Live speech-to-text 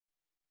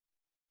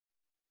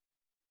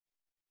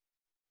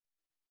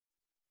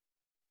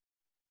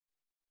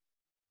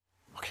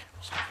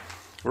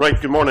Right,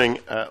 good morning,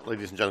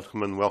 ladies and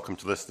gentlemen. Welcome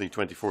to this, the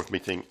 24th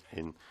meeting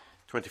in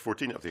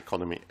 2014 of the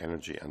Economy,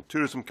 Energy and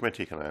Tourism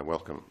Committee. Can I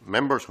welcome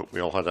members? Hope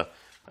we all had an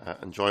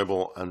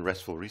enjoyable and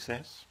restful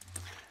recess.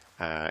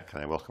 Can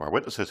I welcome our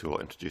witnesses, who we'll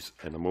introduce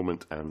in a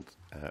moment, and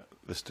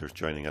visitors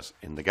joining us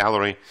in the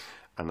gallery.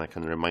 And I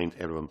can remind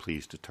everyone,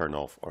 please, to turn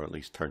off or at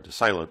least turn to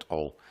silent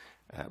all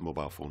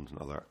mobile phones and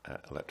other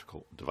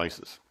electrical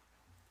devices.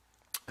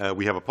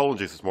 We have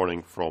apologies this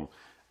morning from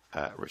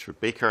Richard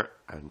Baker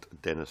and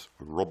Dennis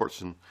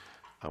Robertson,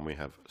 and we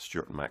have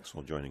Stuart and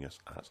Maxwell joining us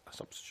as a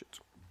substitute.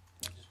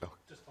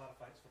 Just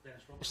clarify, it's for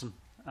Dennis Robertson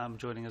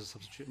joining as a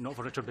substitute, not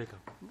for Richard Baker.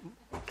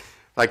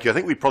 Thank you. I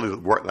think we probably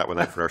worked that one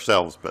out for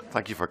ourselves, but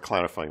thank you for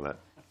clarifying that.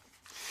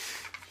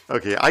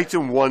 Okay,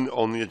 item 1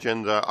 on the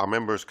agenda. Are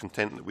members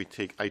content that we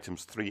take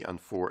items 3 and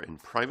 4 in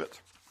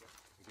private?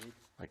 Agreed.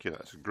 Thank you.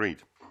 That's agreed.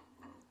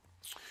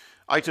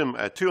 Item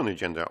 2 on the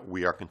agenda,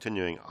 we are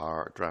continuing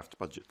our draft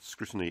budget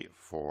scrutiny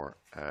for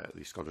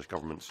the Scottish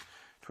Government's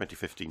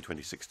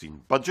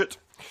 2015-2016 budget.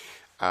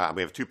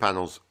 We have 2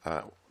 panels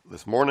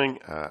this morning.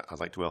 I'd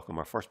like to welcome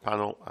our first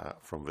panel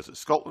from Visit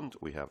Scotland.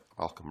 We have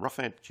Malcolm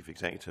Roughead, Chief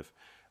Executive,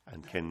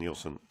 and Ken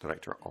Neilson,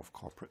 Director of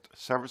Corporate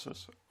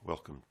Services.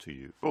 Welcome to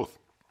you both.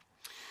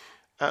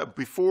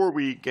 Before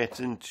we get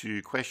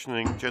into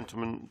questioning,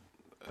 gentlemen,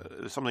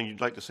 something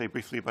you'd like to say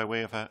briefly by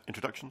way of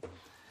introduction?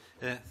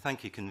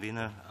 Thank you,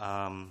 Convener.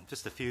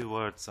 Just a few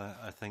words,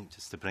 I think,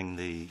 just to bring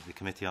the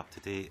committee up to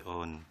date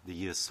on the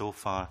year so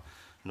far.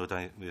 No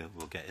doubt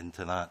we'll get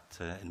into that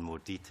in more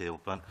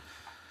detail, but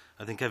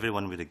I think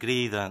everyone would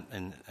agree that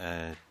in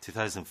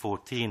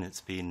 2014 it's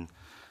been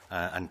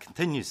and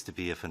continues to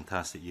be a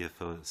fantastic year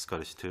for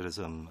Scottish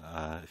tourism.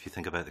 If you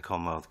think about the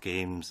Commonwealth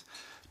Games,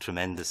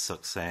 tremendous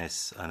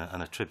success,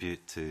 and a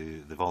tribute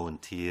to the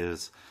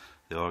volunteers,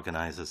 the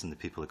organisers and the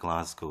people of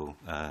Glasgow,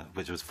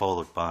 which was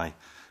followed by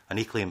an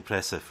equally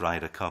impressive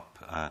Ryder Cup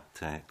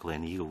at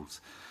Glen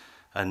Eagles.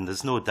 And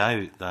there's no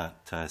doubt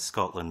that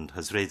Scotland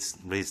has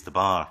raised the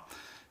bar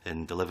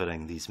in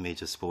delivering these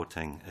major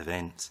sporting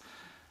events,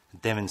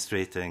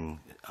 demonstrating,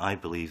 I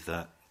believe,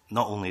 that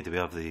not only do we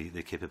have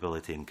the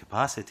capability and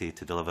capacity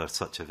to deliver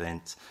such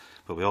events,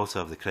 but we also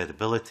have the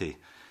credibility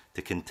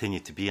to continue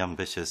to be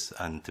ambitious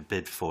and to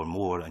bid for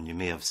more. And you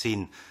may have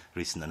seen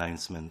recent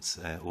announcements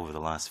over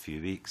the last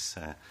few weeks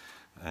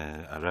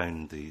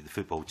around the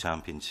football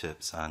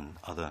championships and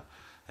other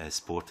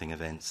sporting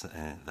events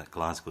that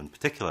Glasgow in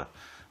particular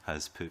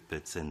has put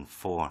bids in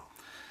for.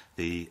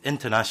 The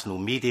international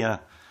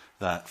media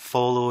that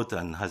followed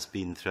and has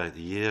been throughout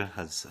the year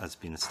has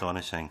been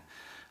astonishing.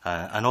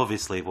 And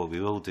obviously what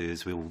we will do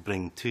is we will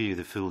bring to you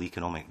the full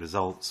economic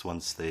results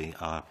once they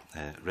are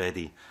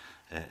ready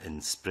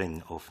in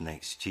spring of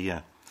next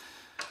year.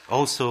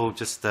 Also,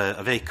 just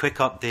a very quick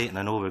update, and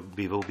I know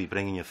we will be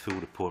bringing you a full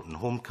report on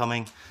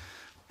homecoming.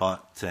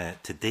 But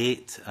to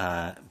date,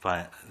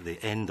 by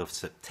the end of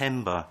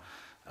September,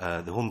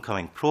 the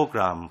homecoming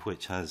programme,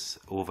 which has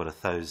over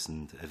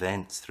 1,000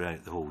 events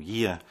throughout the whole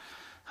year,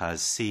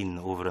 has seen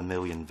over 1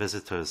 million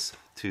visitors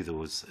to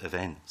those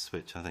events,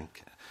 which I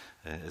think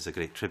is a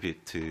great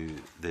tribute to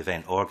the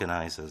event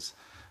organisers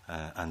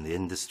and the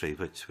industry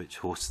which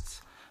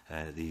hosts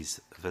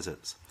these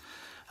visits.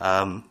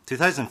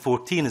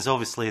 2014 is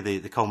obviously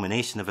the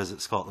culmination of Visit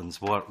Scotland's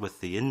work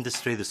with the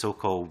industry, the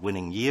so-called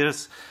winning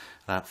years,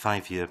 that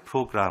 5-year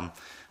programme,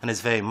 and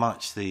is very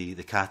much the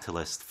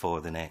catalyst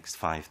for the next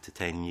 5 to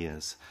 10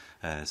 years.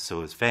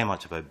 So it's very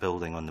much about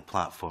building on the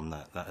platform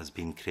that has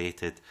been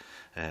created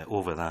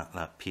over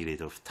that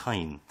period of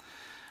time.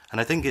 And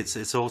I think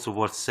it's also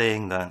worth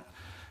saying that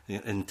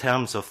in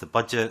terms of the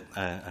budget,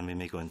 and we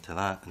may go into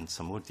that in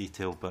some more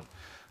detail, but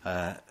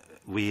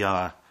we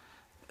are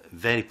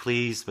very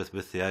pleased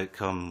with the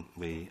outcome.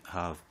 We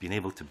have been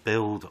able to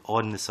build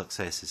on the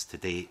successes to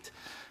date,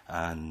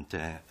 and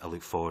I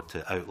look forward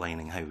to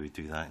outlining how we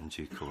do that in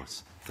due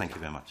course. Thank you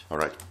very much. All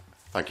right.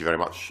 Thank you very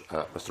much,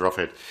 Mr.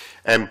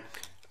 Roughead.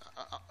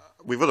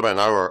 We've got about an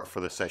hour for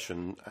this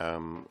session,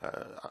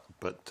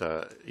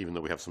 but even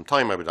though we have some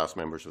time, I would ask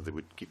members if they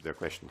would keep their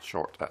questions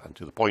short and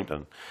to the point,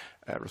 and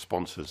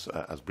responses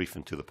as brief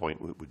and to the point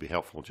would be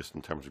helpful, just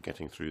in terms of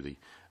getting through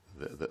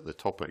the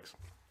topics.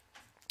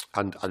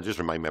 And I'll just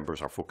remind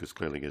members, our focus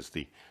clearly is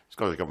the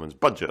Scottish Government's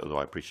budget, although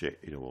I appreciate,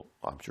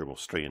 I'm sure we'll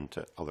stray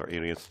into other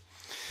areas.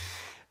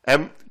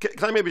 Can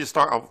I maybe just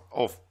start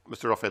off,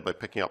 Mr. Roughead, by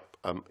picking up,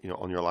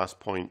 on your last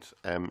point?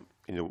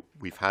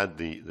 We've had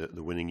the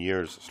winning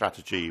years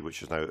strategy, which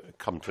has now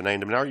come to an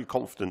end. I mean, are you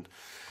confident,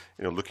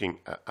 looking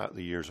at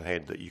the years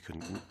ahead, that you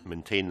can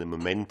maintain the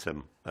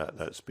momentum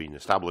that's been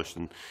established?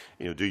 And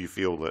do you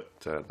feel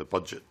that the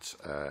budget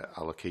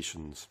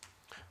allocations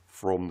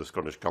from the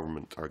Scottish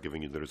Government are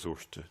giving you the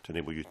resource to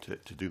enable you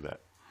to do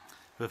that?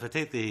 Well, if I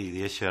take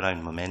the issue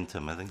around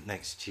momentum, I think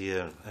next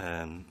year,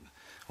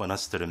 want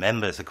us to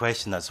remember, it's a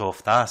question that's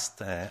oft asked,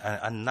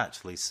 and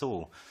naturally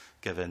so,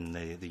 given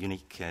the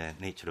unique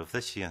nature of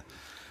this year.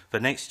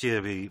 But next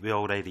year we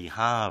already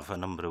have a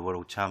number of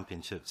World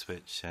Championships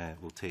which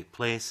will take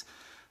place.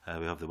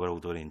 We have the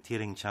World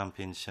Orienteering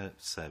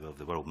Championships, we have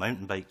the World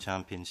Mountain Bike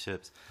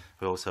Championships.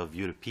 We also have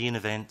European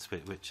events,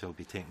 which will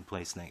be taking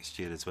place next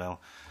year as well.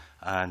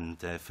 And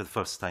for the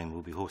first time,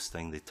 we'll be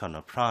hosting the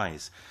Turner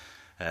Prize.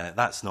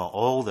 That's not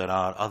all. There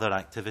are other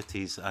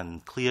activities,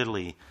 and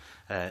clearly,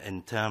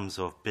 in terms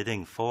of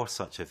bidding for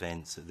such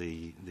events,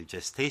 the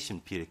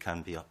gestation period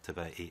can be up to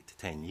about 8 to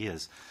 10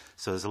 years.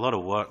 So there's a lot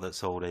of work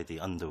that's already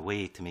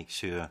underway to make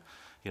sure,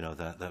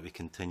 that we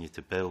continue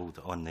to build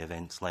on the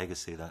event's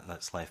legacy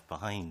that's left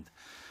behind.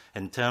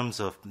 In terms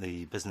of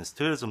the business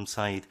tourism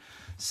side,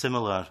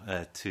 similar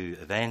to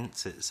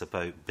events, it's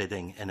about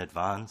bidding in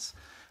advance.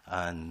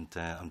 And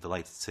I'm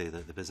delighted to say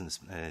that the Business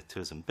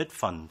Tourism Bid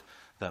Fund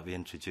that we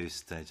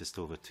introduced just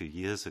over 2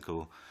 years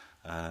ago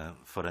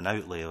for an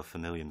outlay of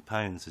 £1 million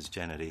has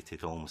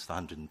generated almost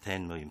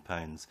 £110 million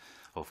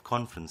of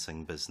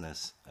conferencing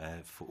business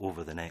for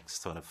over the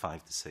next sort of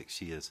 5 to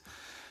 6 years.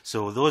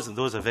 So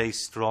those are very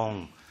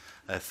strong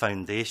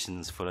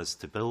foundations for us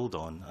to build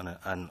on,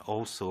 and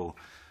also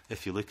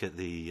if you look at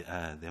the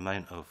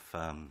amount of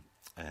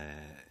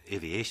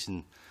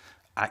aviation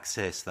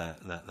access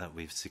that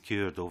we've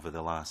secured over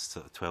the last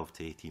sort of 12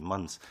 to 18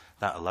 months,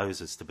 that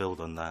allows us to build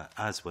on that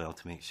as well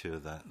to make sure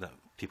that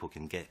people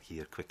can get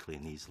here quickly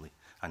and easily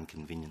and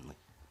conveniently.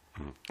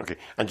 Okay,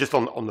 and just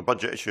on the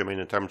budget issue, I mean,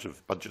 in terms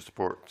of budget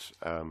support,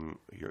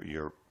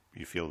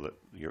 you feel that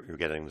you're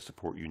getting the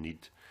support you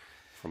need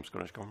from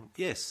Scottish Government?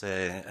 Yes,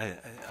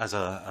 as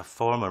a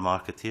former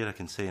marketeer, I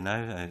can say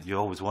now, you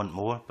always want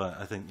more, but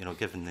I think,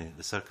 given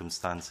the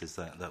circumstances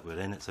that we're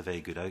in, it's a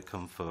very good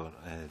outcome for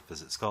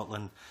Visit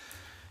Scotland.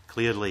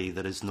 Clearly,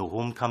 there is no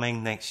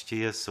homecoming next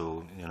year,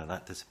 so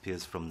that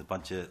disappears from the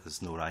budget.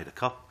 There's no Ryder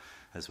Cup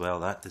as well,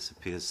 that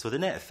disappears. So the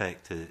net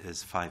effect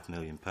is £5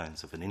 million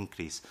of an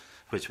increase,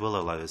 which will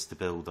allow us to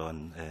build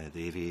on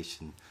the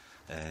aviation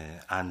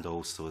and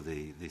also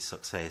the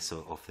success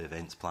of the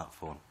events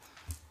platform.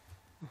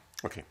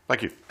 Okay,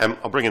 thank you.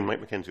 I'll bring in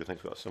Mike McKenzie, who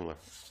thinks we've got a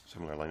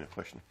similar line of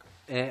questioning.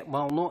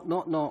 Well,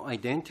 not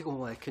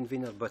identical,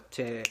 Convener, but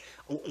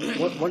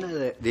one of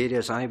the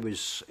areas I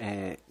was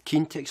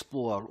keen to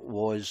explore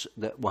was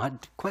that we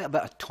had quite a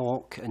bit of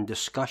talk and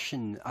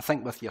discussion, I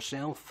think, with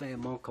yourself,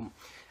 Malcolm,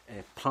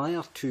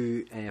 prior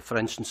to, for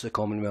instance, the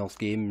Commonwealth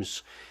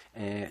Games,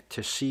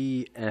 to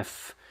see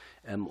if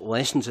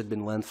lessons had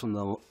been learned from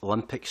the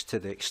Olympics to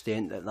the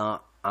extent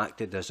that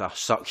acted as a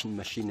suction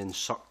machine and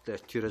sucked the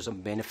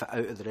tourism benefit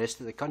out of the rest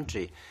of the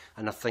country.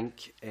 And I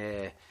think,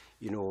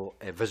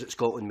 Visit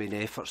Scotland made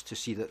efforts to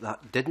see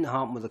that didn't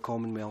happen with the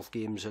Commonwealth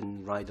Games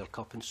and Ryder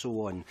Cup and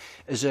so on.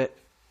 Is it,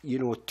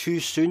 too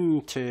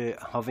soon to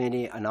have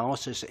any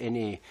analysis,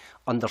 any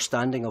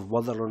understanding of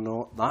whether or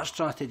not that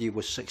strategy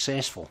was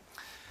successful?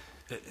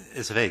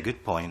 It's a very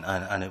good point,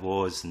 and it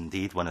was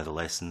indeed one of the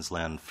lessons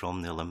learned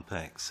from the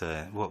Olympics.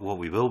 What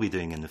we will be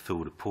doing in the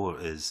full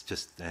report is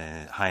just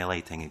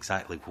highlighting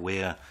exactly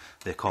where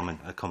the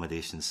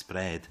accommodation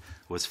spread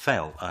was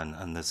felt,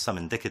 and there's some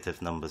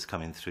indicative numbers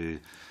coming through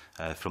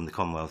from the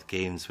Commonwealth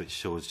Games which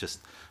shows just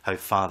how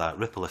far that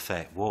ripple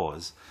effect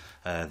was.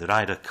 The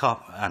Ryder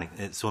Cup,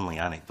 it's only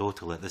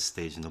anecdotal at this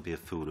stage and there'll be a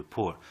full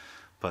report,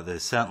 but there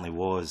certainly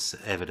was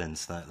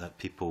evidence that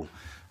people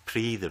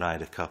pre the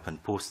Ryder Cup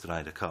and post the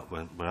Ryder Cup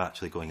were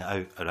actually going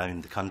out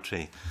around the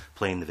country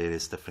playing the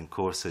various different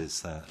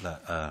courses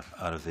that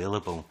are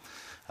available.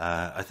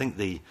 I think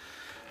the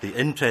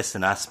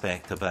interesting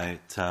aspect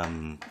about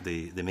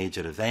the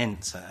major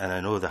events, and I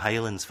know the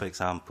Highlands, for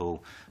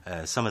example,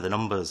 some of the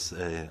numbers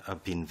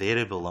have been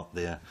variable up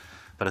there,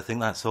 but I think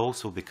that's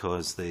also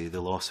because the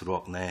loss of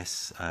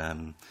Rockness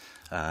and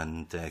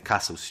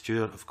Castle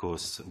Stewart, of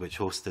course, which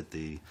hosted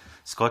the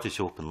Scottish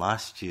Open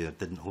last year,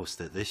 didn't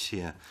host it this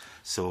year.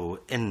 So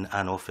in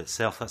and of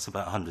itself, that's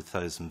about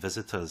 100,000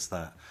 visitors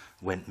that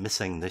went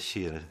missing this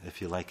year,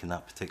 if you like, in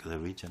that particular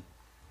region.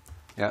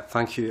 Yeah,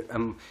 thank you.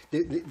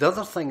 The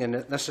other thing, and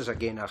this is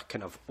again a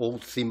kind of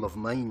old theme of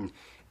mine,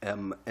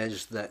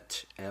 is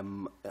that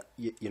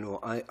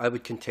I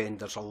would contend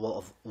there's a lot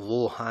of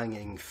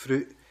low-hanging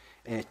fruit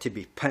to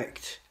be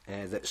picked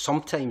that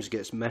sometimes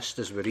gets missed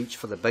as we reach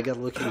for the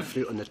bigger-looking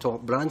fruit on the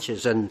top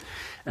branches. And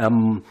I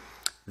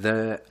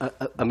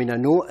mean, I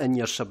know in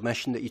your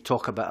submission that you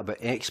talk about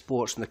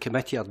exports, and the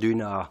committee are doing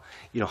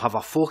have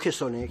a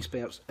focus on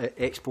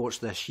exports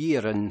this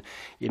year, and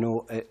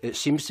it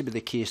seems to be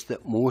the case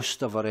that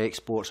most of our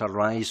exports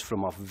arise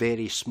from a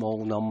very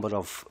small number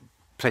of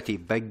pretty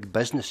big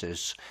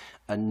businesses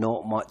and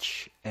not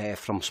much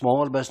from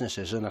smaller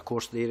businesses. And of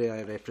course the area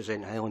I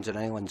represent, Highlands and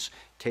Islands,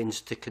 tends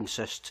to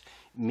consist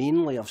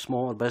mainly of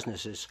smaller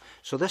businesses.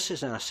 So this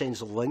is in a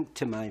sense linked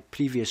to my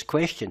previous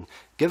question.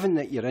 Given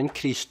that your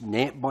increased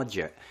net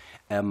budget,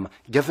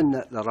 given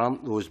that there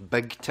aren't those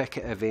big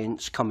ticket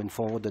events coming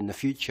forward in the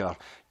future,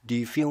 do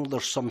you feel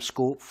there's some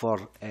scope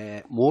for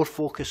more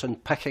focus on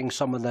picking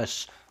some of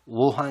this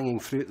low-hanging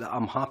fruit that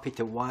I'm happy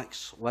to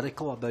wax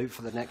lyrical about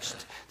for the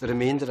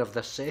remainder of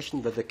this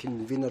session with the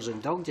convener's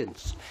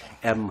indulgence?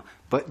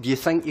 But do you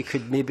think you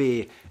could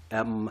maybe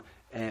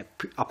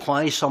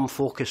apply some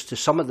focus to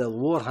some of the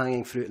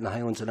lower-hanging fruit in the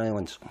Highlands and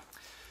Islands?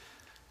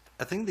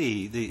 I think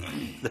the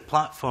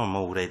platform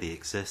already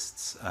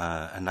exists,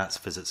 and that's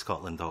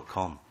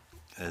VisitScotland.com.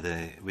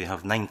 We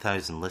have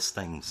 9,000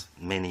 listings,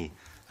 many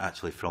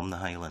actually from the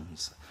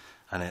Highlands,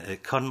 and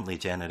it currently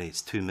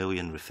generates 2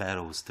 million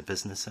referrals to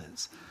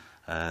businesses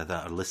that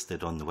are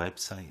listed on the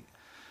website.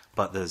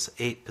 But there's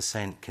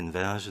 8%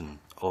 conversion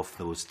of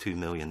those 2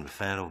 million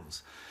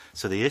referrals.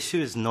 So the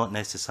issue is not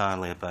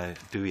necessarily about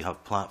do we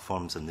have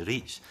platforms and the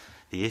reach.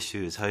 The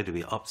issue is how do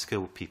we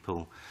upskill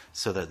people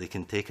so that they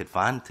can take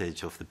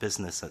advantage of the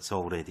business that's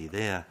already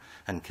there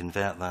and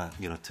convert that,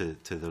 you know, to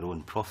their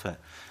own profit.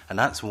 And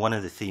that's one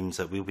of the themes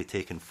that we'll be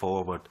taking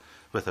forward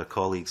with our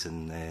colleagues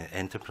in the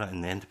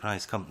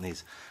enterprise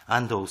companies,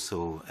 and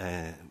also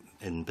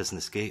in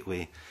Business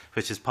Gateway,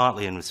 which is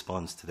partly in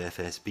response to the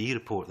FSB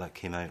report that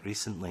came out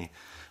recently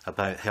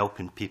about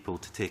helping people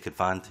to take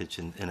advantage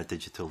in a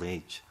digital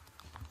age.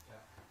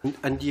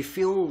 And do you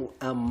feel,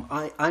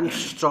 I'm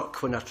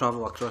struck when I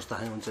travel across the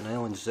Highlands and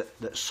Islands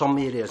that some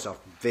areas are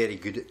very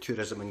good at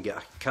tourism and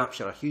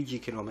capture a huge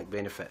economic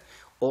benefit.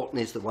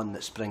 Orkney is the one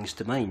that springs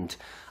to mind.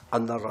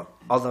 And there are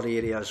other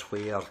areas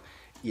where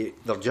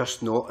they're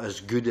just not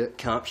as good at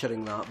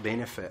capturing that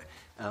benefit.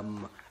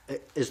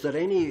 Is there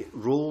any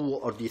role,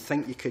 or do you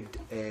think you could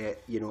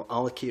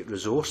allocate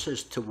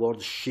resources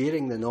towards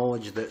sharing the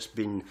knowledge that's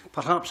been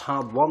perhaps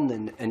hard-won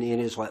in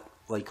areas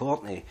like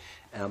Orkney,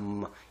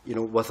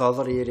 with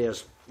other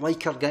areas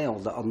like Argyll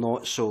that are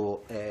not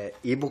so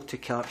able to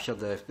capture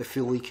the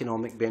full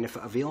economic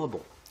benefit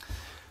available?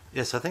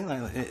 Yes, I think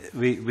that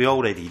we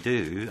already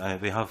do.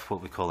 We have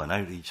what we call an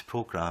outreach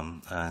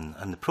programme,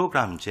 and the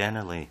programme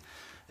generally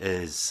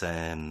is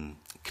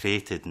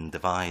created and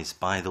devised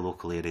by the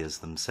local areas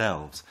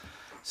themselves.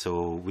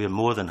 So we're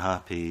more than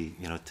happy,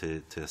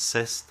 to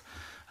assist.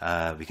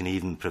 We can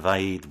even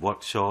provide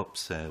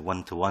workshops,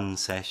 one-to-one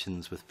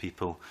sessions with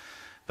people.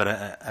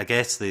 But I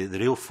guess the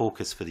real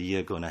focus for the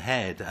year going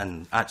ahead,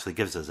 and actually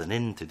gives us an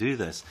in to do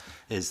this,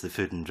 is the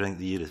food and drink,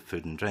 the year of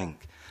food and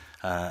drink.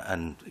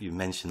 And you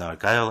mentioned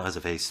Argyll has a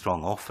very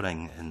strong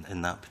offering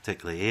in that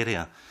particular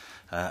area,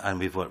 and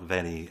we've worked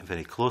very,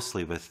 very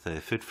closely with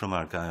Food from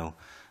Argyll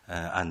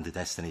and the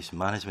destination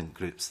management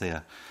groups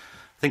there.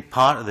 I think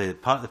part of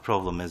the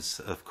problem is,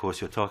 of course,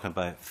 you're talking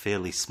about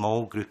fairly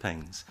small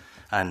groupings,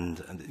 and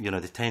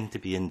they tend to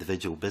be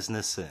individual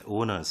business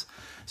owners.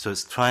 So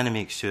it's trying to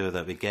make sure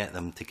that we get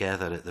them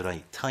together at the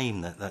right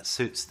time that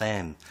suits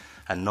them,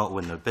 and not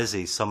when they're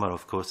busy. Summer,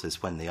 of course,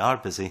 is when they are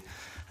busy.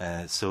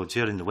 So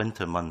during the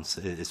winter months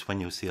is when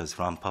you'll see us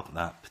ramp up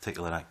that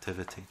particular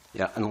activity.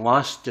 Yeah, and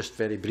last, just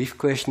very brief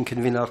question,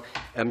 Convener.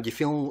 Do you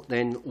feel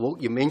then,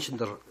 you mentioned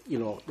there,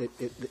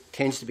 it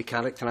tends to be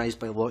characterised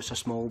by lots of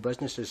small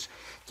businesses.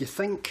 Do you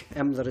think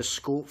there is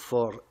scope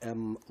for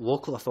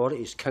local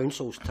authorities,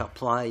 councils, to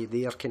apply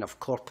their kind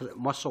of corporate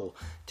muscle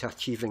to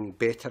achieving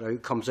better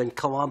outcomes in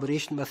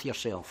collaboration with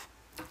yourself?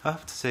 I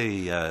have to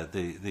say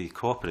the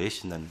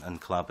cooperation and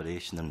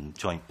collaboration and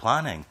joint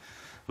planning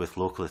with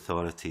local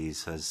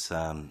authorities has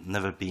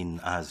never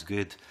been as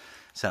good.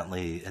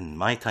 Certainly in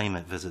my time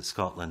at Visit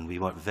Scotland, we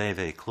work very,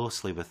 very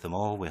closely with them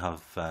all. We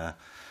have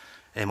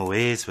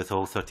MOAs with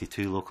all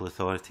 32 local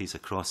authorities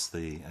across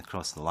the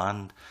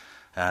land.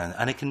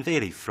 And it can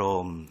vary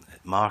from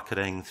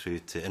marketing through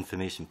to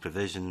information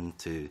provision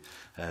to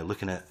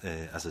looking at,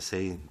 as I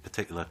say,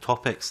 particular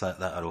topics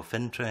that are of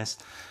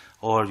interest,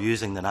 or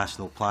using the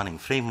national planning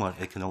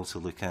framework. It can also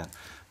look at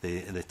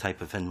the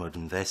type of inward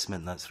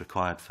investment that's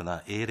required for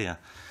that area.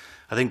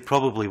 I think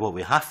probably what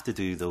we have to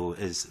do, though,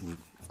 is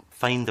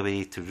find a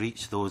way to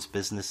reach those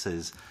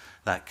businesses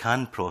that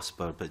can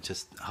prosper but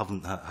just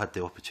haven't had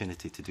the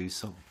opportunity to do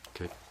so.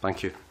 Okay,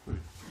 thank you.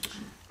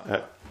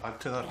 Add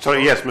to that.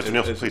 Sorry, yes, Mr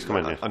Neilson, please come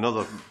in. Yeah.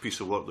 Another piece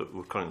of work that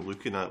we're currently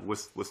looking at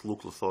with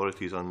local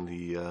authorities and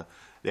the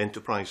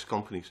enterprise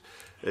companies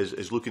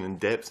is looking in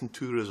depth in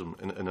tourism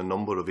in a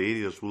number of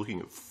areas. We're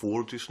looking at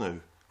 4 just now,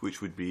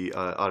 which would be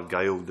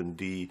Argyll,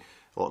 Dundee,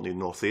 Orkney,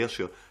 North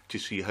Ayrshire, to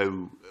see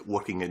how,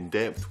 working in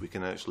depth, we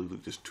can actually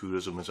look at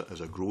tourism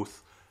as a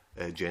growth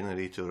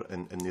generator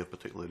in their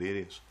particular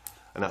areas.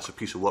 And that's a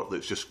piece of work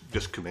that's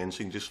just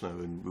commencing just now,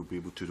 and we'll be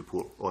able to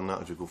report on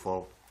that as we go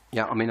forward.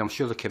 Yeah, I mean, I'm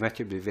sure the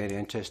committee would be very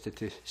interested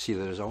to see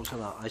the results of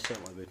that. I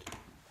certainly would.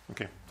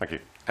 Okay, thank you.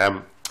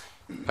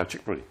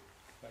 Patrick Brody.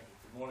 Thank you.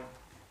 Good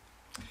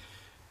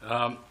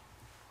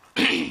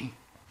morning.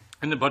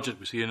 In the budget,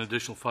 we see an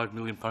additional £5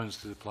 million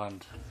to the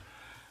planned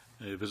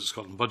Visit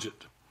Scotland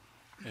budget.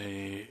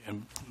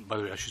 And by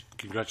the way, I should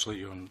congratulate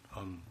you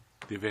on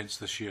the events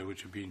this year,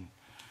 which have been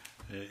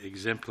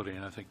exemplary,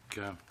 and I think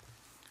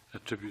a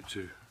tribute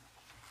to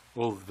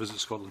all the Visit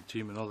Scotland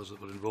team and others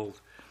that were involved.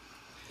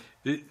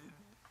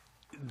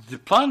 The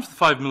plan for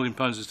the £5 million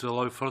is to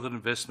allow further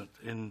investment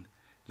in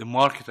the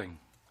marketing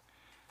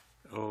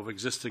of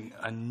existing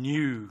and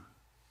new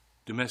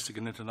domestic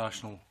and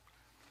international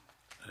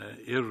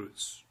air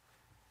routes.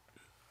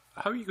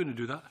 How are you going to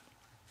do that?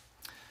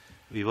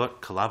 We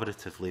work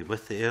collaboratively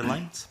with the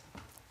airlines.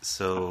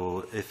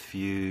 So if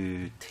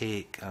you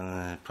take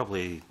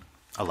probably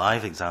a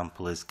live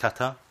example is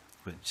Qatar,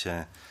 which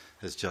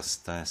has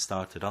just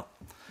started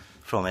up.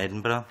 from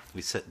Edinburgh.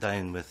 We sit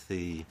down with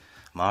the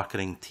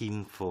marketing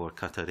team for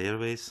Qatar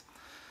Airways,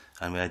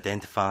 and we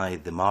identify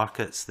the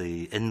markets,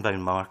 the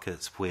inbound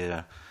markets,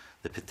 where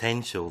the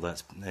potential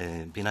that's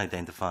been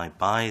identified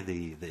by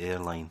the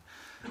airline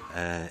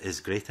is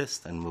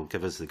greatest and will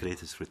give us the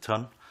greatest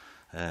return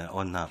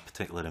on that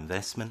particular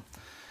investment.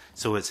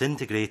 So it's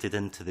integrated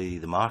into the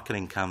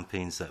marketing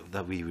campaigns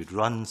that we would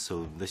run.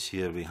 So this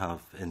year we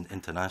have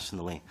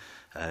internationally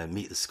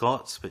Meet the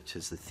Scots, which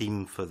is the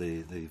theme for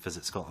the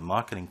Visit Scotland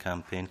marketing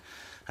campaign,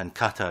 and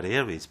Qatar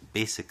Airways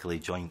basically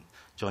joint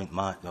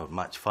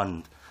match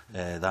fund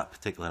that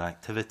particular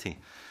activity.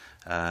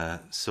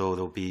 So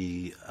there'll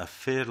be a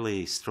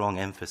fairly strong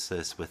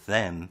emphasis with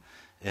them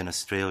in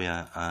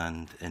Australia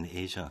and in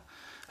Asia.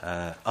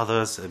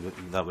 Others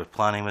that we're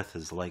planning with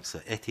is the likes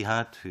of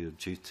Etihad, who are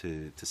due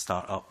to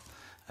start up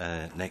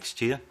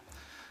next year.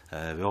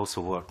 We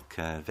also work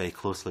very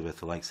closely with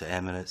the likes of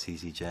Emirates,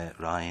 EasyJet,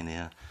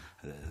 Ryanair,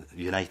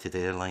 United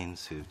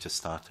Airlines, who've just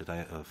started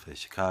out of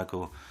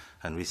Chicago,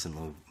 and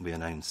recently we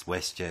announced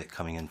WestJet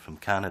coming in from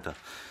Canada.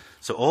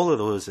 So all of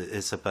those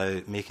is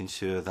about making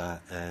sure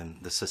that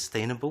they're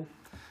sustainable.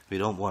 We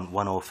don't want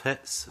one-off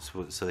hits,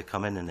 so they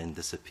come in and then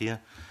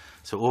disappear.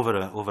 So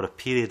over a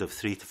period of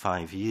 3 to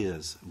 5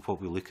 years, what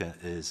we look at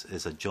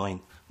is a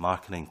joint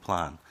marketing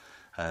plan,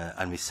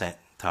 and we set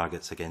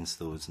targets against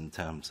those in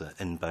terms of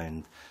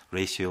inbound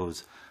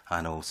ratios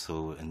and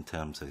also in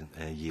terms of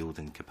yield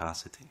and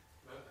capacity.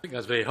 I think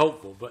that's very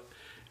helpful, but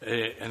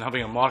in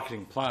having a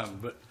marketing plan.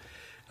 But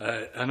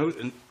I know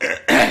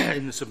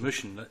in the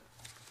submission that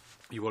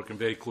you work in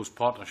very close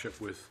partnership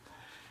with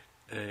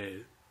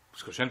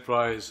Scottish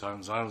Enterprise,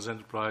 Islands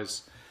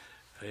Enterprise.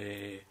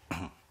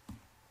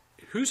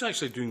 Who's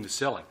actually doing the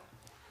selling?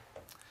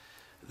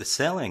 The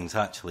selling's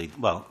actually,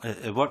 well,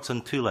 it works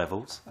on 2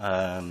 levels.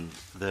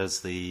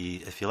 There's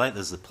if you like,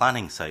 there's the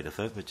planning side of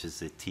it, which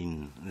is the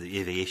team, the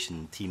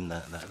aviation team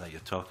that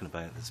you're talking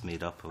about, that's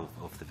made up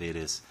of the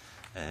various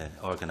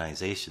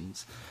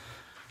organisations.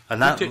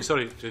 And that,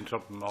 sorry to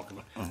interrupt,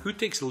 Malcolm. Who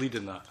takes the lead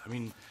in that? I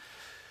mean,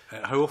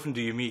 how often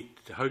do you meet?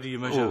 How do you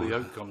measure the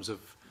outcomes of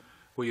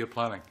what you're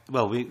planning?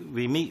 Well,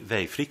 we meet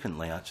very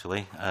frequently,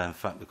 actually. In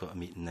fact, we've got a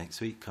meeting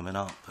next week coming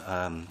up.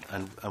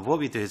 And what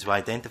we do is we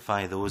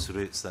identify those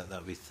routes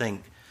that we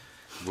think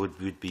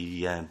would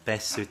be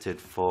best suited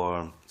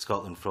for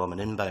Scotland from an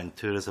inbound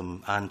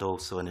tourism and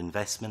also an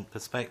investment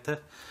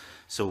perspective.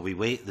 So we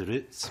weight the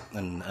routes,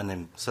 and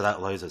then, so that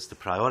allows us to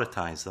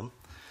prioritise them.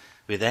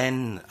 We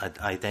then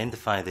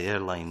identify the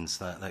airlines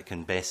that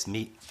can best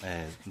meet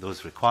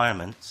those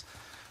requirements.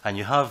 And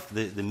you have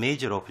the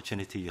major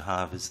opportunity you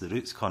have is the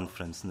Routes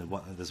Conference, and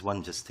there's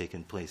one just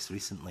taken place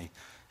recently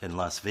in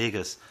Las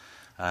Vegas,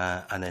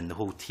 and then the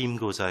whole team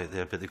goes out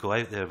there, but they go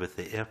out there with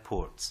the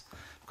airports,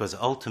 because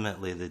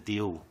ultimately the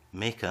deal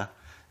maker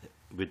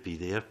would be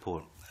the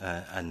airport,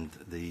 and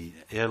the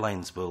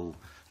airlines will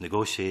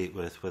negotiate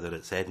with whether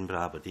it's Edinburgh,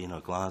 Aberdeen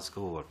or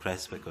Glasgow or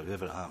Prestwick or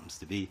whoever it happens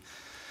to be.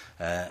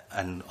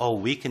 And all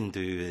we can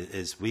do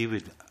is we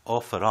would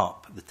offer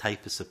up the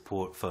type of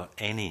support for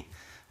any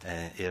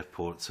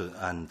airport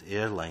and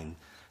airline.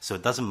 So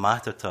it doesn't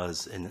matter to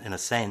us, in a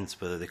sense,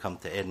 whether they come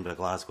to Edinburgh,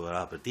 Glasgow or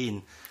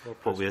Aberdeen.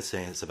 What we're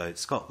saying is about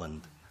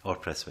Scotland or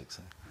Prestwick.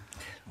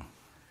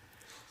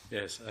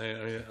 Yes,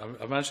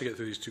 I managed to get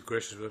through these 2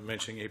 questions without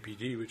mentioning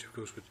APD, which of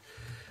course would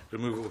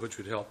removal, which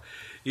would help.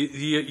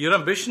 Your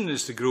ambition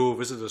is to grow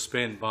visitor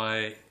spend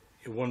by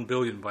 1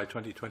 billion by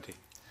 2020.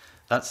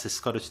 That's the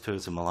Scottish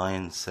Tourism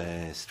Alliance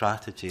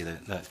strategy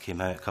that came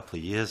out a couple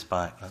of years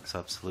back. That's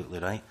absolutely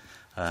right.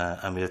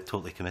 And we are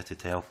totally committed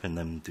to helping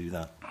them do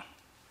that.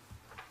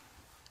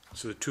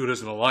 So the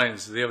Tourism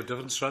Alliance, do they have a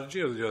different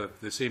strategy, or do they have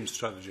the same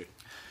strategy?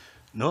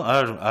 No,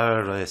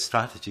 our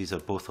strategies are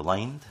both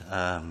aligned,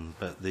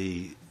 but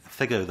the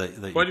figure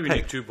that Why do we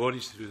need 2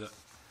 bodies to do that?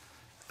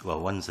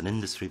 Well, one's an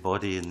industry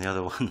body, and the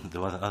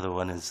other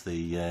one is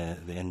the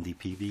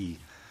NDPV.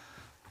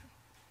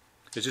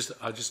 It's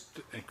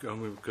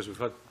because we've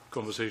had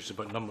conversations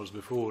about numbers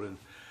before, and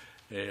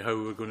how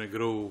we're going to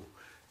grow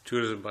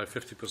tourism by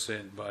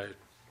 50% by,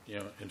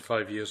 in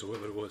 5 years or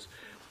whatever it was.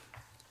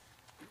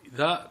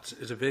 That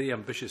is a very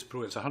ambitious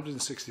project. It's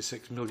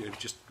 166 million.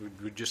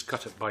 We just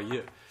cut it by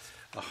year.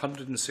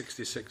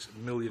 166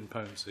 million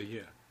pounds a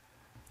year.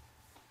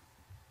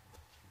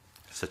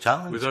 It's a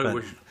challenge, without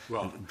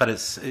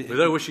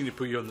wishing to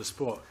put you on the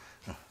spot.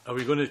 Are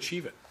we going to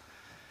achieve it?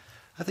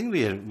 I think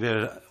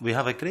we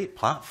have a great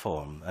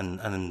platform,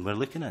 and we're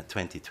looking at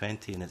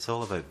 2020, and it's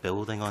all about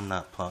building on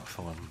that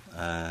platform.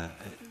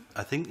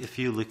 I think if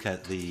you look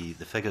at the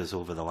figures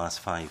over the last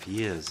 5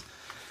 years,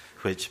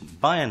 which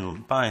by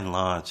and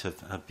large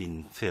have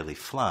been fairly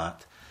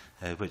flat,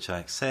 which I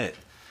accept,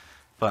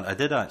 but I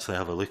did actually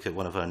have a look at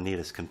one of our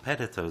nearest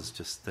competitors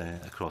just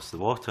across the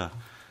water,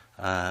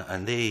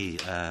 and they,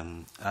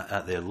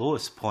 at their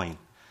lowest point,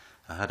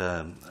 had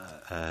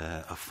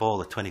a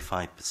fall of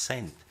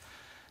 25%.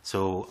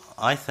 So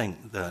I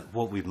think that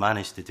what we've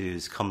managed to do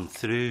is come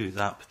through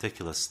that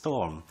particular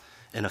storm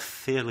in a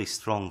fairly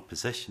strong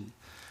position.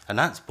 And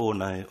that's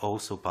borne out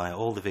also by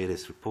all the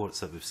various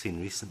reports that we've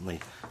seen recently.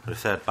 I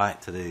referred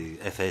back to the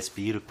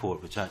FSB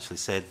report, which actually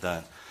said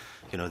that,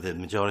 you know, the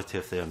majority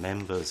of their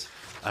members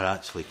are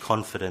actually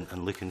confident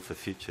and looking for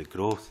future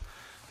growth.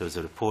 There was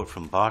a report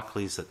from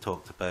Barclays that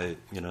talked about,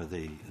 you know,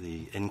 the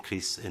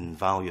increase in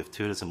value of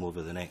tourism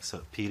over the next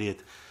sort of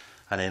period.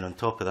 And then on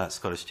top of that,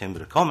 Scottish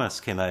Chamber of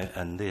Commerce came out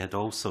and they had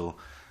also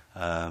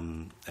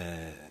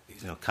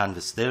you know,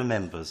 canvassed their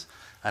members.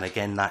 And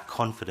again, that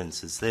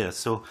confidence is there.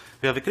 So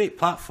we have a great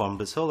platform,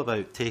 but it's all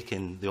about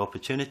taking the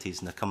opportunities.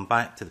 And I come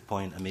back to the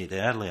point I made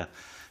earlier.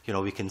 You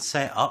know, we can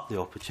set up the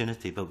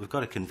opportunity, but we've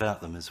got to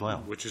convert them as well.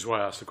 Which is why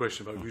I asked the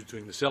question about who's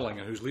doing the selling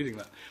and who's leading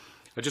that.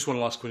 I just want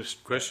to ask a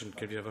question,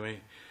 if I may,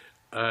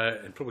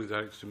 and probably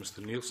directed to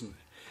Mr. Neilson,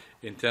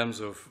 in terms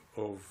of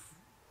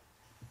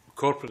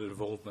corporate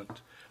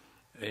involvement,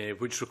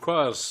 which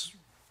requires,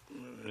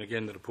 and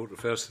again the report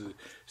refers to the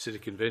City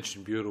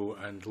Convention Bureau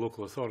and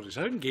local authorities.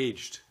 How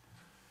engaged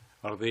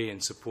are they in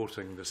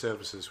supporting the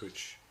services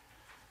which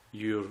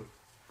you're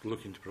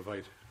looking to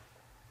provide?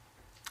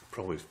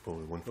 Probably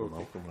one for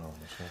Malcolm rather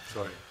than myself.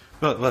 Sorry.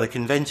 Well, the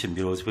convention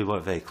bureaus, we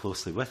work very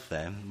closely with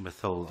them,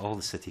 with all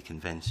the city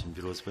convention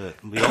bureaus,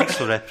 but we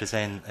also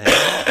represent,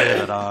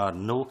 where there are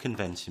no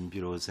convention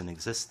bureaus in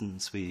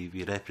existence,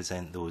 we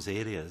represent those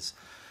areas.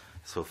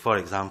 So, for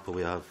example,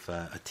 we have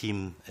a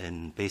team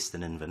based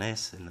in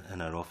Inverness,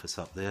 in our office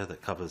up there,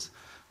 that covers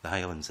the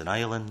Highlands and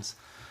Islands.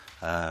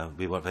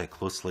 We work very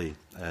closely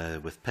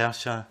with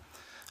Perthshire,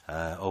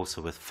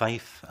 also with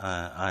Fife,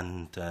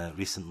 and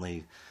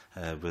recently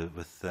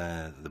with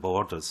the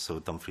borders, so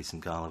Dumfries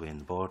and Galloway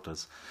and the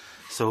borders.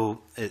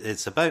 So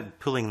it's about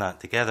pulling that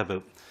together,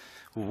 but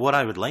what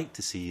I would like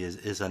to see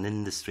is an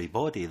industry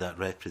body that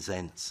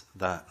represents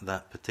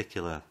that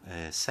particular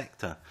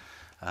sector,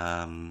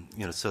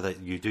 you know, so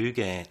that you do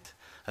get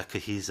a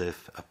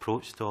cohesive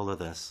approach to all of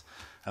this.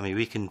 I mean,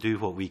 we can do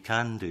what we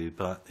can do,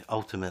 but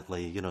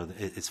ultimately, you know,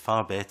 it's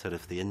far better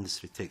if the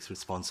industry takes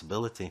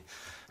responsibility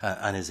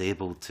and is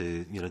able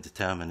to, you know,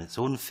 determine its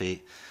own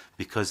fate,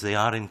 because they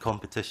are in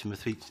competition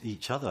with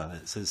each other.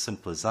 It's as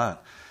simple as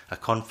that. A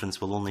conference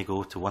will only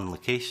go to one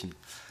location.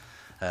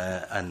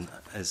 And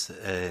as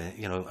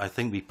you know, I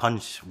think we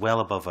punch well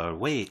above our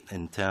weight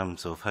in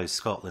terms of how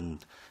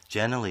Scotland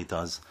generally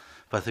does,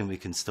 but I think we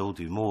can still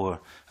do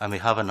more. And we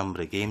have a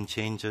number of game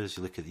changers.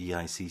 You look at the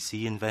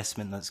EICC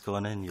investment that's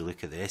gone in, you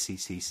look at the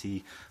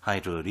SECC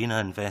Hydro Arena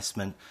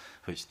investment,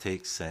 which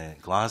takes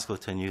Glasgow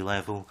to a new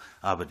level.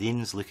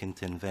 Aberdeen's looking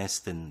to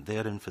invest in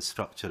their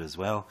infrastructure as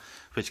well,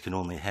 which can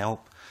only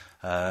help.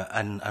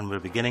 And we're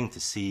beginning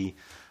to see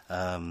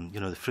you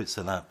know, the fruits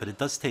of that, but it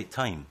does take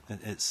time.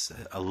 It's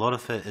a lot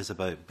of it is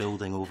about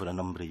building over a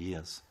number of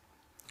years.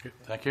 Okay,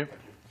 thank you.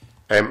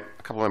 A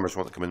couple of members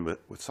want to come in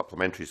with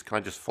supplementaries. Can I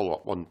just follow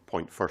up one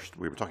point first?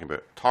 We were talking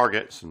about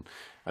targets, and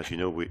as you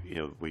know,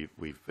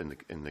 we've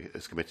in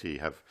this committee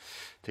have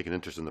taken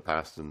interest in the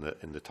past in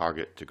the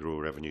target to grow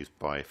revenues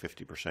by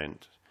 50%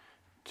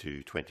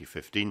 to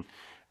 2015.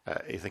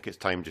 I think it's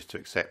time just to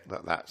accept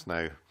that that's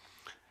now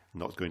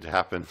not going to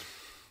happen.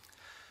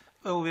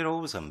 Well, we're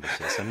always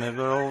ambitious. I mean,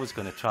 we're always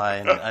going to try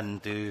and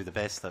do the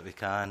best that we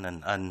can.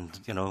 And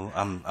you know,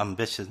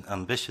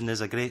 ambition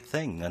is a great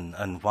thing.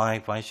 And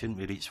why shouldn't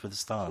we reach for the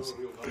stars?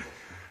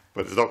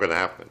 But it's not going to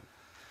happen.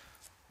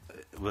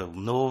 We'll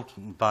know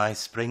by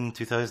spring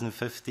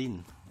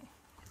 2015.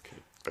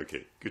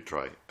 Okay, good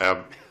try.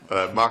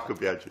 Marco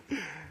Biaggi.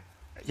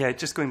 Yeah,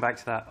 just going back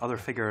to that other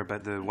figure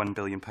about the £1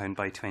 billion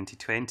by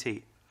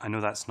 2020, I know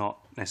that's not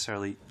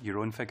necessarily your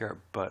own figure,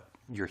 but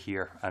you're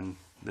here and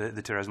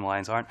the Tourism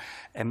Alliance aren't.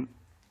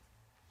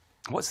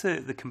 What's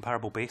the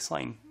comparable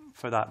baseline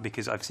for that?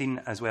 Because I've seen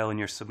as well in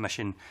your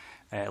submission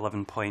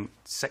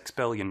 11.6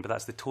 billion, but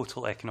that's the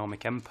total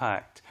economic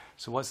impact.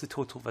 So what's the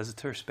total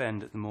visitor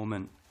spend at the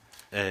moment?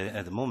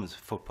 At the moment,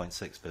 it's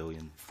 4.6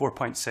 billion.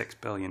 4.6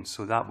 billion.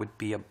 So that would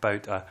be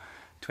about a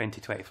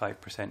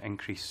 20-25%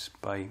 increase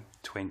by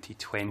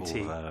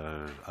 2020.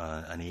 Over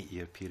an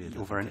 8-year period.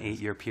 Over an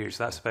 8-year period.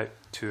 So that's about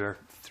 2 or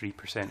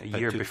 3% a About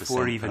year 2%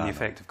 before even per the annum.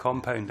 effect of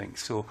compounding.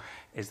 So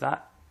is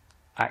that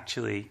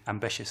actually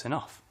ambitious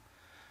enough?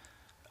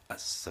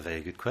 That's a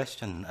very good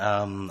question.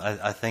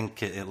 I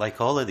think, like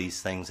all of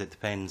these things, it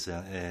depends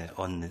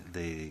on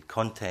the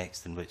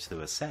context in which they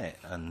were set.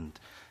 And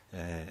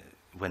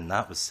when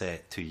that was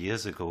set 2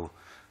 years ago,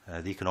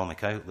 the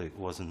economic outlook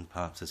wasn't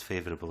perhaps as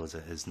favourable as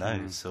it is now.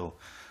 So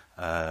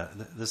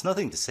there's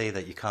nothing to say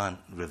that you can't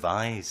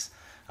revise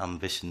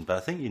ambition, but I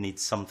think you need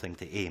something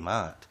to aim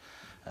at.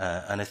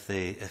 And if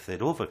they'd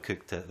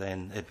overcooked it,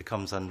 then it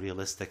becomes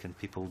unrealistic and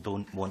people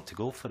don't want to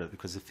go for it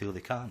because they feel they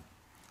can't.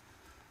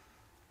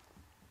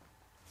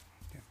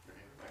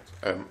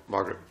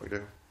 Margaret, okay.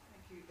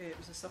 Thank you. It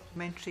was a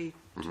supplementary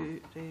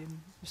to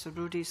Mr.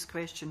 Brodie's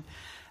question.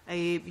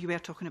 You were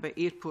talking about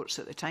airports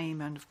at the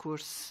time, and of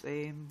course,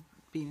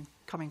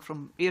 coming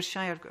from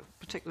Ayrshire, got a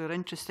particular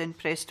interest in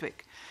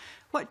Prestwick.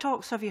 What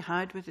talks have you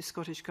had with the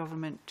Scottish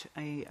Government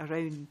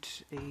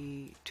around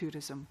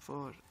tourism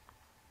for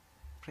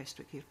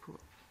Prestwick Airport?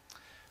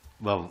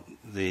 Well,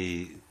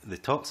 the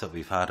talks that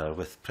we've had are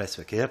with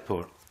Prestwick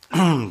Airport,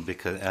 and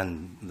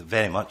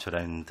very much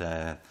around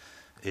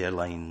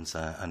airlines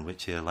and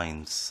which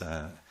airlines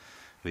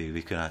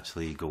we can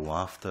actually go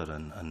after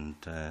and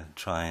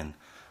try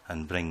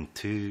and bring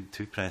to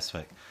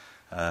Prestwick.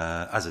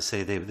 As I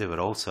say, they were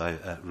also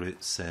out at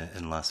routes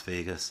in Las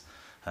Vegas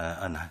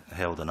and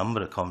held a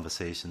number of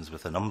conversations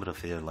with a number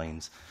of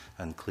airlines,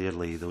 and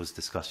clearly those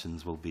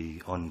discussions will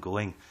be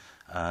ongoing.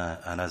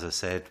 And as I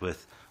said,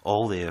 with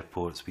all the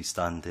airports, we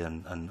stand there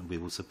and we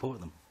will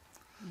support them.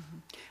 Mm-hmm.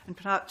 And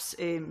perhaps,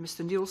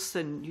 Mr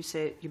Neilson,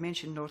 you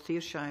mentioned North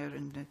Ayrshire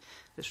and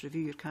this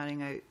review you're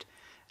carrying out.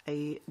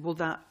 Will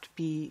that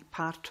be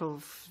part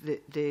of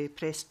the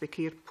Prestwick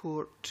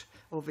Airport?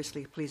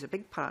 Obviously plays a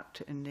big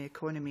part in the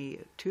economy,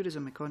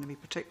 tourism economy,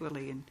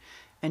 particularly in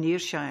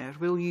Ayrshire.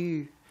 Will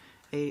you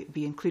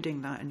be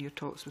including that in your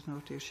talks with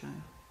North Ayrshire?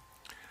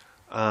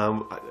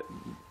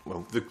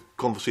 Well, the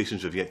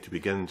conversations have yet to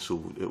begin,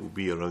 so it will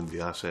be around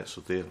the assets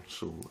are there.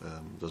 So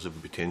there's a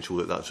potential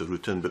that that's a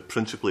route in, but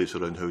principally it's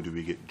around how do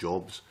we get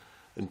jobs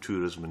in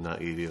tourism in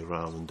that area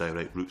rather than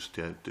direct routes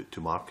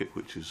to market,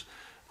 which is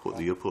what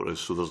the airport is.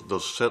 So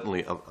there's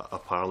certainly a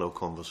parallel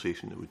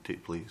conversation that would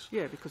take place.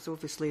 Yeah, because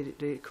obviously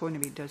the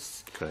economy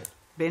does Correct.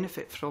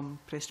 benefit from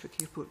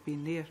Prestwick Airport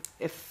being there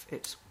if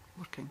it's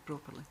working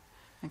properly.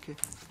 Thank you.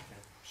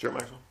 Stuart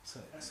Maxwell?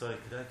 Sorry,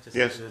 could I just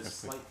Yes. do a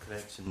slight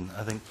correction?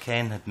 I think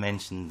Ken had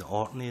mentioned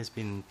Orkney has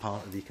been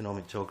part of the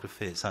economic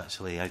geography. It's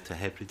actually out to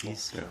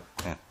Hebrides. Yeah.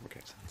 Yeah. Okay,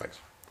 thanks.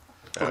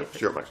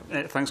 Stuart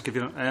Maxwell? Thanks,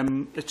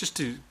 Kevin. It's just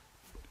to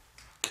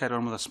carry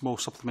on with a small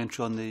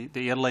supplementary on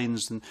the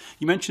airlines. And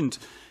you mentioned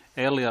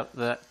earlier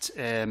that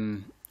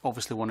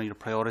obviously one of your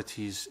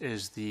priorities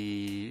is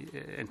the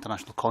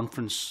international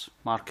conference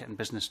market and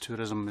business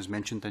tourism, as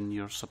mentioned in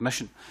your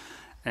submission.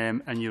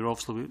 And you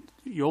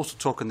also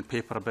talk in the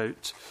paper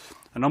about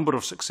a number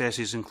of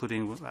successes,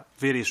 including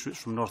various routes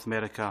from North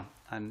America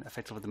and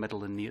effectively the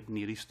Middle and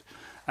Near East.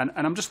 And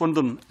I'm just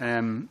wondering,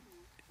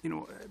 you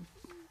know,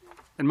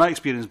 in my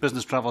experience,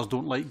 business travellers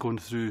don't like going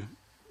through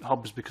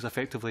hubs because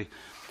effectively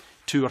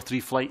 2 or 3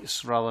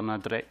 flights rather than a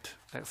direct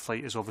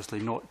flight is obviously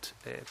not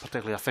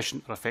particularly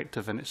efficient or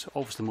effective, and it's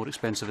obviously more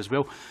expensive as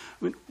well.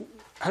 I mean,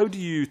 how do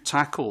you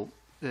tackle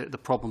the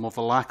problem of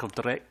the lack of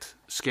direct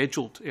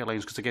scheduled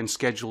airlines? Because again,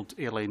 scheduled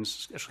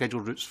airlines,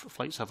 scheduled routes for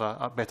flights have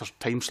a better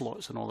time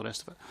slots and all the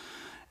rest of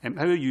it.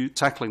 How are you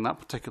tackling that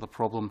particular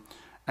problem,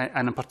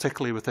 and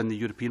particularly within the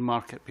European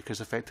market?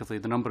 Because effectively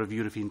the number of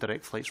European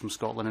direct flights from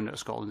Scotland and out of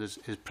Scotland is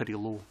pretty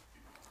low.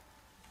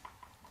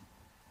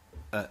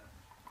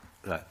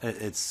 Right.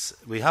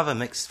 We have a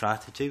mixed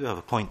strategy. We have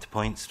a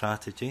point-to-point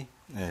strategy,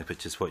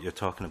 which is what you're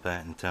talking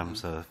about in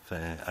terms of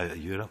out of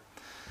Europe.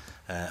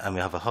 And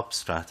we have a hub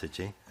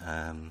strategy.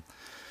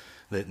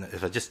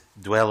 If I just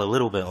dwell a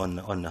little bit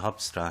on the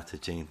hub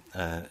strategy,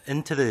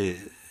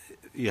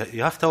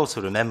 you have to also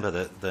remember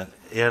that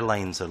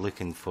airlines are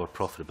looking for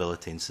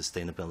profitability and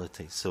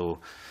sustainability. So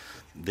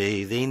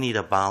they need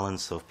a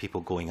balance of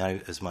people going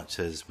out as much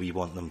as we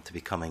want them to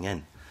be coming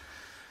in.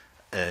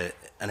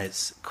 And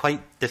it's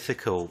quite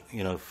difficult,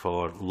 you know,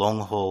 for long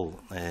haul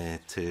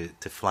to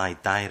fly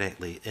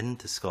directly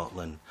into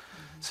Scotland.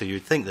 So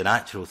you'd think the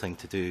natural thing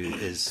to do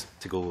is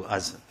to go,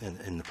 as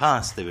in the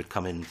past, they would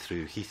come in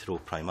through Heathrow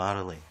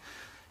primarily.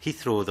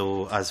 Heathrow,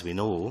 though, as we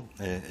know,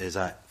 is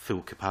at full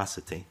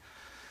capacity.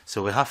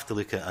 So we have to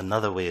look at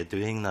another way of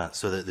doing that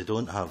so that they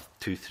don't have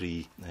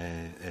 2-3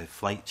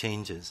 flight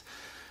changes.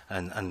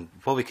 And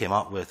what we came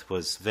up with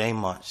was very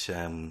much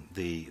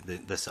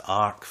this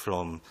arc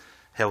from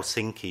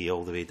Helsinki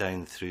all the way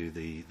down through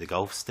the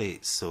Gulf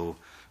states. So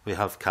we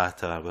have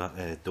Qatar, we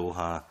have,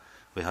 Doha,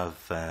 we have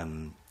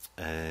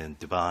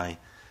Dubai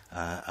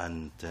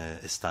and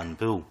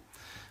Istanbul,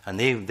 and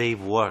they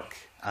work,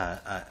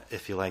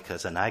 if you like,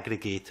 as an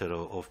aggregator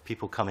of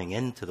people coming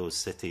into those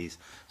cities,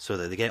 so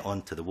that they get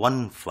onto the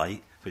one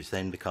flight, which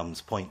then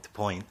becomes point to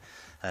point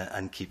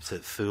and keeps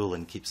it full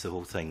and keeps the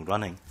whole thing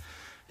running.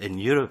 In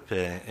Europe,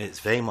 it's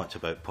very much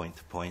about point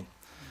to point.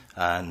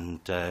 And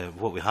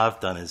what we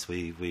have done is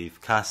we've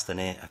cast the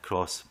net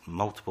across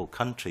multiple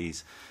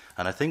countries,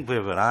 and I think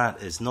where we're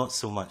at is not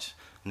so much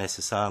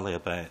necessarily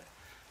about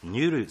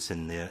new routes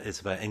in there, it's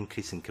about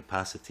increasing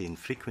capacity and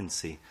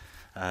frequency,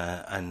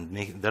 and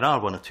there are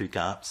 1 or 2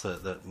 gaps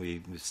that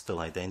we've still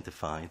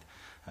identified,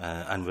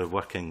 and we're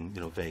working, you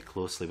know, very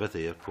closely with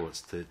the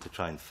airports to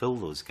try and fill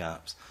those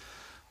gaps.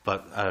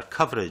 But our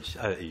coverage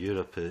out of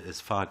Europe is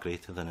far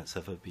greater than it's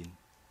ever been.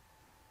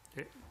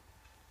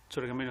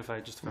 Sorry, I mean, if I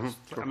just,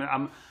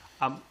 Sure.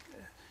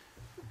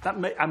 that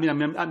may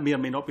or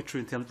may not be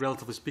true in terms,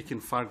 relatively speaking,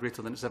 far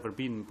greater than it's ever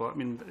been. But I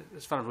mean,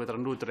 as far as there are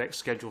no direct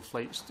scheduled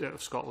flights out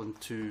of Scotland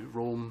to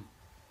Rome,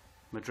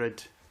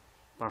 Madrid,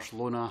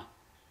 Barcelona.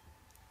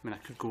 I mean, I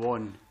could go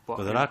on. But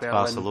Well, there are to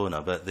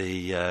Barcelona, but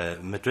the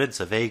Madrid's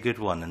a very good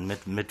one, and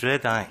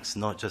Madrid acts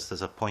not just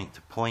as a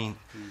point-to-point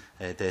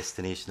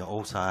destination; it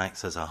also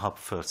acts as a hub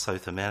for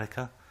South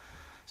America.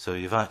 So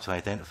you've actually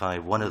identified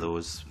one of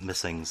those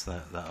missings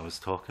that I was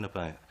talking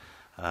about.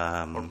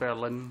 or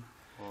Berlin.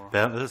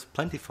 There's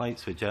plenty of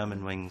flights with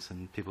German wings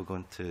and people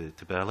going to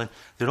Berlin.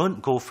 They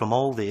don't go from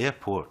all the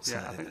airports.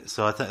 Yeah,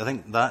 I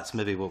think that's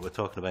maybe what we're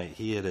talking about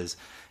here is,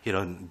 you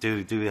know,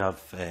 do we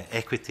have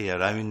equity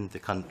around the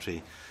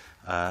country?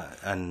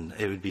 And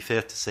it would be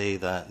fair to say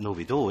that no,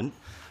 we don't.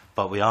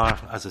 But we are,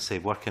 as I say,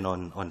 working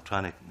on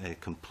trying to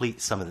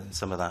complete some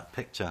of that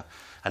picture.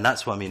 And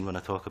that's what I mean when I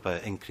talk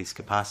about increased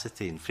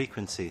capacity and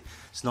frequency.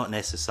 It's not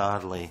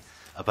necessarily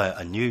about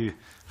a new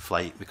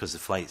flight because the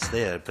flight's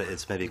there, but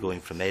it's maybe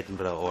going from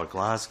Edinburgh or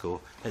Glasgow.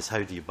 It's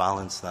how do you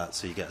balance that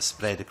so you get a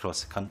spread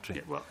across the country.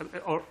 Yeah,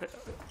 well,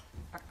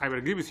 I would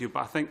agree with you,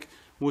 but I think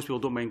most people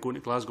don't mind going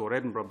to Glasgow or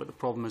Edinburgh, but the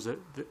problem is that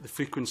the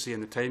frequency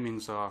and the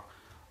timings are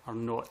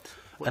not...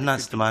 And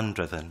that's demand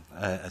driven,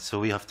 so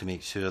we have to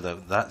make sure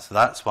that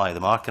that's why the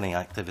marketing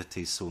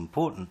activity is so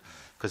important,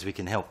 because we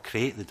can help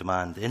create the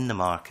demand in the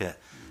market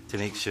to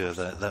make sure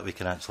that we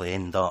can actually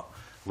end up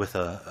with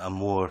a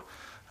more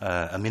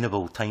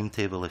amenable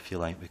timetable, if you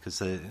like, because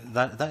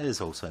that is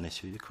also an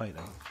issue. You're quite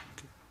right.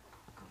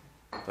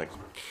 Thanks.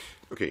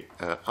 Okay,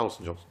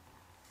 Alison Johnson.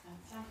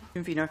 Thank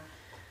you, Convener.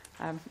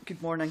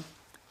 Good morning.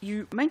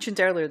 You mentioned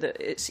earlier that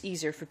it's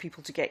easier for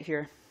people to get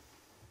here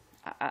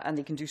and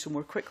they can do so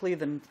more quickly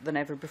than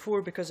ever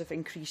before because of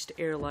increased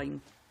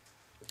airline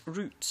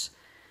routes.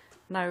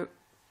 Now,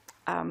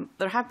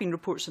 there have been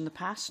reports in the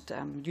past,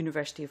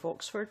 University of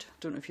Oxford,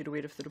 don't know if you're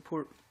aware of the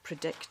report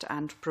Predict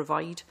and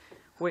Provide,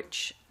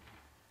 which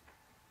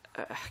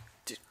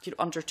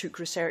undertook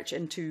research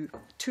into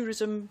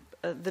tourism,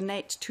 the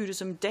net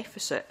tourism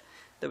deficit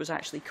that was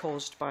actually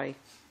caused by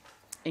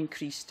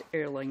increased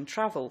airline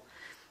travel.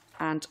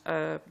 And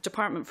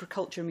Department for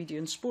Culture, Media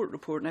and Sport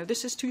report. Now,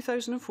 this is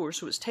 2004,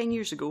 so it's 10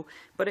 years ago,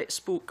 but it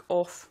spoke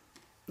of,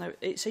 now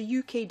it's a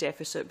UK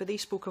deficit, but they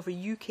spoke of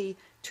a UK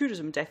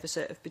tourism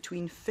deficit of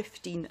between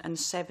 15 and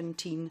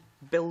 17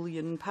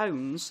 billion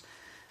pounds.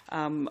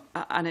 And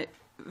it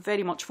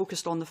very much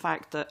focused on the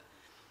fact that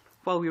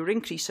while we were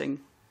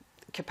increasing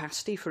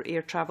capacity for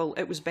air travel,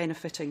 it was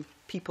benefiting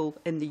people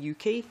in the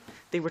UK.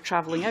 They were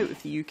travelling out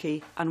of the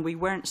UK and we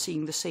weren't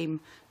seeing the same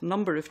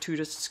number of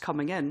tourists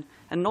coming in.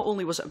 And not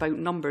only was it about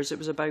numbers, it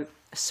was about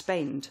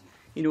spend.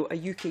 You know,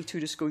 a UK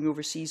tourist going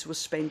overseas was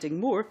spending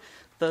more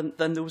than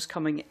those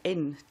coming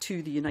in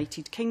to the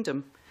United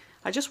Kingdom.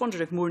 I just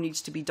wonder if more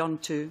needs to be done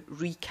to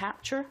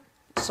recapture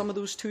some of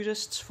those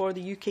tourists for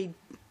the UK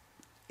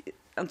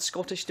and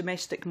Scottish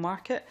domestic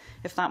market,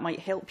 if that might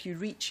help you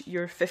reach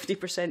your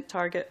 50%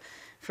 target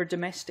for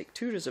domestic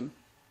tourism,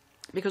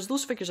 because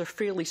those figures are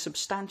fairly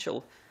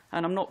substantial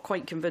and I'm not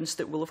quite convinced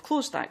that we'll have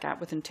closed that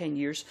gap within 10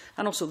 years.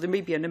 And also there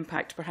may be an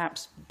impact,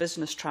 perhaps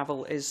business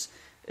travel is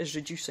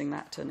reducing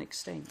that to an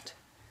extent.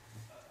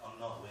 I'm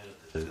not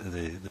aware of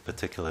the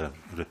particular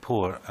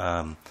report.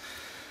 I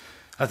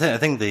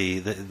think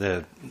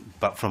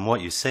but from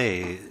what you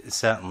say,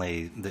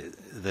 certainly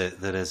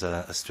there is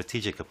a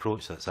strategic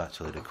approach that's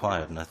actually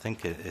required, and I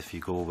think if you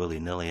go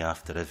willy-nilly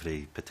after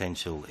every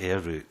potential air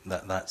route,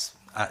 that's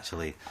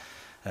actually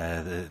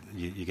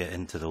you get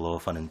into the law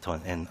of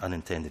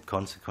unintended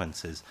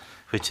consequences,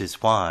 which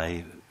is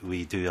why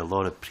we do a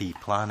lot of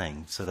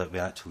pre-planning so that we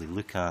actually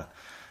look at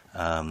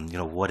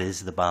what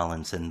is the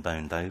balance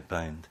inbound,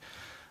 outbound.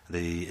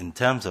 In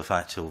terms of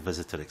actual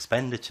visitor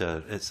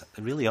expenditure, it's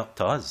really up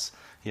to us.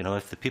 You know,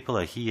 if the people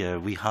are here,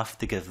 we have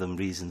to give them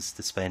reasons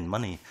to spend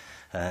money.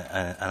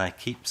 And I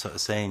keep sort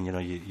of saying, you know,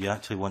 you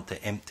actually want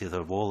to empty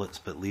their wallets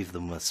but leave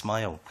them with a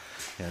smile.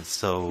 You know,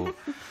 so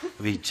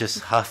we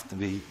just have to,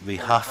 we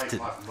have to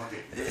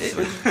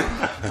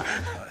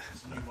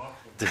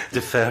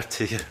defer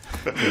to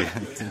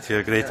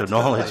your greater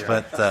knowledge.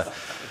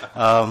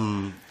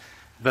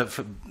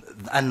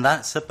 And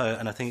that's about,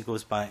 and I think it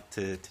goes back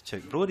to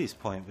Chuck Brodie's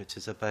point, which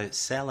is about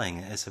selling.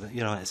 It's about,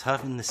 you know, it's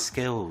having the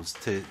skills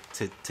to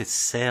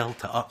sell,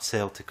 to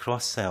upsell, to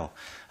cross-sell.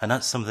 And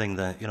that's something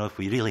that, you know, if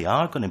we really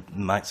are going to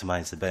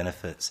maximise the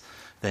benefits,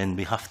 then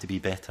we have to be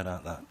better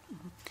at that.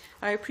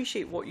 I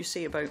appreciate what you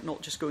say about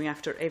not just going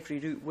after every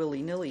route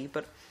willy-nilly,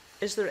 but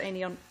is there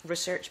any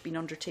research being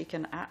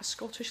undertaken at a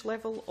Scottish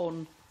level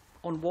on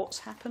what's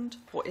happened,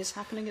 what is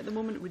happening at the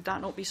moment? Would that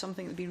not be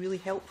something that would be really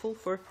helpful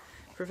for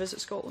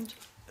Visit Scotland?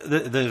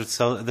 There's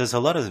a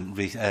lot of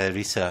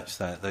research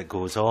that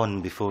goes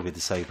on before we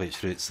decide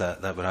which routes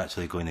that we're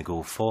actually going to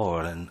go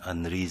for,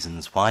 and the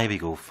reasons why we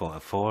go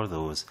for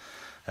those.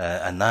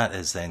 And that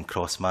is then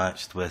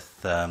cross-matched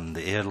with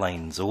the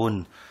airline's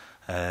own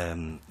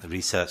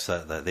research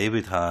that they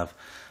would have.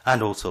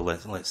 And also,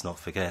 let's not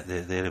forget,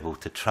 they're able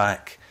to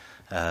track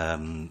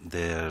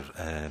their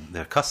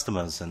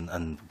customers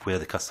and where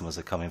the customers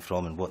are coming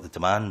from and what the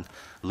demand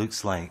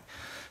looks like.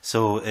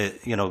 So,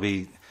 you know,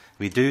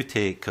 we do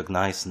take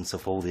cognizance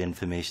of all the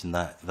information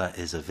that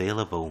is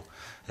available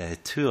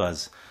to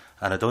us.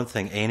 And I don't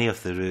think any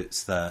of the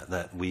routes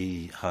that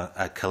we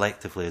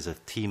collectively as a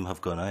team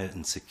have gone out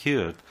and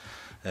secured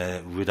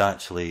would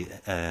actually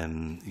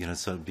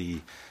sort of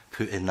be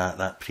put in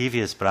that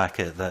previous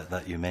bracket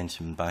that you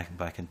mentioned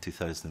back in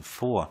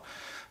 2004.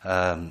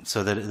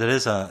 So there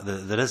is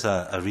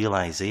a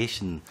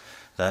realisation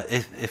that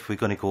if we're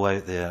going to go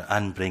out there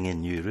and bring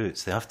in new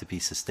routes, they have to be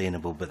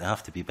sustainable, but they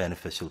have to be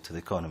beneficial to the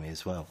economy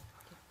as well.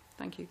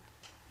 Thank you.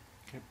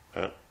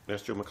 Okay.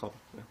 Yes, Joe McCullough.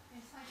 Yeah.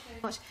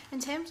 Much. In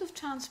terms of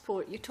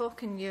transport, you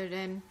talk in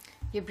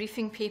your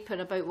briefing paper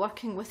about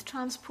working with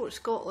Transport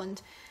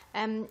Scotland.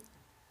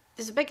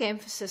 There's a big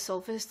emphasis,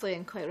 obviously,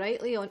 and quite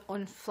rightly,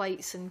 on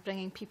flights and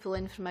bringing people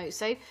in from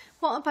outside.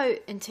 What about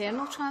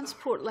internal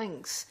transport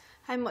links?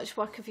 How much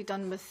work have you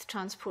done with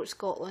Transport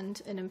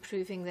Scotland in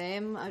improving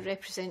them? I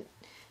represent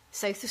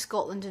south of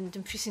Scotland, and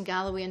Dumfries and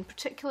Galloway in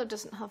particular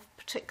doesn't have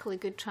particularly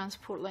good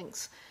transport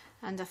links,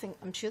 and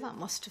I'm sure that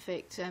must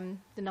affect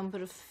the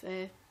number of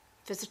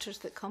visitors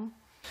that come.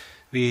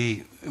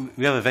 We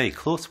have a very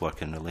close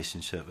working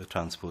relationship with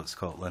Transport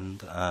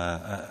Scotland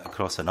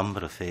across a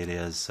number of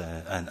areas,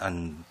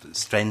 and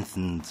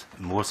strengthened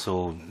more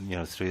so,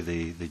 through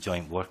the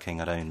joint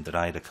working around the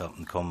Ryder Cup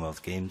and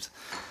Commonwealth Games,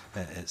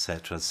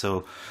 etc.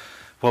 So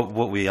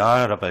what we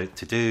are about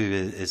to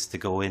do is to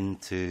go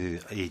into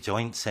a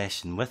joint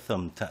session with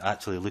them to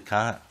actually look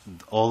at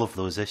all of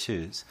those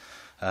issues.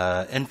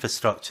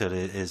 Infrastructure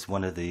is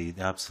one of the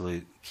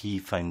absolute key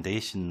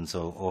foundations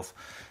of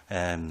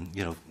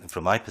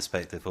from my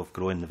perspective, of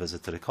growing the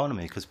visitor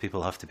economy, because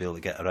people have to be able to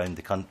get around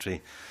the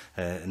country,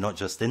 not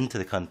just into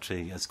the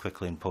country as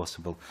quickly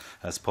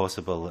as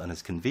possible and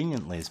as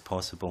conveniently as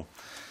possible.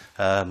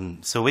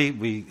 So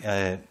we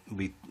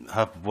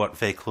have worked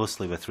very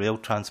closely with rail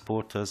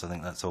transporters. I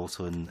think that's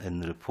also in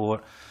the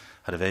report.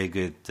 Had a very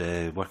good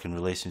working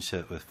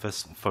relationship with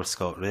First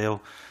Scot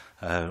Rail.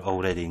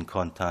 Already in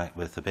contact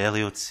with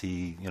Abellio to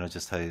see,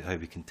 just how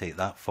we can take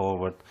that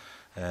forward,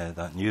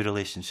 that new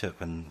relationship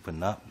when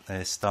that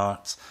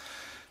starts.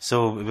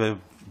 So we're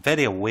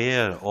very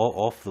aware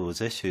of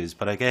those issues,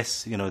 but I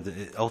guess,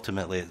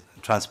 ultimately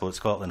Transport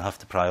Scotland have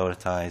to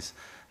prioritise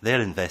their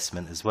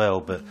investment as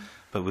well, but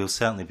we'll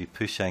certainly be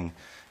pushing,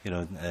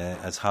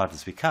 as hard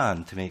as we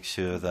can to make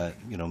sure that,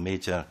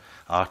 major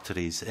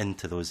arteries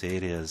into those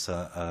areas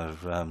are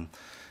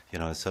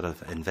sort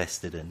of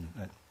invested in.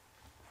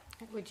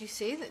 Would you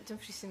say that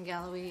Dumfries and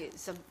Galloway,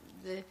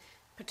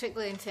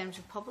 particularly in terms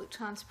of public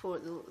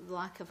transport, the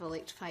lack of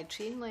electrified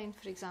train line,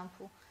 for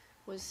example,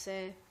 was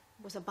a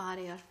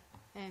barrier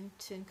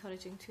to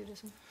encouraging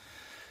tourism?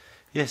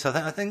 Yes,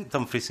 I think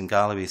Dumfries and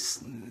Galloway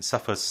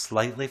suffers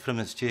slightly from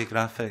its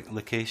geographic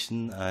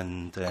location,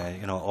 and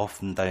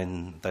often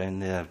down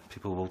there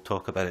people will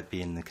talk about it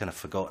being the kind of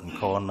forgotten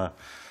corner,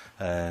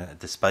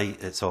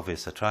 despite its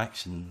obvious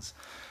attractions.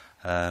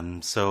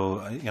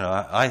 So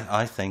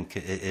I think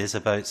it is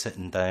about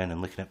sitting down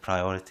and looking at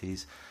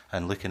priorities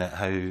and looking at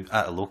how,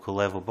 at a local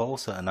level, but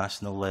also at a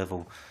national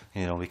level,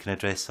 we can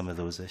address some of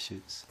those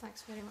issues.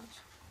 Thanks very much.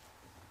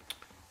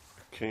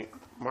 Okay,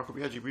 Marco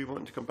Biaggi, we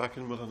want to come back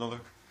in with another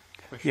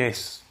question?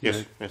 Yes.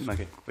 Yes.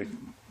 Okay. I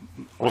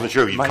wasn't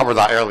sure if you covered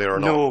that earlier or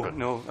not.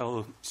 No.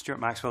 Although Stuart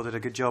Maxwell did a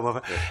good job of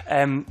it.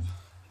 Yeah.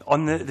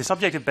 On the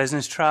subject of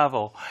business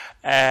travel,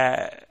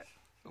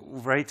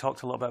 we've already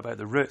talked a little bit about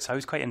the routes. I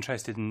was quite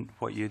interested in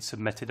what you had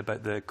submitted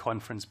about the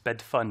conference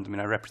bid fund. I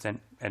mean, I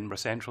represent Edinburgh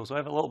Central, so I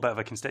have a little bit of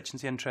a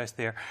constituency interest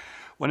there.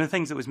 One of the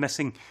things that was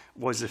missing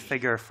was the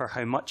figure for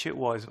how much it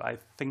was. I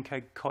think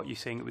I caught you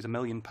saying it was £1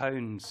 million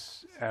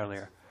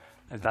earlier.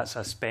 That's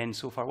a spend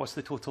so far. What's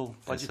the total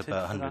budgeted? It's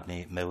about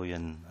 108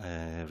 million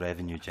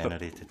revenue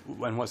generated.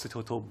 And what's the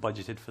total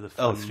budgeted for the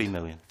fund? 3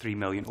 million. 3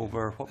 million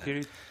over what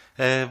period?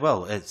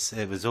 Well,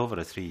 it was over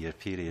a 3-year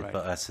period, Right.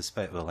 but I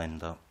suspect we'll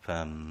end up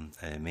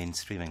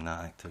mainstreaming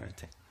that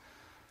activity.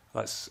 Right.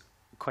 That's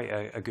quite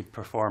a good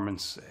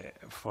performance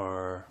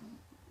for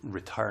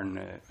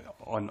return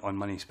on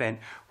money spent.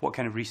 What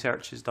kind of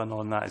research is done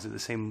on that? Is it the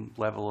same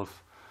level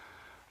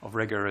of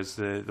rigour as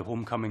the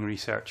homecoming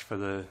research for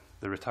the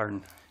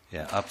return?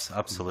 Yeah,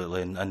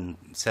 absolutely, and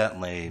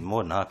certainly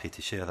more than happy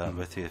to share that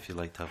with you if you'd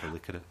like to have a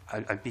look at it.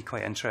 I'd be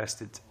quite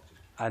interested.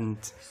 And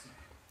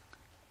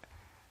I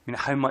mean,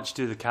 how much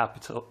does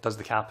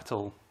the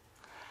capital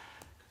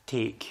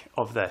take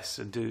of this?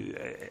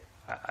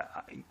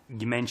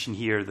 You mentioned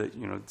here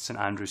that St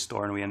Andrews,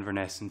 Stornoway,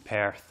 Inverness, and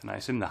Perth, and I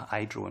assume the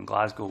hydro in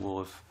Glasgow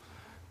will have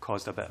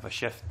caused a bit of a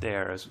shift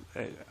there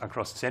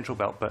across the central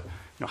belt. But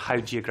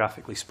how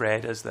geographically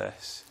spread is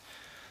this?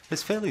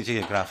 It's fairly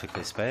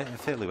geographically spread,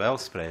 fairly well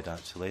spread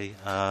actually.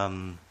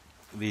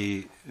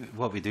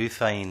 What we do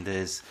find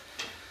is,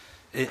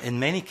 in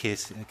many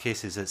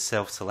cases, it's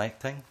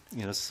self-selecting.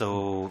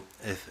 So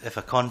if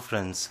a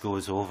conference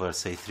goes over,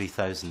 say,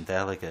 3,000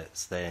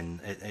 delegates,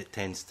 then it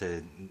tends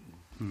to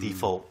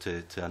default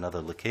to another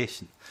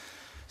location.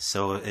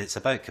 So it's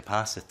about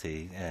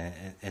capacity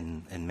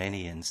in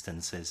many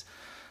instances.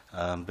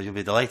 But you'll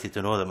be delighted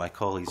to know that my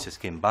colleagues just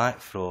came back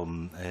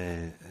from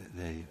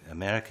the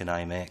American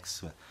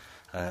IMEX,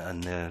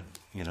 and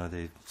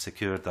they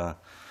secured a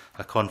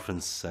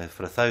conference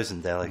for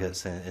 1,000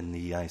 delegates in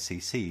the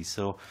EICC.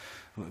 So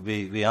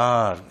we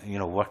are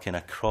working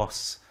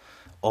across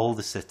all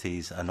the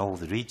cities and all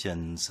the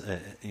regions.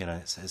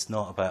 It's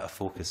not about a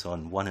focus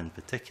on one in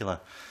particular.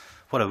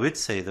 What I would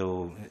say,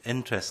 though,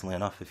 interestingly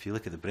enough, if you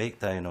look at the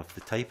breakdown of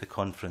the type of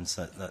conference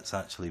that's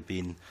actually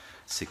been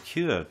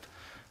secured,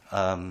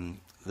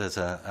 there's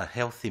a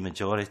healthy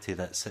majority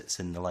that sits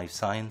in the life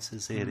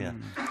sciences area.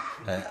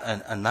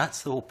 And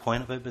that's the whole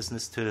point about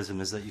business tourism,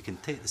 is that you can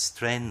take the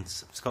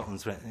strengths,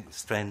 Scotland's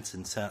strengths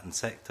in certain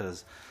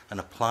sectors, and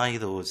apply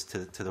those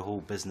to the whole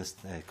business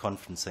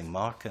conferencing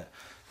market,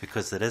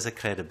 because there is a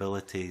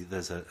credibility,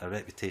 there's a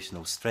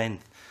reputational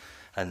strength,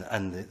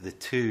 and the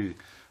two,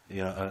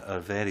 you know, are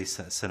very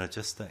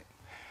synergistic.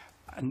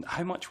 And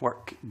how much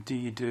work do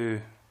you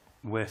do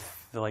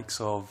with the likes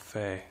of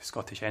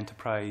Scottish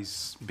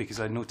Enterprise? Because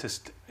I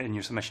noticed in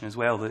your submission as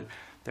well that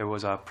there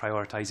was a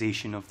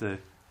prioritisation of the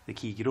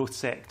key growth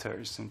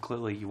sectors, and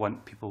clearly you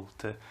want people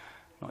to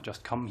not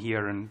just come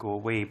here and go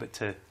away, but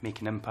to make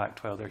an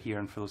impact while they're here,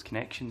 and for those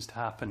connections to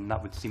happen.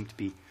 That would seem to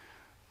be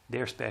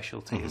their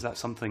specialty. Is that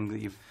something that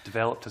you've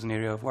developed as an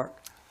area of work?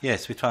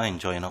 Yes, we try and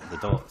join up the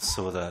dots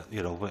so that,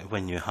 you know,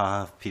 when you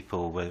have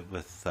people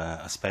with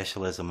a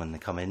specialism and they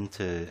come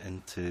into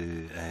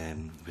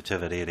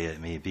whichever area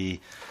it may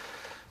be,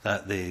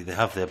 that they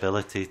have the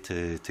ability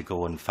to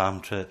go on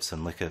farm trips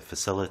and look at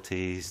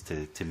facilities,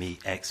 to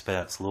meet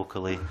experts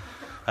locally,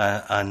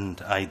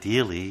 and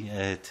ideally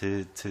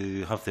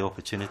to have the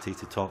opportunity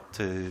to talk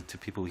to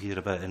people here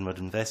about inward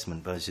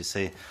investment. But as you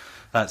say,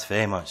 that's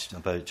very much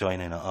about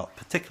joining it up,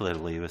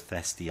 particularly with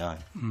SDI.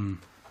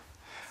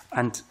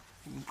 And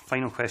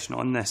final question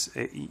on this.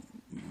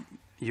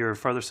 Your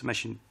further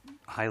submission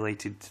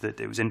highlighted that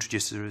it was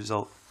introduced as a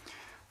result,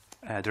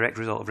 direct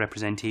result of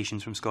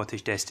representations from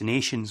Scottish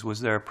destinations.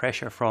 Was there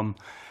pressure from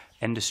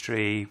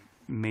industry,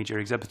 major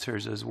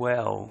exhibitors as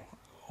well,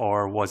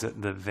 or was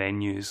it the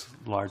venues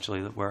largely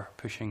that were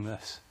pushing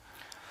this?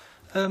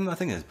 I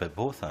think it's a bit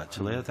both,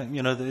 actually. I think,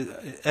 you know,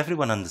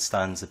 everyone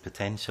understands the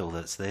potential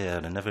that's there,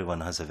 and everyone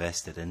has a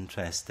vested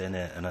interest in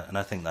it, and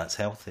I think that's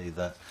healthy,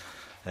 that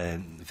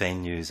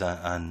venues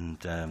and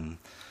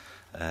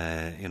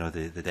you know,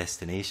 the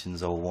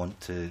destinations all want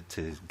to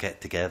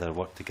get together,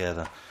 work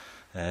together.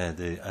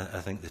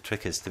 I think the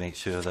trick is to make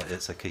sure that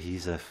it's a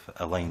cohesive,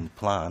 aligned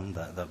plan,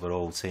 that we're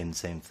all saying the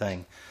same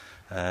thing,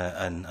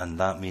 and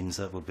that means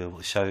that we'll be able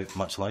to shout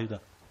much louder.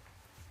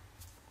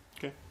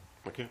 Okay,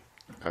 thank you.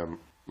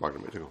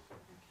 Margaret McDougall.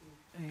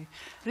 I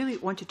really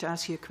wanted to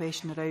ask you a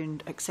question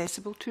around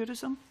accessible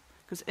tourism,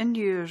 because in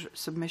your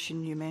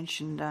submission you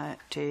mentioned that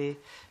it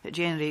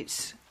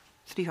generates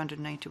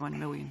 391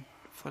 million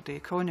for the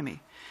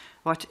economy,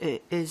 but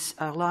it is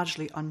a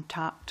largely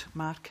untapped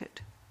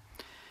market.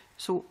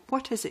 So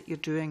what is it you're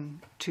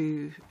doing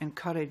to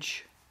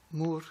encourage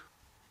more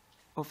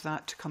of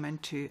that to come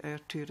into our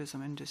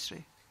tourism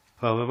industry?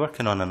 Well, we're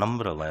working on a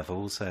number of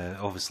levels.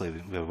 Obviously,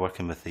 we're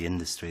working with the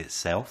industry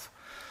itself,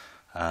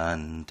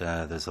 and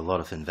there's a lot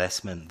of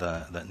investment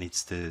that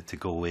needs to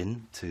go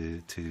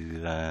into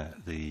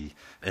the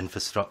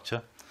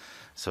infrastructure,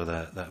 so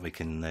that we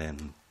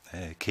can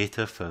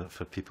cater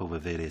for people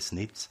with various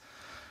needs.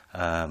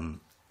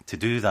 To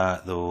do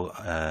that, though,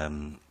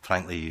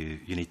 frankly,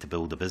 you need to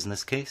build a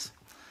business case,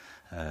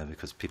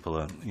 because people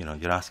are, you know,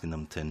 you're asking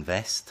them to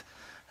invest,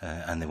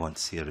 and they want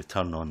to see a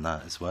return on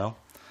that as well.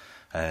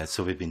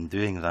 So we've been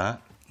doing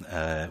that.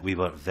 We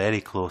work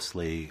very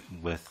closely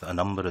with a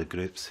number of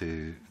groups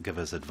who give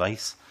us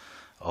advice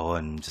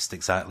on just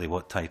exactly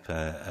what type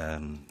of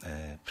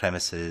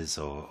premises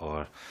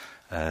or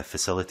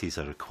facilities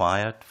are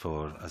required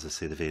for, as I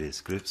say, the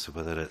various groups. So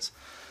whether it's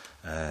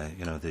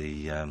you know,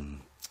 the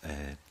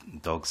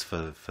dogs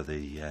for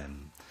the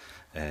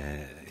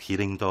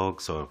hearing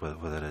dogs, or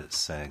whether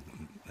it's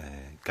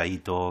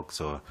guide dogs,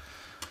 or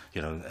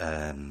you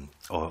know,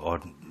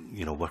 or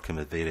you know, working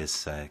with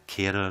various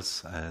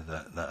carers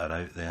that are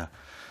out there.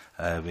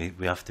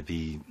 We have to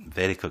be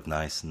very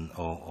cognisant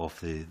of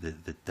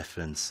the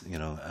difference, you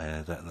know,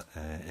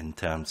 in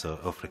terms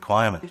of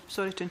requirement.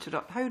 Sorry to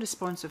interrupt. How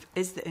responsive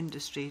is the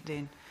industry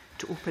then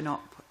to open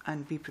up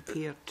and be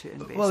prepared to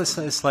invest? Well,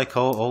 it's like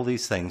all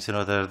these things. You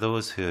know, there are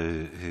those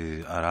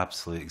who are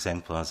absolute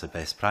exemplars of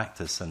best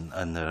practice,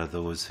 and there are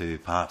those who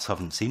perhaps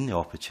haven't seen the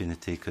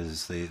opportunity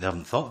because they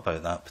haven't thought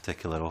about that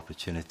particular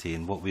opportunity.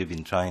 And what we've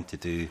been trying to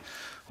do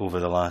over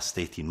the last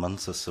 18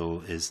 months or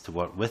so is to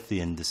work with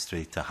the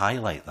industry to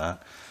highlight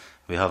that.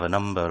 We have a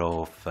number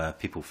of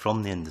people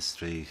from the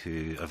industry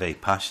who are very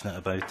passionate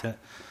about it,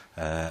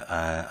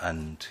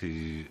 and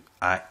who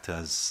act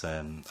as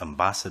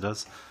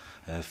ambassadors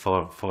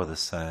for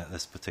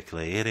this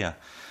particular area.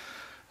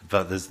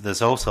 But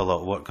there's also a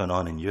lot of work going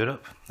on in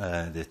Europe.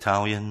 The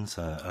Italians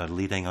are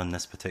leading on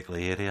this particular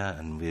area,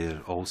 and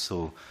we're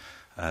also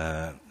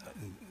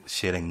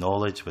sharing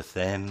knowledge with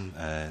them.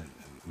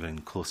 We're in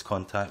close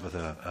contact with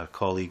our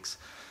colleagues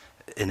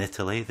in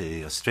Italy.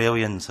 The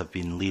Australians have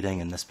been leading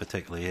in this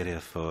particular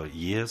area for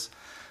years,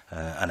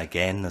 and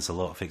again, there's a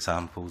lot of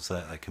examples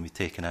that can be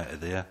taken out of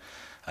there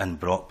and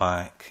brought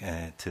back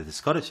to the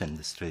Scottish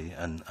industry,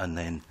 and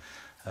then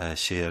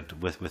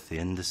shared with the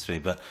industry.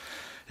 But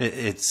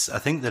I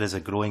think there is a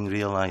growing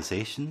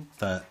realisation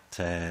that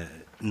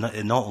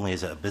not only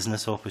is it a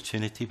business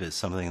opportunity, but it's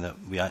something that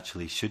we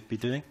actually should be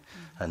doing,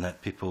 and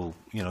that people,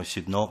 you know,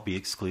 should not be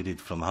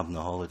excluded from having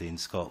a holiday in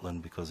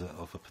Scotland because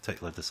of a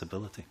particular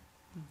disability.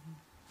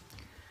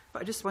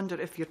 But I just wonder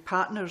if your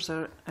partners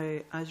are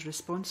as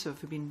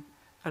responsive. I mean,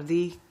 are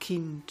they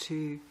keen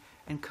to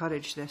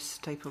encourage this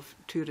type of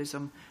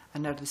tourism,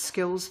 and are the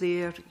skills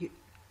there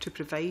to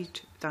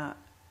provide that?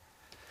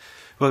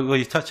 Well,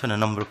 you touch on a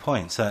number of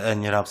points,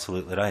 and you're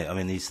absolutely right. I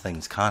mean, these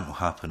things can't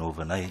happen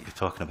overnight. You're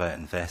talking about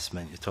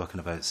investment, you're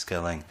talking about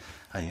skilling,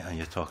 and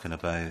you're talking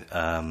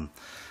about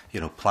you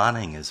know,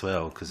 planning as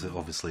well, because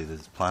obviously the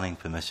planning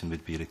permission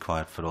would be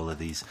required for all of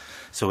these.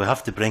 So we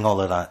have to bring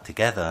all of that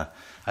together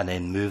and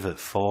then move it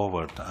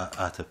forward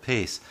at a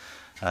pace.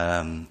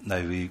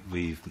 Now,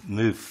 we've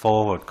moved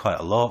forward quite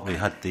a lot. We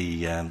had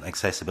the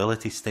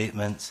accessibility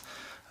statements,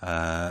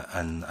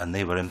 and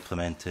they were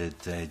implemented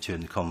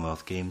during the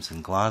Commonwealth Games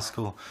in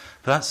Glasgow.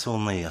 But that's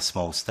only a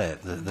small step.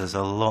 There's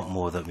a lot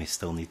more that we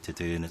still need to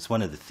do, and it's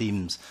one of the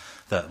themes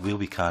that we'll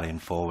be carrying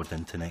forward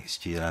into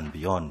next year and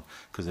beyond,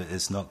 because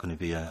it's not going to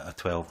be a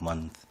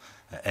 12-month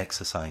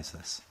exercise,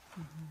 this.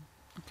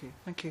 Okay,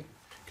 thank you.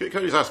 Can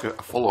I just ask a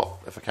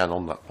follow-up, if I can,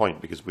 on that point?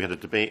 Because we had a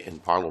debate in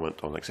Parliament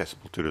on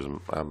accessible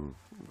tourism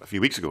a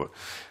few weeks ago.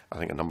 I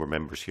think a number of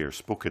members here have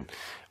spoken.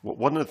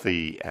 One of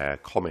the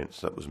comments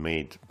that was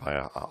made by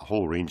a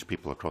whole range of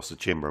people across the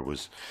chamber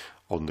was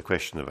on the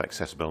question of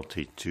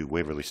accessibility to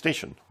Waverley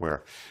Station,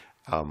 where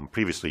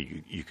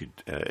previously you could,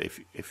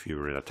 if you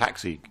were in a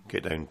taxi,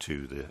 get down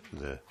to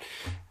the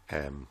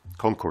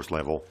concourse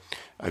level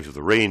out of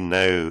the rain.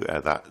 Now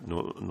that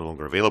no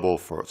longer available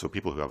so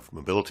people who have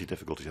mobility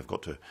difficulties have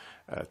got to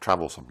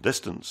travel some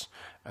distance.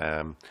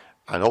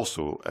 And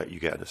also you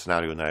get a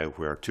scenario now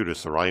where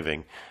tourists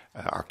arriving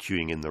are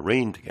queuing in the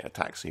rain to get a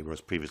taxi,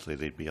 whereas previously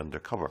they'd be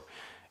undercover.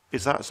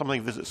 Is that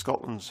something Visit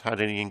Scotland's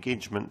had any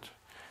engagement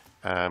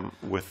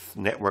with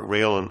Network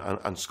Rail and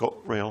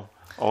ScotRail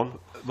on?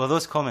 Well,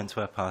 those comments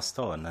were passed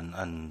on,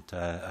 and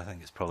I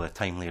think it's probably a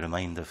timely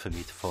reminder for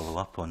me to follow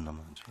up on them.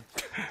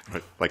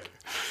 Right, thank you.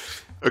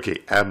 Okay,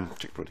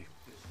 Chick Brodie.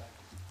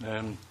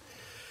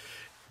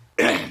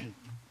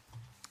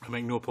 I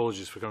make no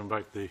apologies for coming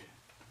back to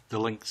the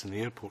links and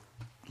the airport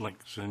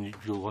links, and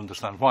you'll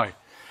understand why.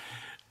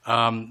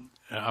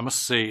 I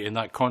must say, in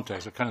that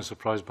context, I'm kind of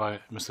surprised by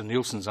Mr.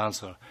 Neilson's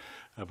answer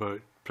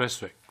about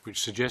Prestwick,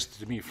 which suggested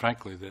to me,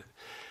 frankly, that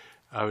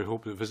I would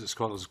hope that Visit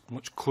Scotland is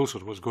much closer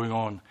to what's going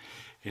on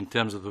in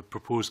terms of the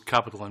proposed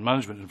capital and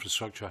management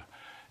infrastructure,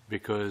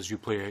 because you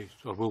play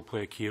or will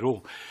play a key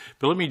role.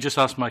 But let me just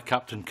ask my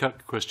Captain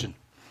Kirk question.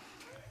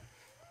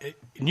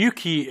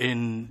 Newquay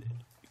in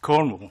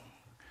Cornwall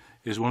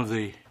is one of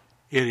the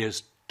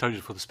areas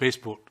touted for the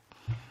spaceport,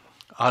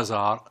 as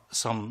are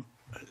some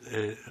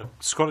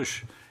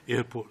Scottish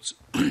airports,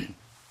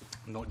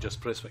 not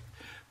just Prestwick,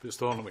 but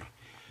Stornoway.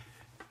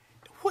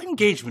 What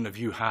engagement have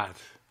you had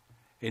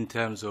in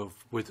terms of,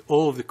 with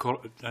all of the,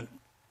 and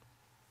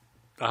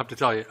I have to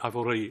tell you, I've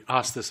already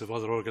asked this of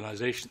other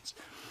organisations,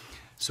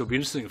 so it'll be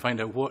interesting to find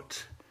out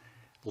what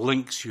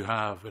links you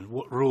have and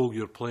what role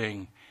you're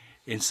playing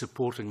in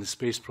supporting the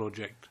space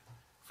project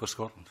for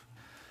Scotland.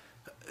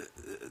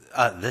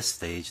 At this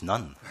stage,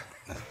 none.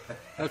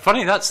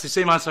 Funny, that's the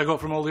same answer I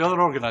got from all the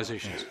other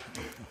organisations.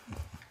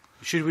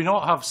 Should we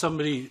not have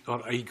somebody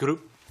or a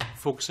group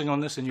focusing on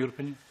this, in your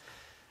opinion?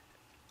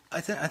 I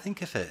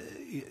think if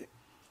it,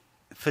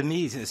 for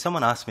me,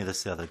 someone asked me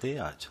this the other day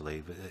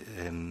actually,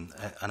 and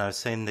I was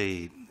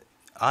saying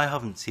I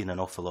haven't seen an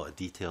awful lot of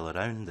detail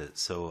around it,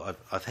 so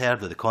I've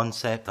heard of the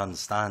concept,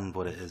 understand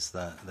what it is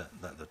that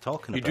they're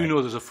talking about. You do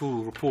know there's a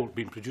full report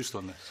being produced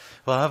on this?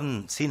 Well, I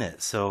haven't seen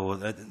it, so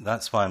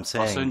that's why I'm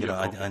saying, you know,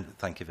 I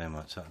thank you very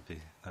much.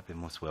 That'd be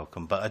most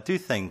welcome. But I do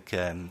think,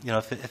 you know,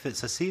 if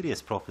it's a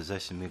serious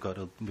proposition, we've got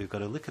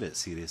to look at it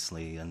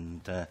seriously,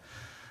 and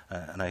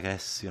I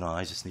guess, you know,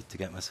 I just need to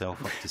get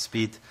myself up to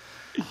speed.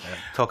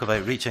 Talk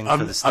about reaching for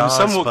the stars.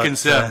 I'm somewhat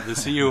concerned. The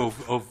CEO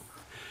of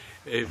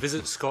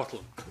Visit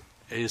Scotland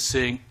is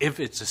saying if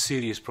it's a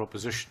serious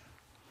proposition.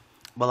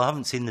 Well, I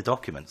haven't seen the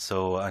document,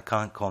 so I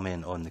can't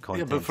comment on the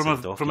contents of the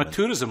document. But from a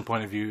tourism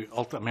point of view,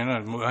 I mean,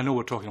 I know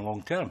we're talking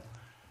long term.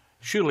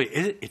 Surely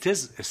it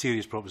is a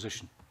serious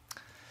proposition.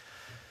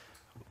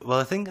 Well,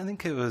 I think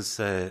it was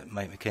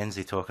Mike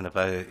McKenzie talking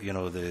about, you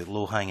know, the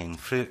low-hanging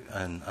fruit,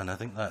 and I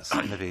think that's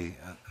maybe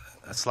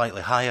a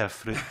slightly higher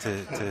fruit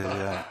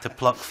to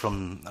pluck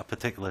from a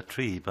particular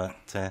tree, but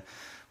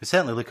we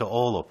certainly look at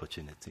all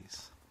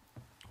opportunities.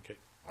 Okay.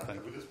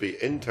 Would this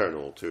be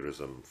internal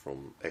tourism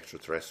from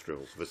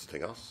extraterrestrials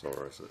visiting us,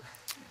 or is it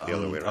the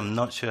other way around? I'm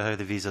not sure how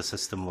the visa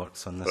system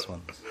works on this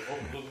one.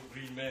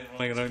 Green men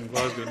running around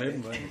Glasgow and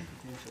Edinburgh.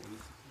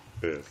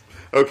 Yes.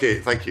 Okay,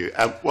 thank you.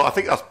 Well, I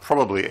think that's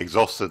probably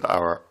exhausted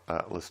our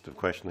list of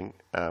questioning,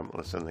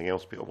 unless anything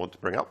else people want to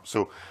bring up.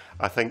 So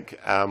I think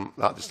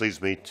that just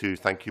leaves me to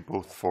thank you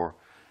both for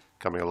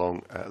coming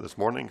along this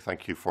morning.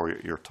 Thank you for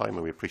your time,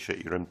 and we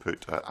appreciate your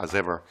input as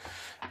ever,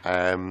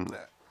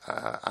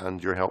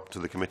 and your help to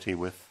the committee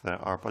with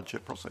our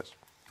budget process.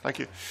 Thank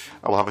you.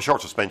 I will have a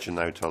short suspension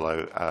now to allow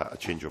a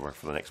changeover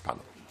for the next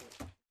panel.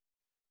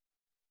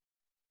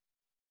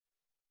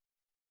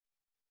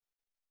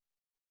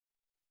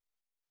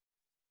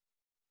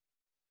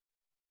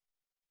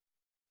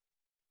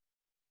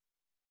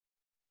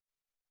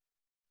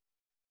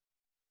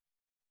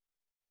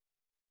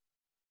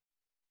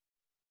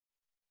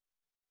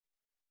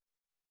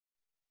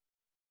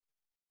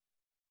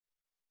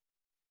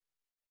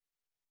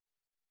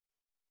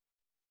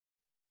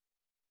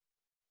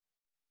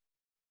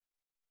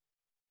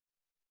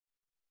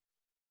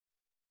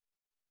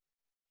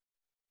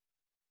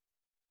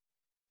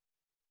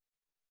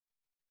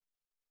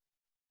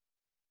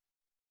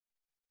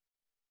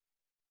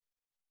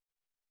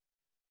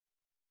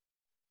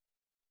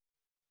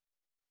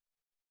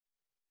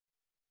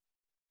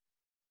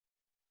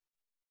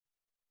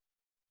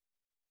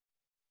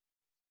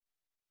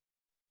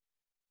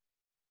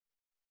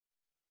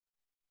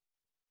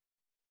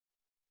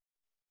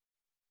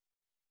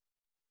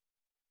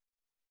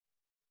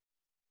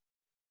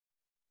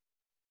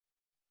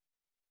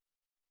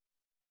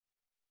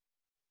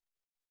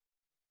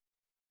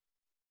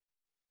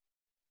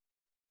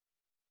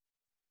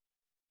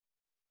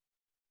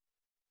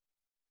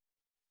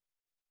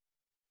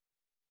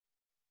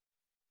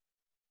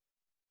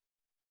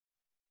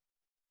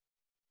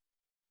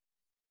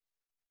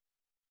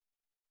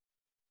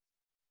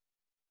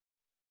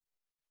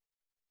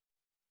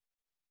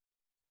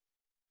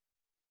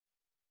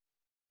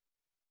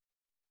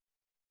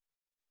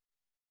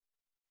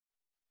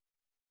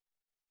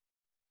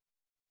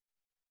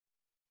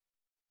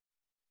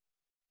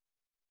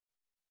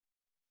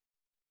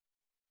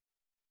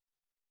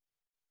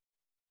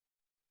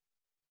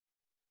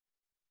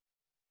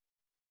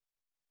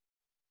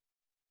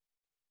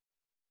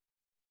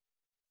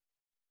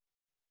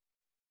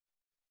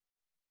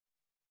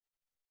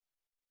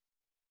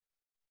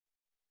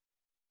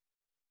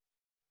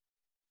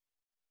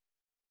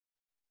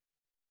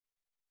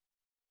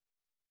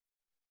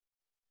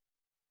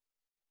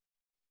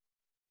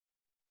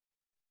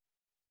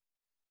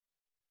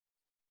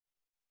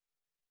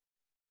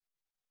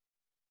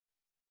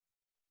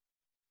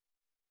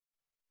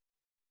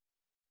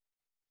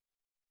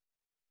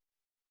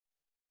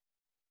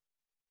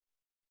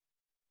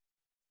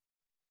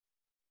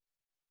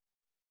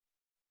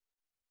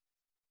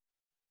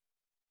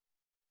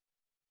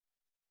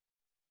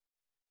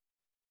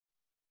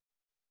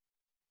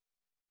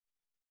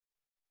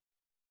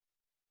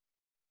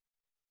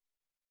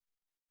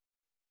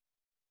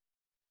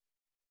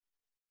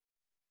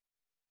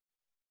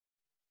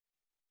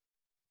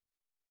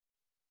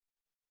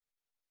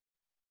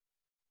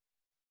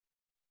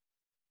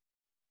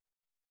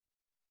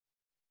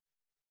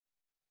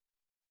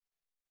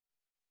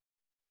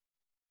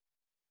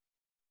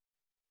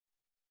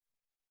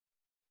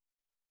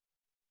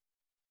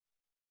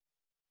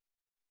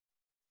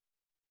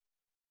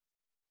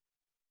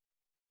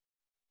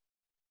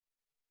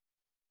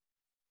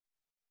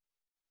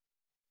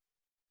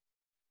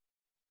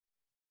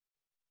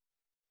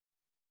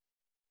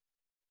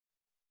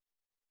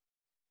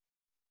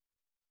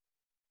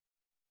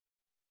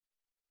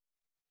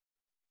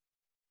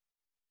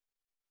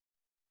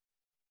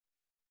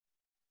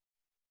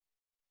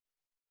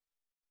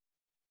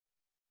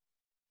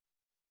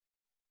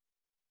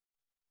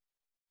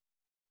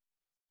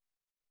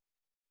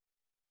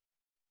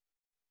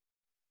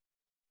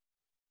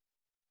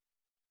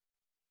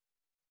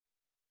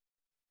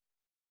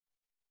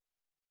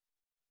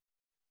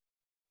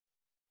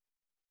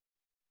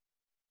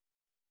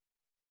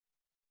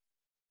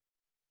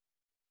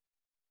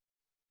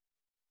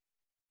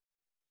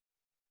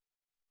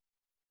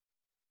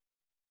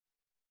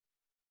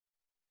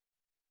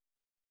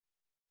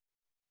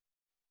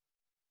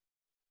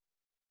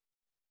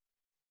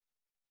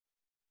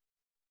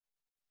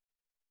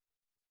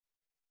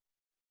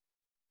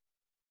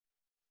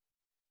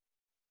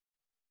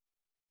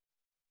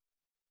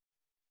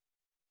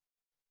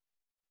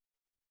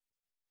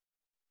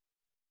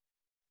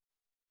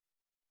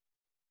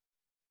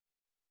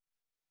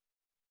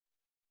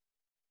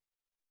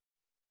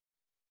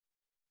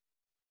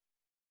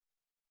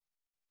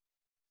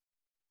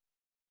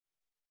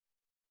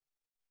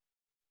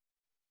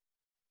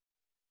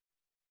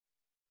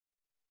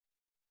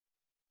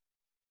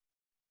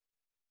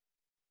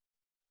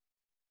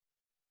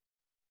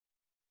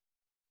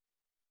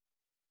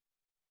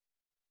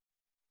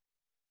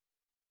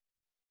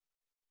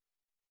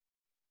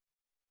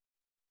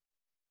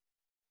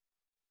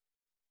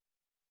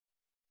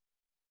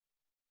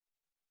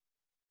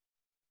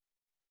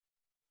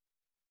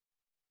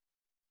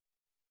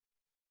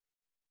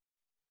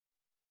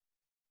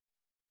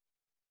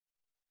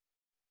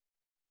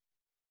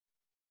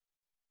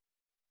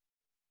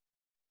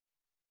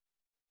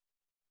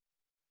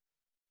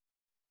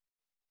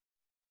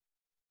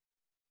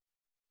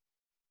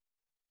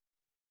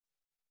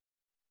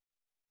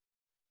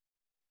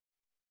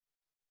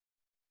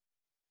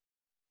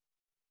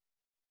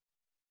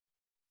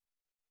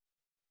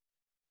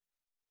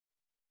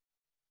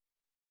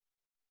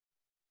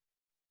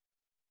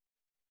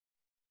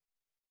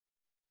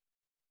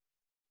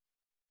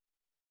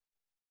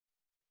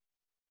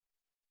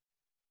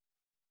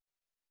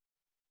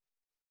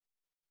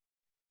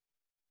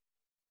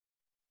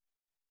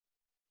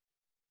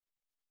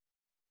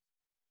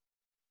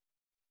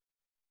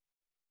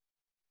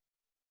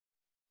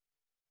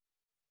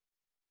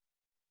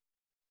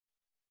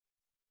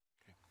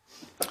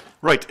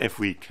 Right, if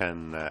we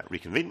can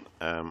reconvene,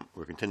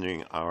 we're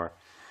continuing our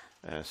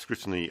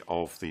scrutiny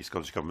of the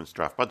Scottish Government's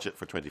draft budget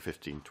for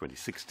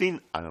 2015-2016,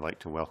 and I'd like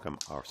to welcome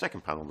our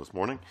second panel this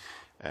morning.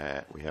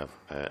 We have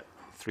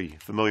three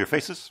familiar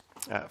faces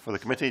for the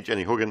committee: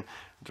 Jenny Hogan,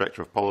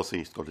 Director of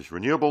Policy, Scottish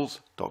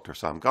Renewables; Dr.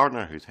 Sam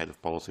Gardner, who's Head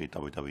of Policy,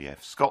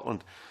 WWF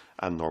Scotland;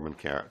 and Norman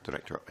Kerr,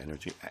 Director of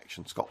Energy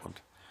Action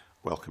Scotland.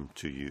 Welcome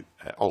to you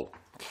all.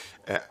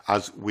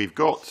 As we've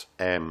got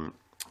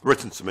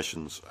written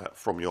submissions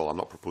from you all, I'm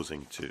not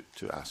proposing to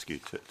ask you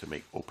to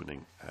make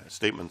opening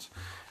statements,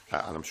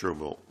 and I'm sure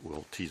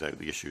we'll tease out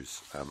the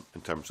issues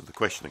in terms of the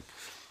questioning.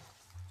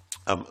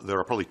 There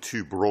are probably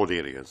two broad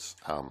areas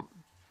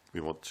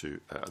we want to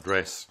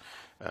address,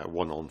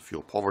 one on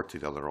fuel poverty,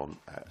 the other on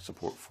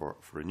support for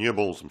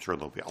renewables. I'm sure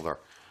there'll be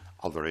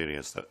other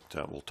areas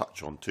that we'll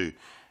touch on too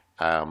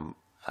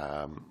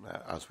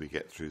as we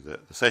get through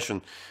the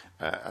session.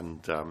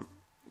 Can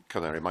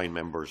I remind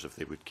members if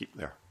they would keep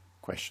their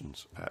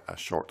questions as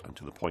short and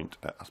to the point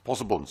as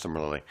possible, and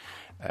similarly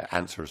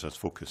answers as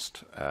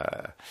focused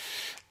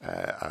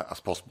as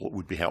possible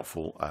would be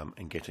helpful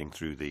in getting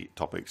through the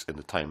topics in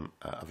the time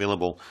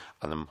available.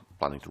 And I'm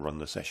planning to run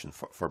the session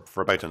for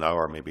about an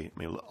hour, maybe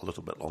a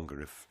little bit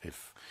longer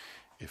if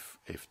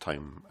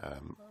time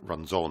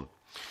runs on.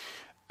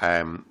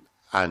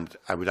 And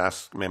I would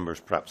ask members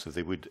perhaps if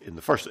they would, in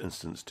the first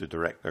instance, to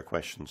direct their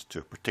questions to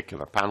a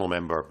particular panel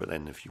member, but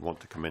then if you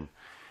want to come in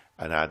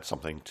and add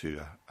something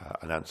to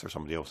an answer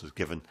somebody else has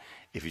given,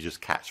 if you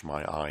just catch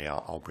my eye,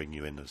 I'll bring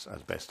you in as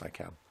best I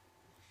can.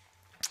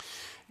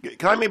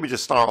 Can I maybe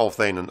just start off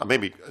then, and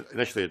maybe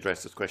initially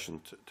address this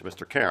question to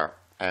Mr. Kerr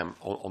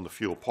on the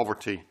fuel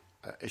poverty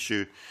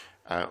issue.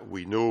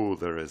 We know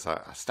there is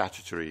a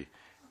statutory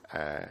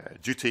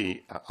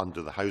duty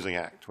under the Housing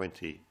Act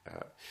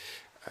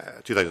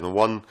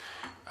 2001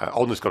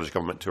 on the Scottish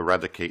Government to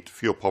eradicate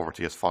fuel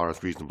poverty as far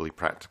as reasonably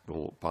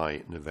practicable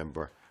by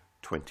November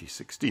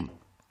 2016.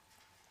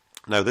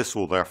 Now, this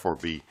will therefore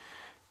be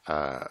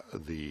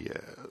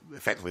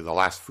effectively the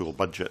last full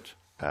budget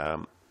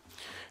from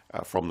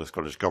the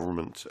Scottish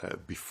Government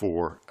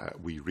before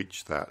we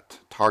reach that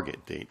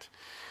target date.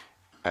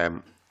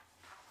 In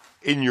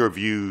your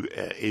view,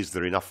 is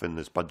there enough in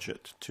this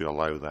budget to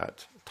allow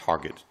that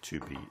target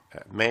to be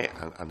met?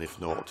 And if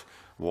not,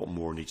 what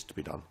more needs to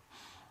be done?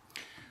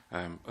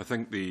 I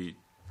think the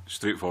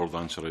straightforward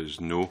answer is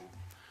no.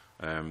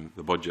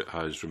 The budget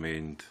has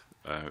remained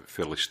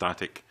fairly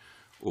static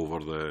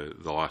over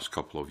the last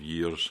couple of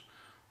years,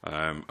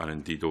 and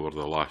indeed over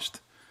the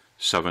last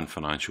 7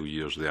 financial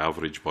years. The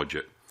average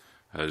budget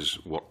has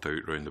worked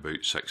out around about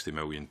 £60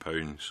 million.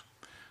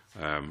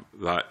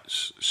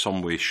 That's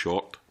some way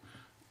short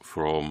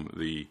from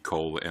the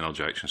call that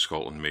Energy Action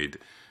Scotland made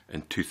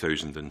in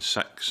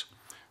 2006,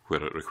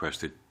 where it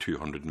requested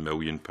 £200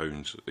 million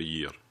a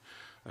year.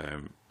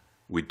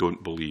 We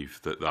don't believe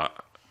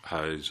that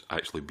has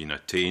actually been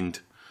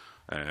attained.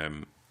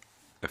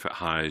 If it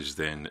has,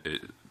 then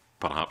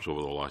perhaps over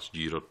the last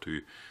year or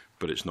two,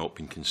 but it's not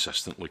been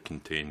consistently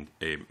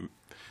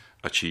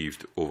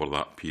achieved over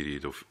that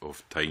period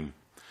of time.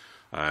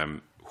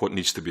 What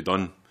needs to be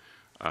done?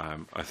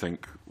 I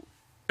think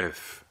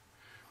if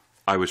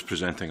I was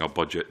presenting a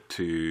budget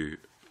to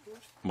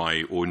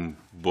my own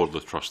Board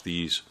of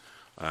Trustees,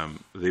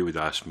 they would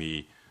ask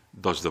me,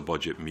 does the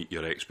budget meet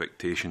your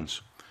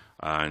expectations?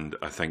 And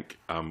I think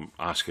I'm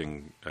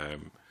asking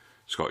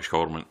Scottish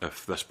Government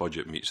if this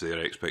budget meets their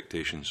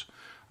expectations.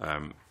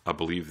 I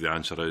believe the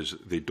answer is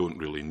they don't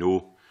really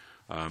know,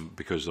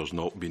 because there's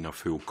not been a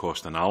full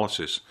cost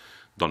analysis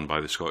done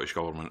by the Scottish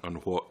Government on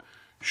what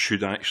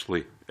should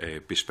actually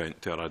be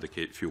spent to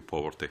eradicate fuel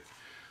poverty.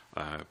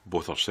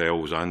 Both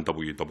ourselves and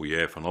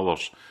WWF and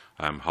others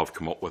have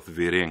come up with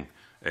varying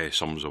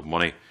sums of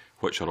money,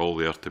 which are all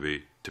there to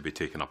be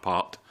taken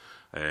apart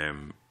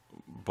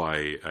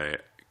by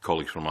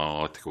colleagues from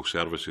analytical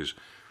services,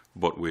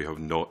 but we have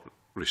not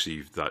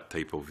received that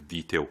type of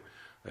detail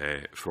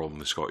from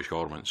the Scottish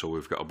Government. So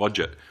we've got a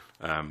budget,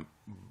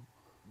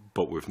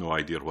 but we've no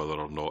idea whether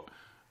or not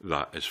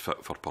that is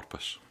fit for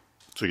purpose.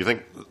 So you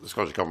think the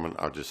Scottish Government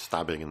are just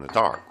stabbing in the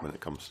dark when it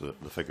comes to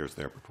the figures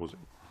they're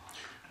proposing?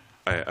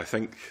 I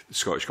think the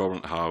Scottish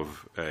Government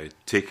have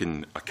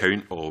taken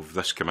account of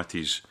this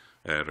committee's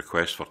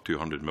request for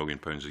 £200 million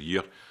a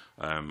year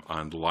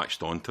and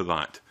latched onto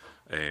that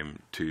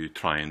to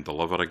try and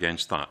deliver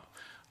against that.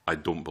 I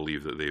don't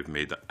believe that they've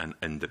made an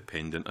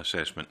independent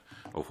assessment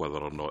of whether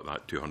or not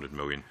that £200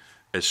 million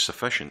is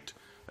sufficient,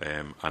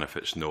 and if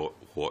it's not,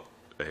 what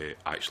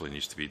actually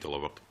needs to be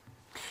delivered.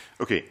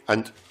 Okay,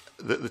 and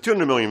the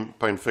 £200 million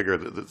figure,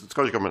 the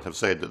Scottish Government have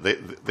said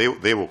that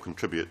they will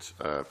contribute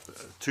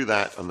to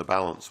that, and the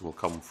balance will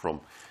come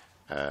from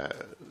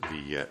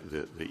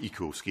the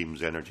Eco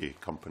Schemes Energy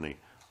Company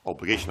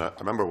obligation. I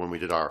remember when we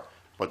did our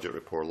budget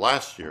report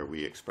last year,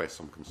 we expressed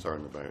some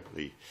concern about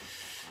the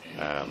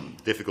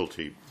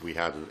difficulty we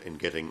had in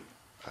getting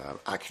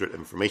accurate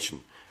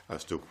information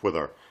as to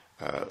whether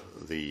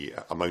the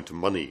amount of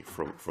money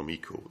from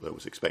Eco that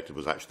was expected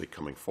was actually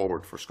coming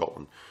forward for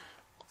Scotland.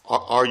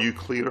 Are you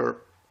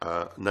clearer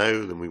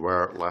now than we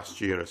were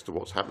last year as to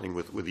what's happening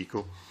with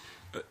eco?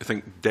 I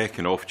think DEC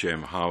and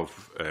Ofgem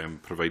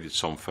have provided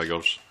some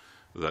figures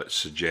that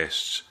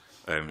suggests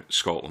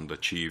Scotland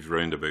achieved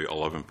round about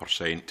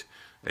 11%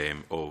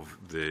 of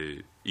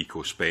the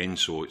eco spend,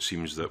 so it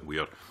seems that we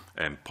are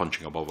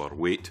punching above our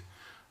weight.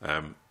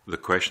 The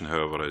question,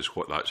 however, is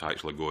what that's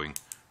actually going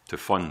to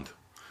fund.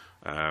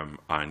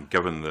 And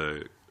given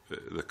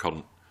the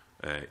current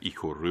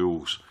eco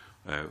rules,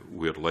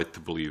 we're led to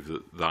believe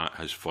that that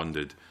has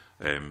funded,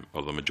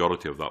 or the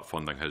majority of that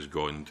funding has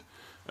gone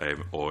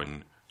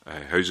on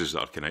houses that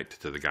are connected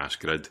to the gas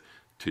grid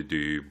to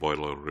do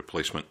boiler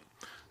replacement.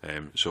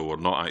 So we're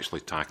not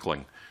actually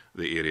tackling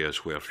the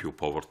areas where fuel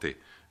poverty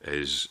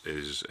is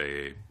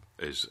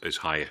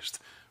highest,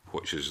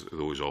 which is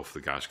those off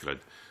the gas grid.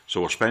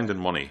 So we're spending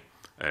money.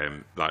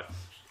 That's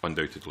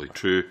undoubtedly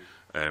true.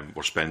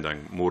 We're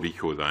spending more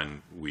eco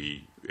than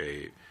we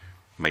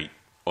might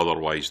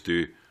otherwise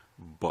do,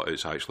 but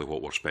it's actually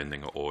what we're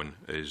spending it on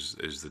is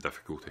the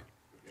difficulty.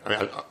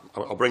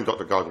 I'll bring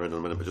Dr. Gardner in a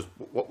minute, but just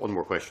one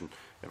more question,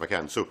 if I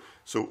can. So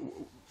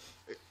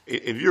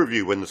in your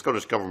view, when the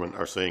Scottish Government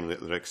are saying that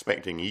they're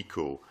expecting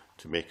eco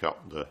to make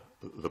up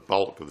the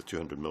bulk of the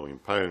 £200 million,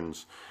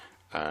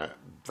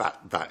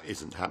 that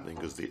isn't happening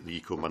because the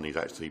eco money is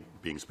actually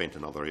being spent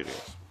in other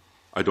areas?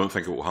 I don't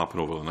think it will happen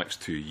over the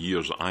next 2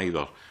 years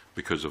either,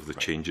 because of the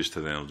changes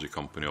to the energy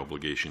company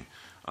obligation,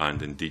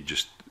 and indeed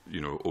just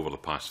over the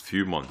past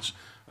few months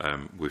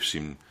we've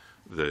seen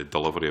the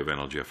delivery of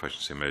energy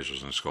efficiency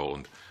measures in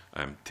Scotland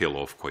tail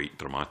off quite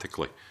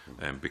dramatically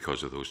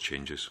because of those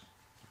changes.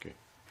 Okay,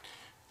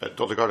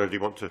 Dr. Gardner, do you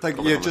want to? Thank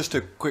you. Yeah, just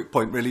a quick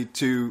point really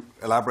to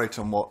elaborate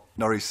on what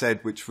Norrie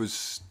said, which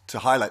was to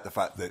highlight the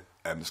fact that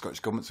the Scottish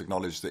Government's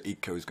acknowledged that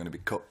eco is going to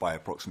be cut by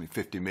approximately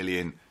 50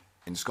 million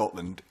in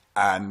Scotland,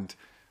 and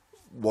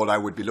what I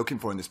would be looking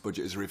for in this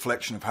budget is a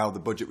reflection of how the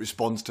budget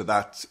responds to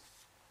that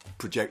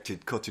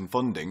projected cut in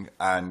funding.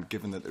 And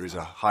given that there is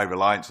a high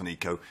reliance on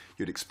eco,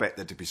 you'd expect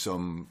there to be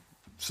some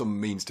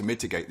means to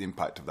mitigate the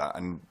impact of that,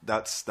 and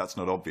that's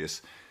not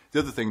obvious. The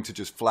other thing to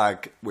just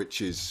flag, which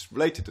is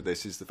related to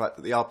this, is the fact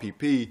that the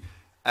RPP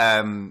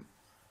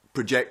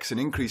projects an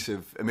increase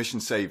of emission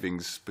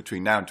savings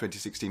between now and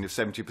 2016 of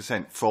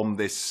 70% from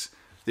the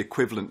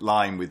equivalent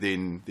line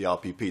within the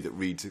RPP that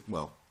reads,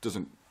 well,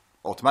 doesn't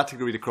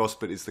automatically read across,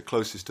 but is the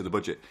closest to the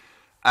budget.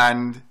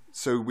 And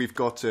so we've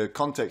got a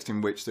context in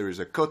which there is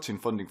a cut in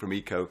funding from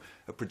eco,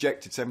 a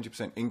projected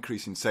 70%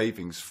 increase in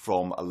savings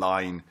from a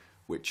line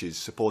which is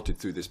supported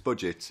through this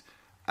budget,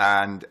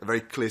 and a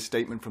very clear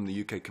statement from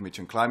the UK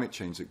Committee on Climate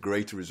Change that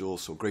greater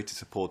resource or greater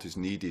support is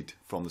needed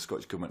from the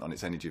Scottish Government on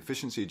its energy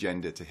efficiency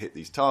agenda to hit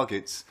these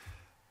targets.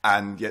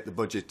 And yet the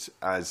budget,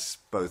 as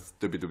both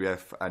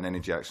WWF and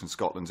Energy Action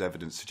Scotland's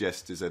evidence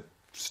suggests, is a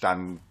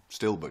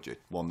stand-still budget,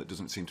 one that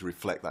doesn't seem to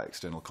reflect that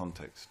external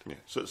context. Yeah.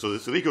 So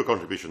the eco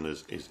contribution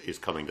is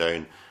coming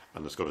down,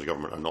 and the Scottish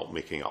Government are not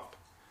making up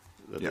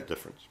the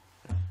difference.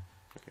 Yeah.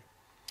 Okay.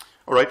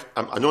 All right.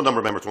 I know a number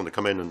of members want to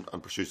come in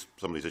and pursue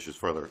some of these issues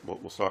further.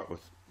 We'll start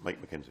with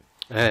Mike Mackenzie.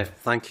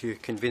 Thank you,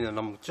 Convener. And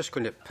I'm just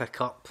going to pick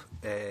up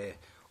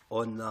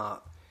on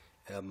that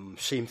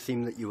same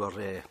theme that you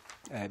were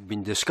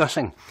been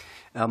discussing.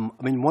 I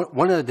mean,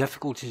 one of the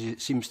difficulties,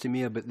 it seems to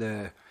me, about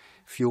the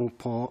fuel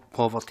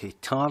poverty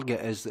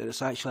target is that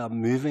it's actually a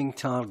moving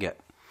target,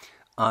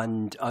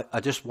 and I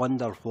just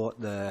wonder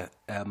what the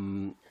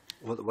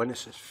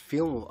witnesses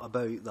feel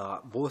about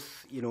that,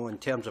 both in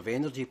terms of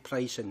energy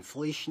price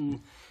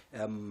inflation,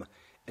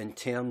 in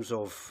terms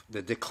of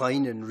the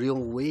decline in real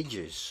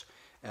wages,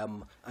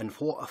 and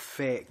what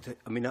effect.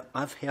 I mean,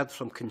 I've heard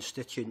from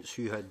constituents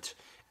who had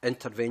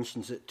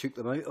interventions that took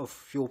them out of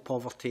fuel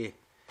poverty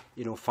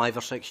 5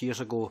 or 6 years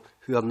ago,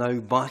 who are now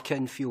back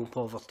in fuel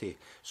poverty.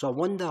 So I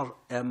wonder,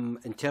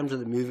 in terms of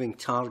the moving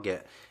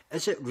target,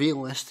 is it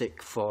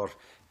realistic for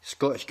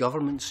Scottish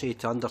Government, say,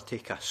 to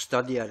undertake a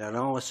study and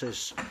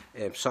analysis,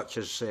 such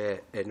as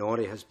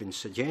Norrie has been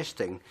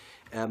suggesting,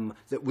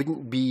 that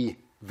wouldn't be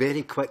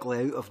very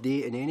quickly out of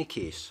date in any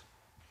case?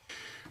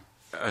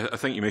 I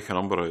think you make a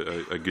number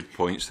of good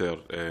points there,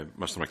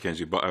 Mr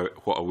Mackenzie,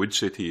 but what I would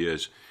say to you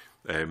is,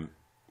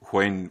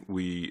 when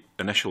we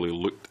initially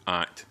looked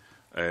at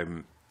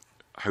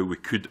how we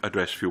could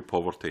address fuel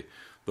poverty,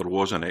 there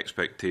was an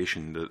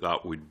expectation that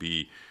that would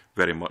be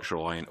very much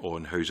reliant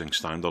on housing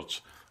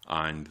standards,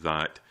 and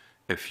that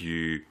if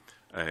you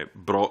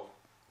brought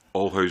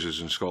all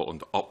houses in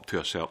Scotland up to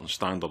a certain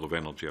standard of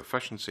energy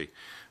efficiency,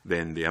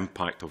 then the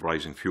impact of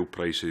rising fuel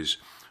prices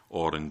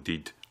or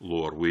indeed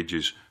lower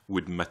wages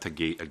would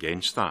mitigate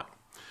against that.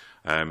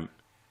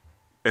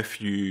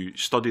 If you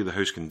study the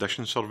House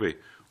Condition Survey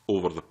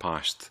over the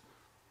past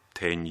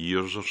 10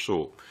 years or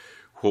so,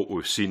 what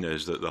we've seen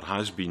is that there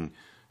has been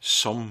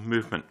some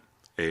movement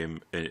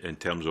in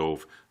terms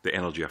of the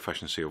energy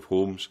efficiency of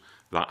homes.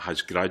 That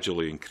has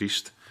gradually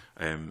increased.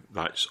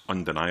 That's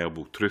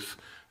undeniable truth.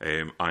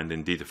 And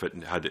indeed,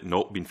 had it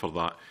not been for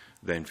that,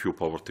 then fuel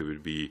poverty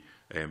would be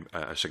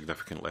at a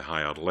significantly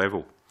higher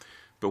level.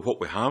 But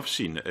what we have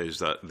seen is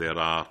that there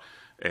are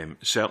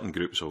certain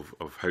groups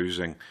of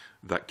housing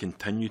that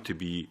continue to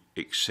be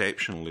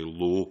exceptionally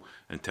low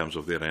in terms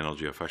of their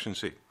energy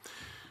efficiency.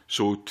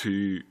 So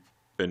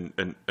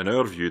in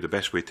our view, the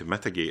best way to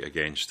mitigate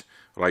against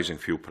rising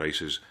fuel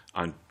prices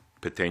and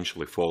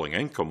potentially falling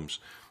incomes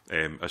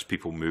as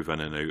people move in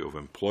and out of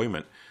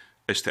employment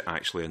is to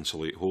actually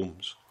insulate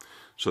homes.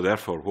 So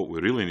therefore, what we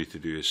really need to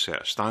do is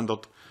set a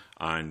standard,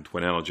 and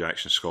when Energy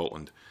Action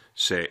Scotland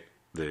set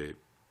the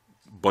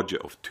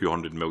budget of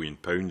 £200 million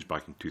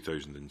back in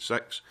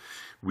 2006,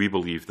 we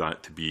believe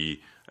that to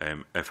be,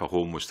 if a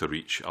home was to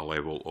reach a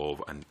level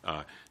of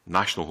a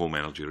National Home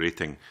Energy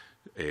Rating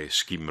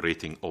scheme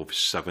rating of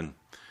 7,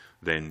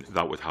 then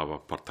that would have a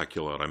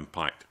particular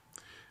impact.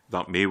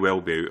 That may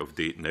well be out of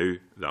date now,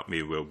 that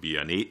may well be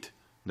an 8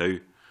 now,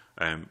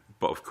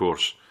 but of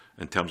course,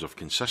 in terms of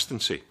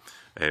consistency,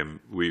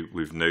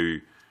 we've now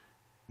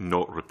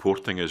not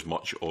reporting as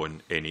much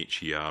on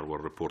NHER, we're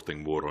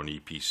reporting more on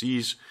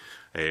EPCs.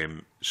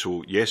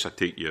 So yes, I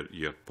take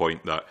your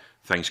point that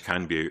things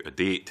can be out of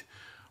date,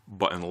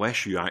 but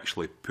unless you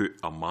actually put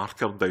a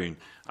marker down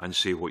and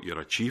say what your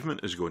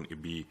achievement is going to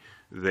be,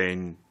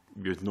 then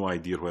you have no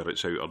idea whether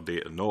it's out of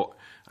date or not.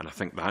 And I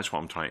think that's what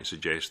I'm trying to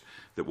suggest,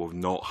 that we've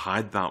not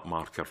had that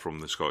marker from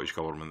the Scottish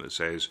Government that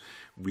says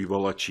we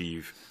will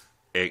achieve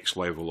X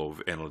level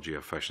of energy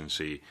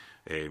efficiency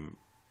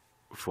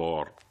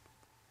for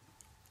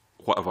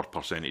whatever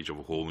percentage of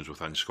homes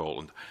within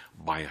Scotland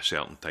by a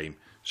certain time.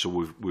 So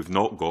we've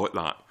not got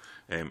that,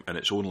 and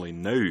it's only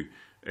now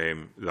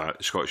that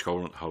the Scottish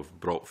Government have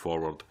brought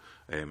forward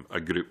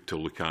a group to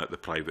look at the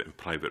private and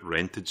private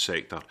rented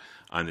sector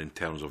and in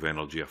terms of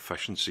energy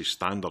efficiency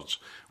standards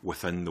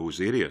within those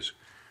areas.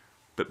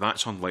 But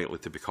that's unlikely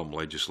to become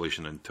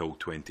legislation until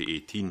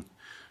 2018.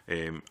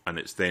 And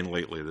it's then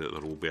likely that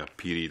there will be a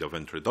period of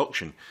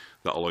introduction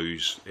that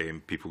allows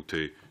people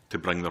to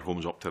bring their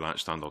homes up to that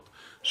standard.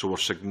 So we're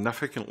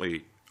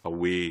significantly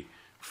away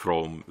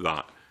from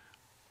that.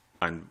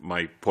 And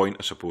my point,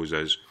 I suppose,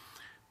 is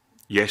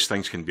yes,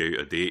 things can be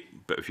out of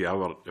date, but if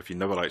you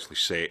never actually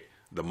set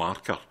the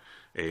marker,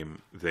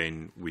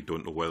 then we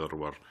don't know whether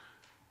we're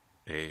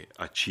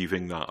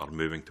achieving that or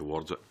moving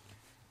towards it.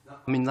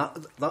 I mean,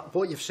 that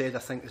what you've said, I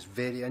think, is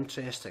very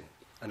interesting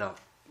and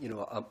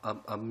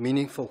a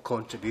meaningful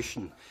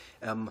contribution.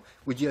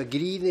 Would you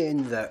agree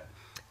then that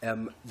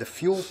the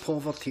fuel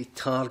poverty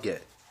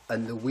target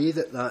and the way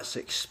that that's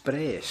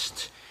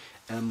expressed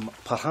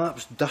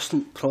perhaps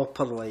doesn't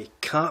properly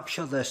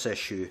capture this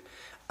issue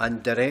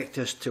and direct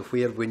us to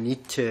where we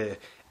need to,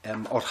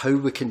 or how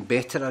we can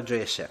better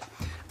address it?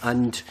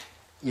 And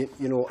you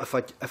know,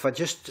 if I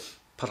just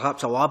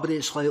perhaps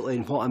elaborate slightly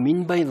on what I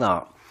mean by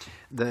that.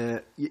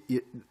 The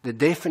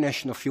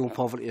definition of fuel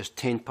poverty is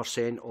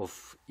 10%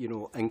 of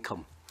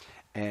income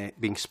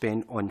being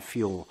spent on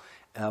fuel.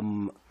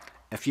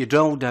 If you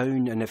drill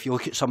down and if you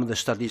look at some of the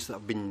studies that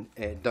have been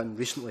done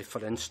recently,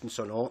 for instance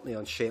on Orkney,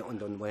 on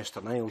Shetland, on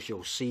Western Isles,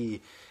 you'll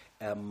see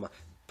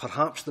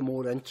perhaps the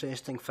more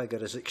interesting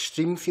figure is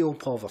extreme fuel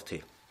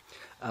poverty.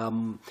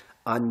 And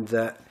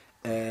that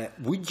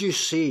would you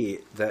say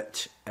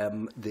that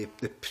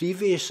the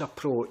previous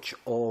approach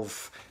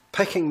of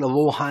picking the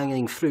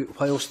low-hanging fruit,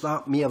 whilst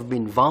that may have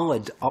been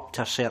valid up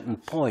to a certain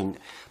point,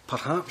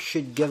 perhaps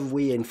should give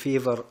way in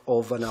favour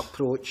of an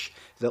approach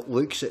that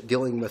looks at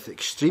dealing with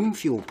extreme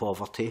fuel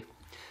poverty,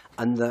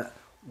 and that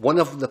one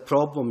of the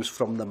problems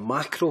from the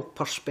macro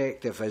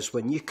perspective is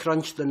when you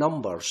crunch the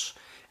numbers,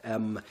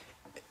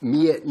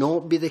 may it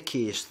not be the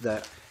case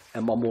that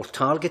a more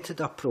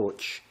targeted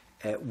approach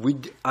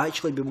would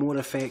actually be more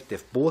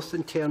effective, both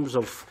in terms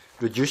of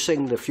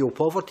reducing the fuel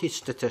poverty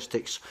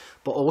statistics,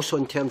 but also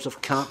in terms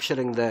of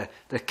capturing the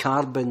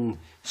carbon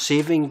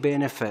saving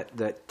benefit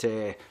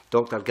that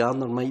Dr.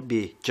 Gardner might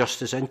be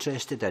just as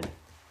interested in?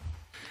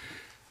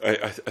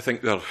 I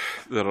think there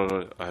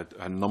are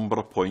a number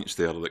of points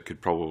there that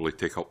could probably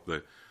take up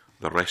the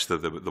rest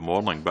of the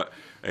morning, but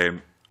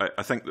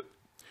I think that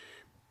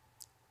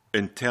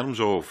in terms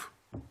of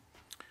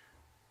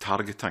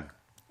targeting,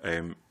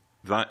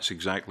 that's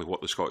exactly what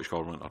the Scottish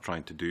Government are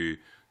trying to do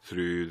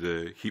through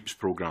the HEAPS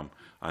programme,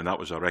 and that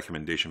was a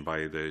recommendation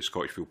by the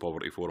Scottish Fuel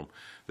Poverty Forum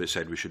that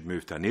said we should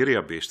move to an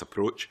area-based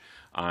approach,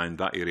 and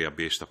that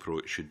area-based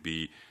approach should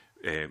be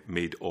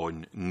made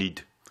on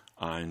need,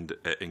 and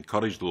it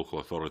encouraged local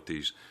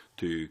authorities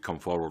to come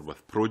forward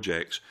with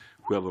projects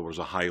where there was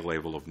a high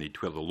level of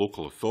need, where the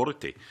local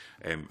authority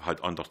had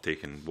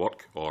undertaken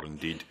work, or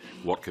indeed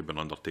work had been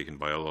undertaken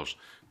by others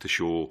to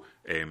show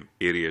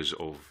areas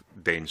of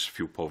dense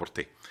fuel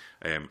poverty.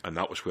 And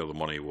that was where the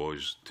money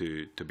was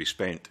to be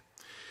spent.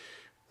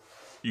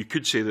 You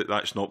could say that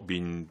that's not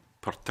been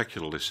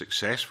particularly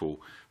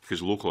successful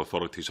because local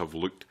authorities have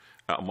looked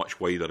at a much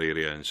wider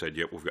area and said,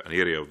 yep, we've got an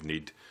area of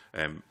need,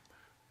 and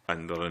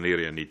there's an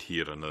area of need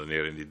here and an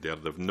area of need there.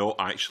 They've not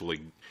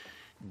actually,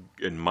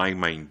 in my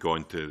mind,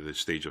 gone to the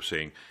stage of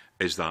saying,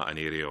 is that an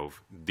area of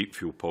deep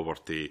fuel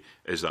poverty?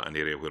 Is that an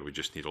area where we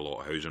just need a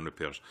lot of housing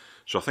repairs?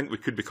 So I think we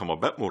could become a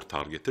bit more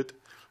targeted.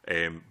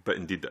 But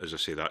indeed, as I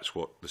say, that's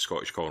what the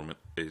Scottish Government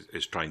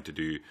is trying to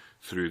do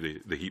through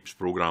the HEAPS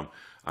programme,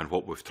 and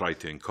what we've tried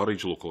to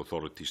encourage local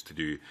authorities to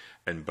do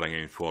in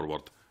bringing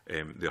forward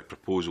their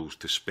proposals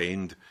to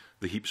spend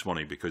the HEAPS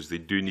money, because they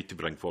do need to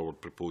bring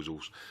forward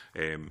proposals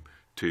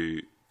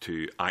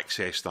to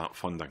access that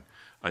funding.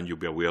 And you'll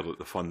be aware that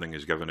the funding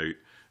is given out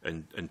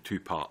in two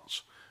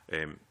parts.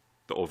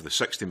 Of the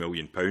 £60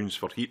 million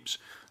for HEAPS,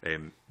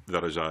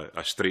 there is a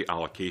straight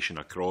allocation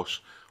across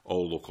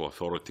all local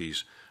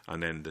authorities,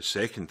 and then the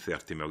second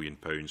 £30 million,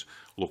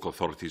 local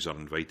authorities are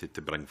invited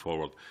to bring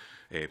forward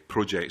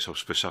projects of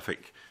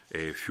specific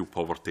fuel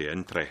poverty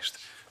interest.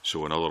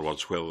 So in other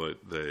words, where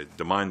the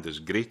demand is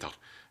greater,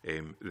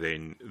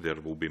 then there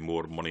will be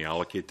more money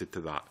allocated to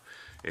that.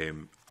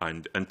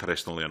 And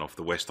interestingly enough,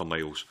 the Western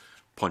Isles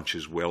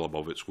punches well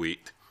above its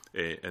weight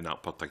in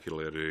that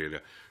particular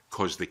area,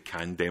 because they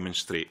can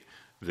demonstrate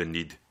the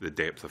need, the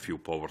depth of fuel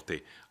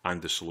poverty,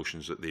 and the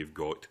solutions that they've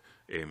got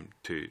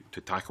to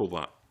tackle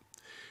that.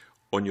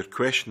 On your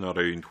question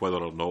around whether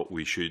or not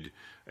we should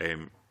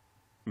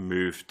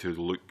move to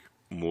look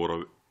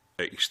more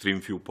at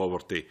extreme fuel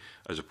poverty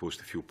as opposed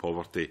to fuel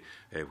poverty,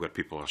 where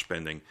people are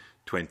spending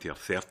 20 or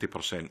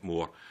 30%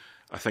 more,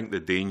 I think the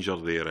danger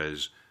there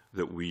is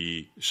that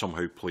we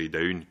somehow play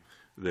down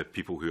the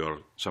people who are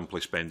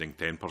simply spending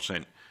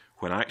 10%,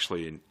 when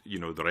actually, you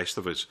know, the rest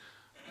of us,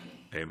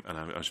 and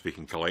I'm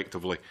speaking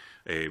collectively,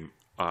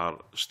 are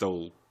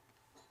still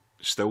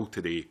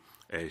today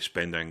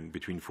spending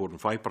between 4 and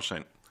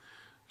 5%.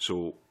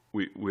 So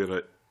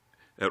we're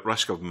at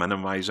risk of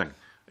minimising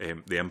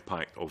the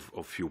impact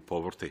of fuel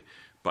poverty.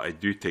 But I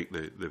do take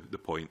the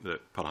point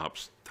that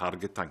perhaps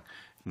targeting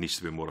needs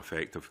to be more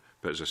effective.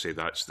 But as I say,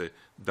 that's the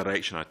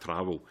direction I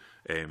travel,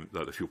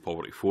 that the Fuel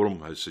Poverty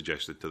Forum has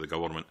suggested to the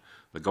government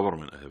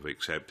have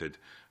accepted,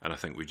 and I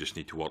think we just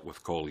need to work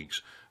with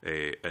colleagues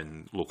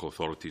in local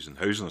authorities and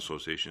housing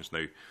associations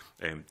now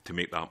to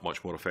make that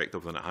much more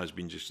effective than it has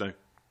been just now.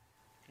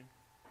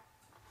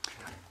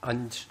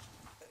 And,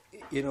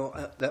 you know,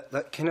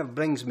 that kind of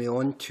brings me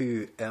on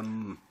to,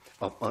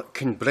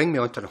 can bring me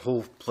on to a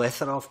whole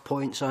plethora of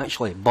points,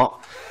 actually. But,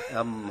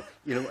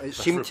 you know, it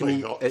seemed to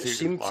me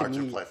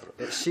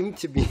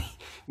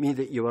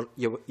that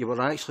you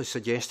were actually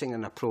suggesting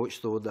an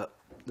approach, though, that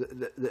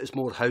is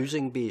more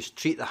housing-based,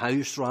 treat the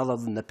house rather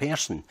than the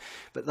person.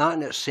 But that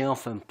in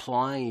itself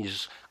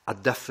implies a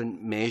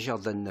different measure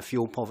than the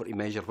fuel poverty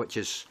measure, which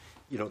is,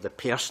 you know, the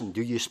person.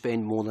 Do you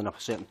spend more than a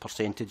certain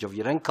percentage of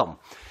your income?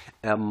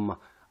 And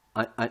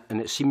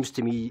it seems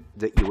to me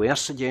that you were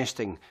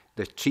suggesting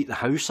the treat the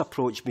house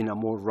approach being a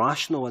more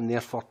rational and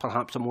therefore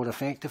perhaps a more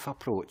effective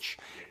approach.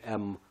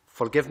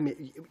 Forgive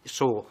me.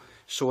 So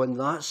in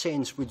that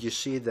sense, would you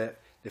say that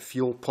the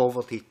fuel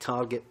poverty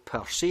target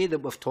per se that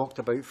we've talked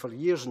about for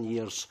years and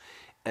years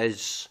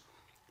is,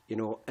 you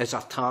know, is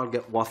a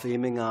target worth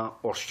aiming at,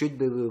 or should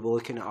we be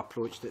looking at an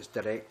approach that's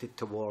directed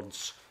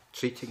towards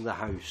treating the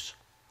house?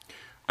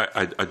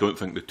 I don't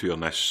think the two are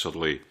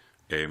necessarily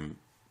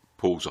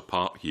poles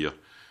apart here.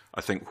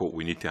 I think what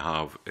we need to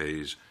have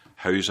is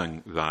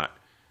housing that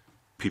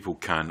people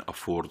can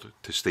afford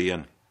to stay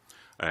in.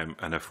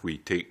 And if we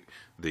take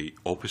the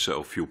opposite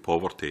of fuel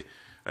poverty,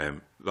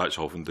 that's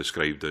often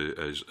described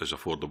as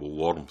affordable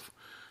warmth.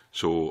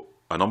 So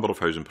a number of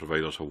housing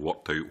providers have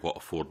worked out what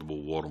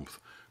affordable warmth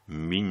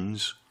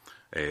means,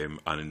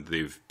 and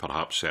they've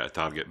perhaps set a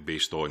target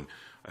based on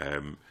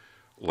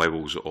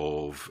levels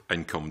of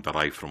income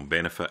derived from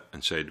benefit,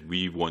 and said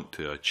we want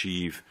to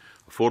achieve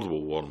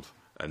affordable warmth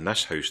in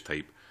this house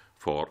type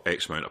for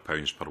X amount of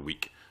pounds per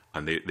week.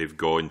 And they've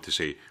gone to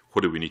say,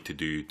 what do we need to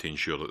do to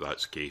ensure that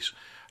that's the case?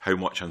 How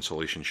much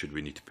insulation should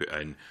we need to put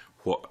in?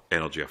 What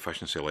energy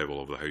efficiency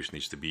level of the house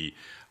needs to be?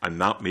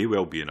 And that may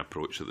well be an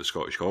approach that the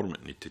Scottish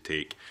Government need to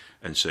take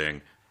in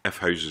saying, if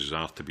houses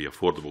are to be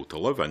affordable to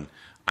live in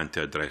and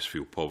to address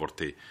fuel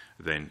poverty,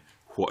 then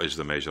what is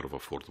the measure of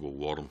affordable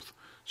warmth?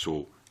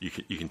 So you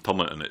can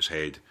turn it on its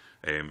head,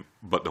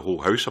 but the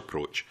whole house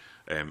approach,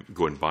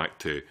 going back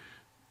to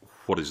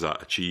what does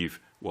that achieve?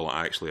 Well, it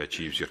actually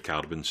achieves your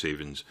carbon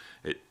savings.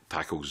 It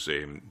tackles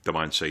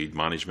demand-side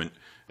management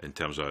in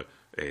terms of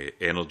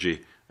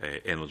energy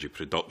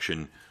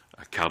production,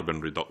 carbon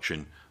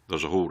reduction.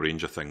 There's a whole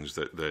range of things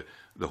that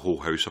the whole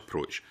house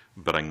approach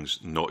brings,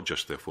 not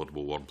just the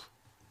affordable warmth.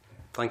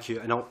 Thank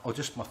you. And I'll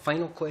just, my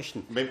final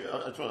question. Maybe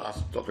I just want to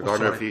ask Dr.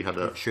 Gardner if he had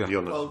a view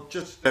on this. Well,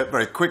 just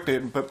very quickly,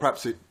 but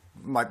perhaps it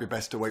might be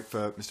best to wait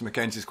for Mr.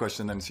 Mackenzie's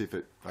question and then see if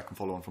I can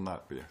follow on from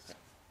that. But yes.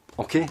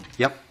 Okay,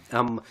 yep.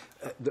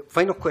 The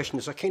final question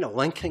is a kind of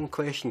linking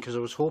question, because I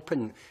was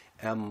hoping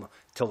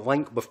to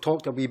link, we've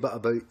talked a wee bit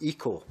about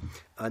eco,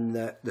 and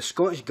the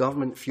Scottish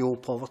Government fuel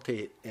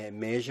poverty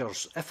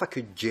measures, if I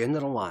could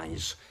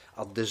generalise,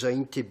 are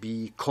designed to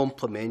be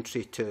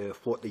complementary to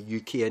what the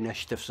UK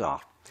initiatives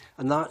are.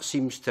 And that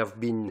seems to have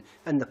been,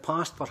 in the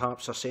past,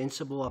 perhaps a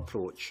sensible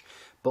approach.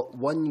 but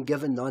one,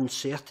 given the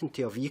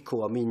uncertainty of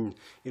eco, I mean,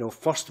 you know,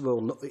 first of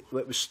all,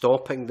 it was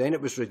stopping, then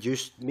it was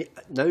reduced.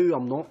 Now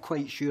I'm not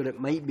quite sure, it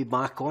might be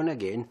back on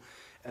again,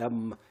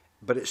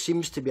 but it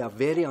seems to be a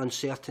very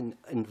uncertain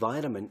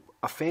environment,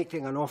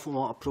 affecting an awful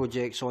lot of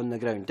projects on the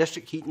ground.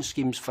 District heating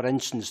schemes, for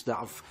instance, that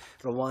have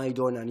relied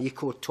on an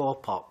eco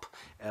top-up,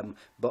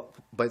 but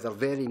by their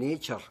very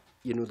nature,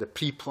 you know, the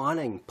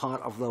pre-planning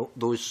part of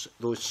those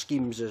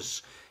schemes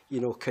is, you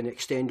know, can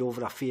extend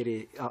over a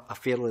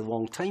fairly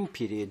long time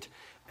period.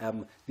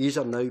 These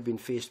are now being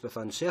faced with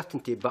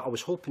uncertainty, but I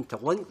was hoping to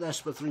link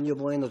this with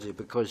renewable energy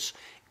because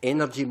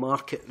energy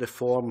market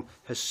reform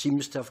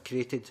seems to have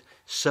created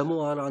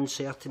similar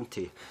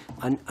uncertainty.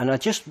 And I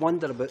just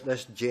wonder about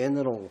this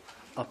general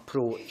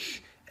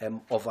approach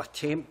of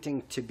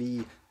attempting to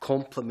be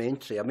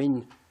complementary. I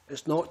mean,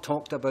 it's not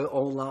talked about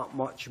all that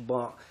much,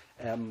 but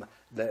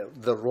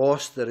the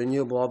ROS, the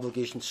Renewable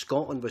Obligation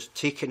Scotland, was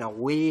taken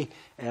away.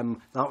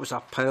 That was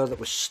a power that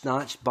was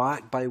snatched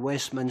back by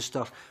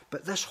Westminster.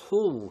 But this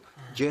whole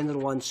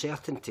general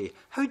uncertainty,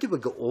 how do we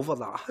get over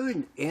that? How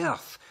on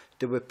earth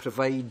do we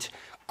provide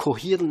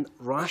coherent,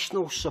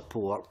 rational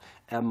support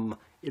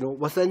you know,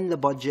 within the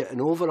budget and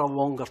over a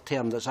longer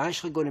term that's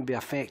actually going to be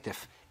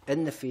effective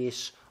in the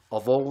face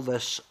of all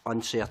this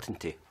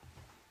uncertainty?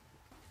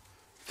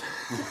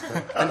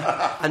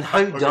 and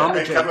how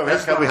damaging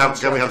can we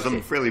have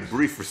some fairly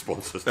brief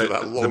responses to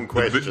that long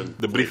question?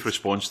 The brief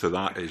response to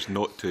that is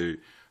not to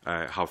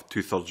have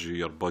 2/3 of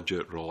your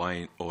budget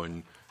reliant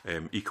on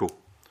eco,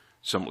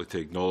 simply to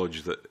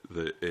acknowledge that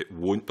it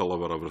won't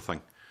deliver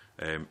everything.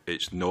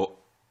 It's not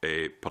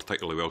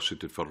particularly well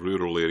suited for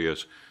rural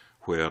areas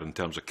where, in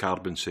terms of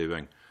carbon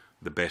saving,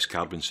 the best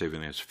carbon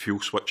saving is fuel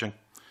switching,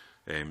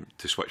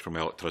 to switch from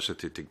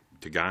electricity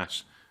to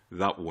gas.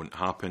 That won't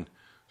happen.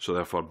 So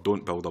therefore,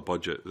 don't build a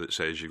budget that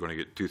says you're going to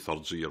get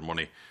 2/3 of your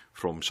money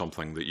from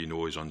something that you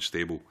know is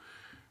unstable.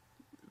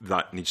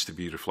 That needs to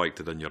be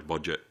reflected in your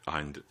budget,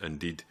 and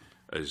indeed,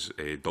 as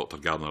Dr.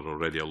 Gardner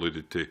already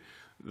alluded to,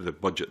 the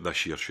budget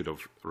this year should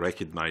have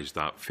recognised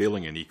that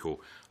failing in eco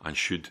and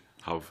should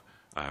have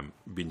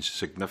been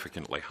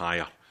significantly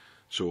higher.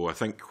 So I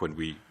think when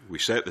we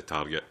set the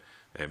target,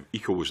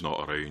 eco was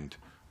not around,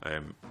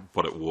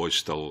 but it was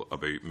still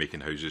about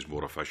making houses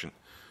more efficient.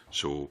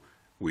 So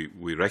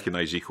we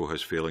recognise eco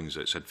has failings.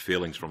 It's had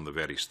failings from the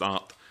very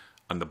start,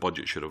 and the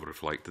budget should have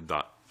reflected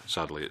that.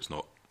 Sadly, it's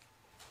not.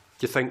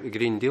 Do you think the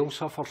Green Deal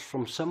suffers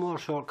from similar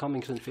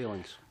shortcomings and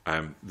failings?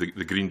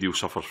 The Green Deal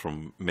suffers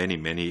from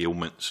many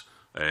ailments.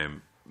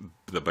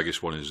 The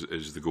biggest one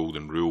is the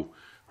Golden Rule,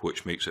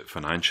 which makes it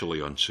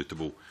financially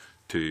unsuitable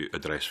to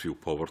address fuel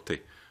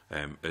poverty.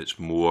 It's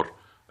more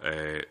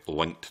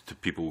linked to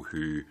people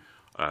who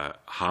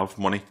have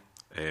money,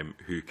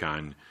 who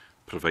can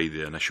provide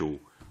the initial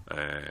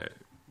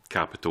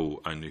capital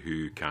and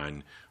who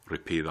can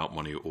repay that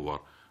money over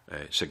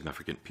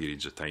significant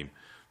periods of time.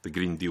 The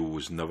Green Deal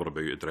was never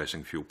about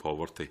addressing fuel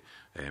poverty.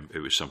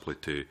 It was simply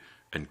to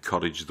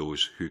encourage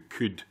those who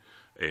could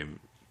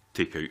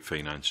take out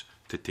finance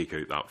to take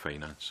out that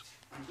finance.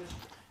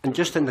 And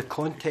just in the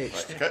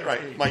context...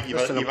 Right, Mike,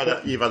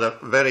 you've had a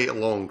very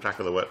long crack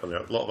of the whip, and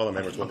there are a lot of other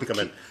members want to come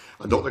in.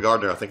 And Dr.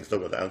 Gardner, I think, is still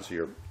going to answer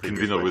your previous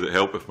Convener, question. would it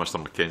help if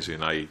Mr Mackenzie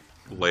and I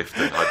left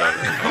and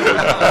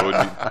had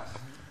a...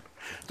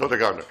 Dr.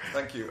 Gardner.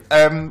 Thank you.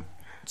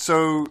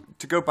 So,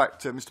 to go back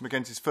to Mr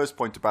Mackenzie's first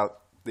point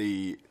about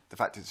the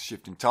fact it's a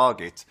shift in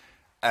target,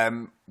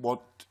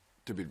 what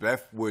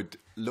WWF would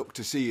look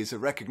to see is a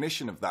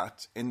recognition of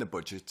that in the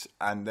budget,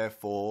 and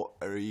therefore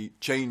a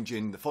change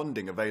in the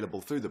funding available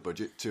through the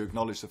budget to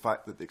acknowledge the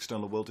fact that the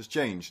external world has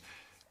changed.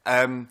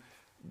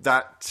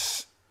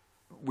 That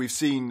we've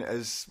seen,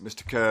 as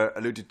Mr Kerr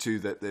alluded to,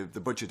 that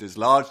the budget has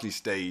largely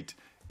stayed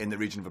in the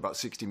region of about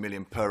 60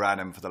 million per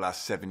annum for the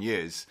last 7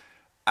 years,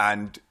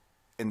 and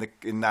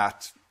in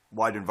that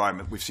wider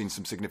environment we've seen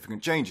some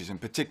significant changes, in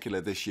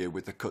particular this year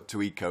with the cut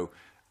to eco,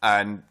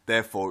 and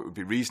therefore it would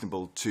be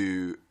reasonable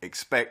to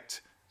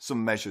expect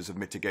some measures of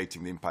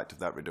mitigating the impact of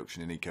that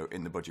reduction in eco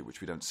in the budget,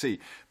 which we don't see.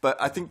 But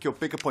I think your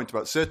bigger point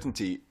about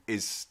certainty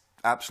is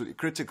absolutely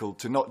critical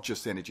to not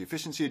just the energy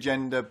efficiency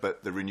agenda,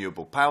 but the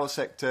renewable power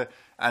sector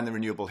and the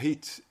renewable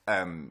heat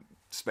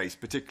space,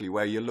 particularly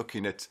where you're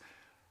looking at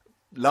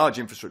large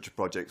infrastructure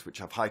projects which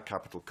have high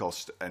capital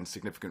cost and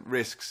significant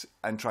risks,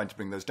 and trying to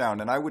bring those down.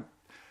 And I would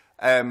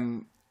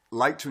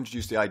like to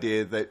introduce the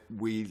idea that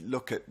we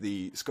look at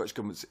the Scottish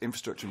Government's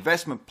infrastructure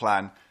investment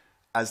plan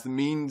as the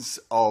means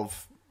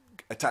of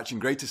attaching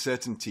greater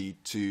certainty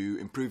to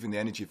improving the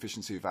energy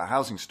efficiency of our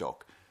housing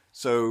stock.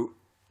 So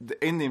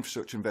in the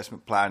infrastructure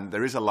investment plan,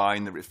 there is a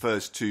line that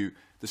refers to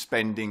the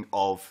spending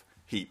of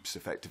heaps,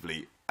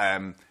 effectively.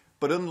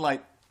 But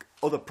unlike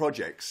other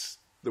projects,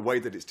 the way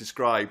that it's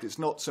described, it's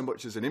not so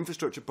much as an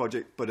infrastructure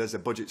project, but as a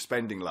budget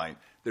spending line.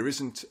 There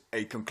isn't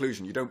a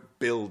conclusion. You don't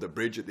build a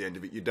bridge at the end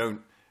of it. You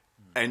don't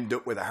end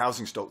up with a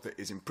housing stock that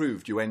is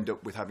improved. You end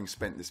up with having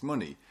spent this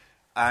money.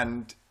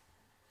 And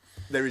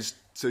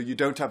so you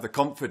don't have the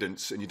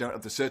confidence and you don't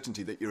have the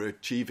certainty that you're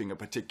achieving a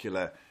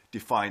particular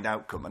defined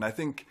outcome. And I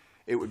think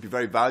it would be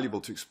very valuable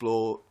to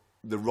explore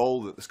the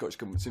role that the Scottish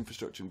Government's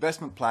infrastructure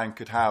investment plan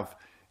could have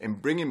in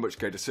bringing much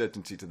greater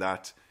certainty to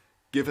that,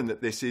 given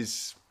that this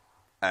is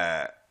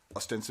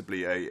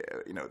ostensibly an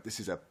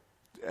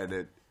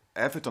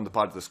effort on the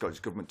part of the Scottish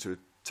Government to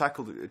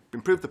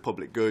improve the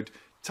public good,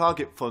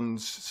 target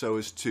funds so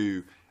as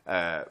to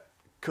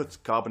cut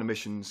carbon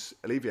emissions,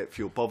 alleviate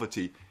fuel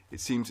poverty. It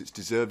seems it's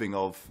deserving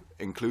of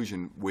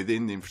inclusion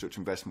within the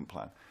infrastructure investment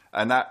plan.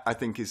 And that, I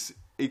think, is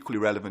equally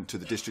relevant to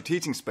the district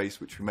heating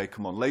space, which we may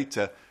come on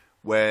later,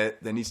 where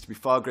there needs to be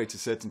far greater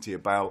certainty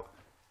about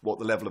what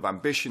the level of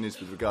ambition is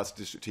with regards to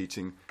district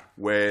heating,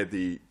 where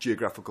the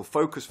geographical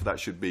focus for that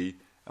should be.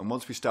 And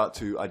once we start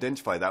to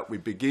identify that, we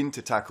begin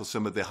to tackle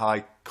some of the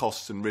high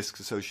costs and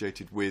risks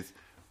associated with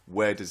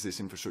where does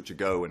this infrastructure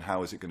go and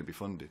how is it going to be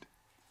funded.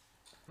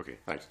 Okay,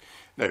 thanks.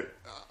 Now,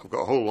 I've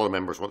got a whole lot of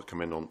members who want to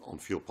come in on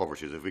fuel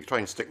poverty. So if we try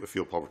and stick with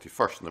fuel poverty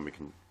first, and then we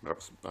can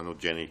perhaps, I know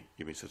Jenny,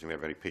 you've been sitting there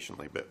very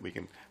patiently, but we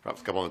can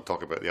perhaps come on and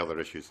talk about the other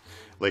issues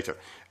later.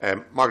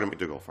 Margaret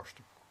McDougall first.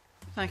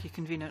 Thank you,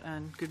 Convener,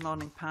 and good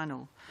morning,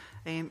 panel.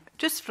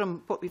 Just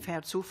from what we've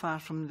heard so far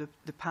from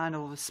the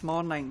panel this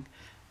morning,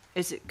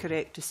 is it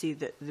correct to say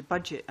that the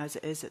budget as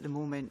it is at the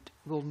moment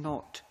will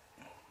not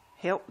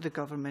help the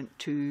government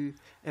to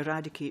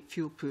eradicate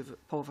fuel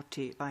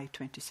poverty by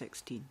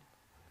 2016?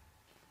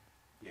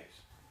 Yes.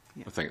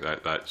 Yeah. I think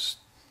that's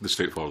the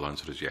straightforward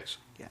answer is yes.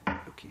 Yeah,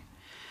 okay.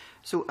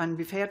 So, and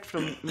we've heard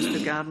from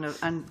Mr Gardner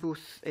and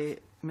both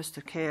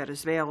Mr Kerr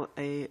as well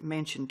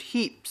mentioned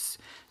heaps.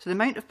 So the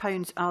amount of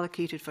pounds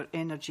allocated for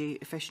energy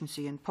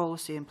efficiency and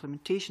policy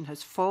implementation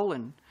has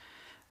fallen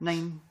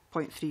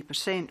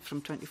 9.3%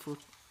 from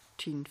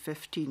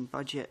 2014-15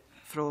 budget,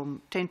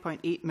 from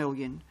 10.8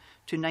 million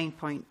to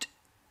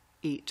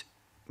 9.8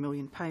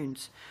 million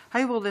pounds.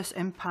 How will this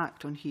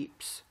impact on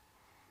heaps,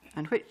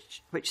 and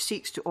which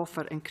seeks to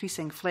offer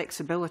increasing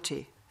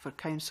flexibility for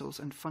councils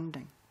and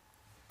funding?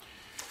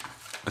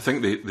 I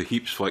think the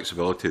heaps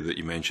flexibility that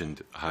you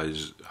mentioned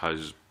has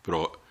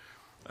brought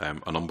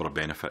a number of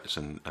benefits,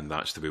 and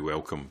that's to be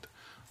welcomed.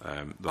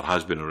 There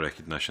has been a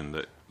recognition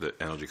that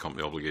energy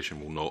company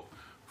obligation will not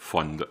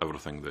fund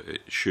everything that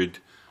it should.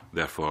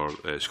 Therefore,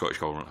 Scottish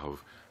Government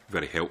have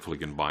very helpfully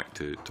gone back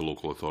to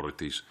local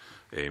authorities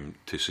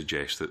to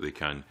suggest that they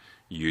can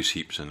use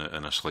heaps in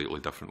a slightly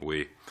different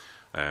way.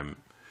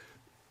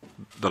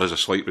 There is a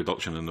slight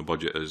reduction in the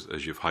budget,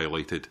 as you've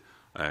highlighted,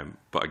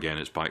 but again,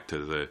 it's back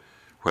to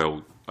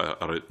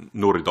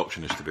no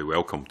reduction is to be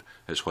welcomed.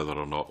 It's whether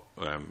or not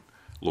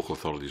local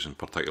authorities in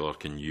particular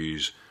can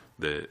use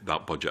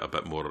that budget a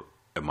bit more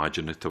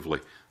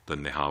imaginatively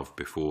than they have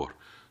before.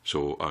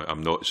 So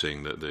I'm not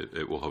saying that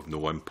it will have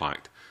no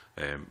impact,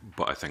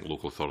 but I think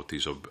local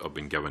authorities have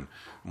been given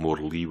more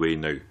leeway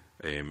now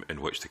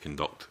in which to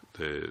conduct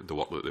the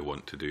work that they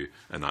want to do,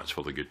 and that's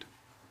for the good.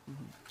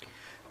 Mm-hmm.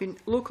 I mean,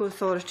 local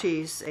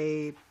authorities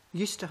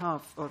used to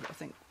have, or I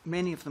think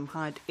many of them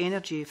had,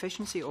 energy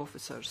efficiency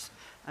officers,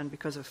 and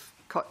because of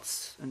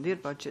cuts in their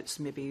budgets,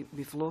 maybe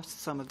we've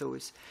lost some of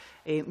those.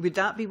 Would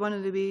that be one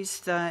of the ways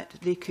that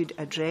they could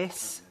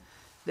address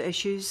the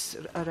issues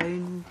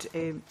around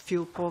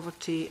fuel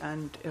poverty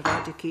and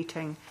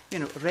eradicating,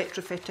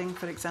 retrofitting,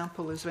 for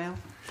example, as well?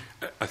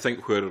 I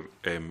think where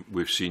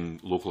we've seen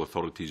local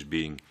authorities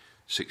being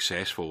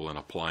successful in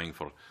applying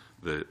for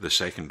the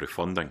secondary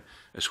funding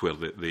is where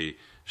they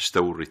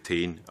still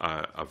retain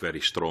a very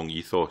strong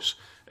ethos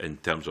in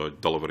terms of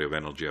delivery of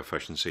energy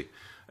efficiency.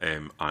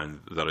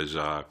 And there is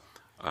a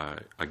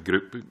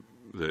group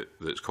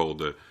that's called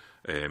the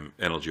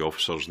Energy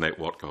Officers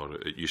Network, or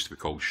it used to be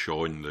called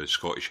SEAN, the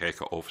Scottish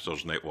HECA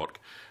Officers Network,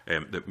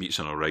 that meets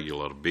on a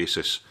regular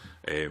basis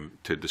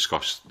to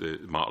discuss the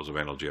matters of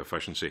energy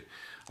efficiency.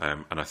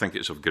 And I think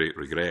it's of great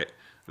regret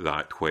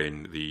that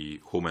when the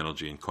Home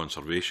Energy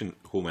Conservation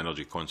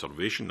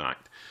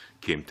Act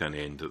came to an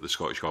end, that the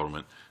Scottish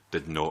Government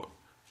did not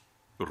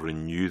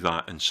renew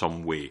that in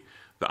some way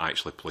that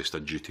actually placed a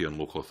duty on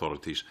local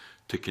authorities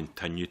to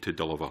continue to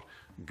deliver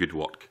good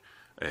work.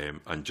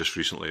 And just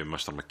recently,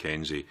 Mr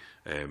Mackenzie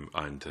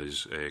and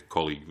his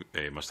colleague,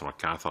 Mr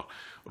MacArthur,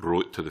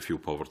 wrote to the Fuel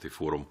Poverty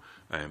Forum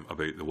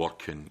about the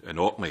work in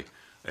Orkney,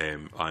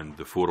 and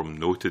the forum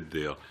noted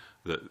there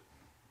that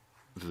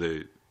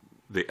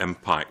the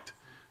impact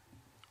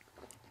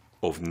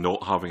of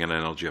not having an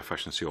energy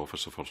efficiency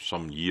officer for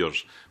some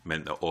years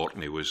meant that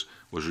Orkney was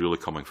really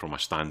coming from a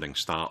standing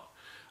start.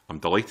 I'm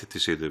delighted to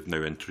say they've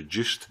now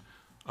introduced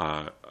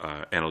an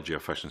energy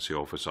efficiency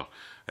officer,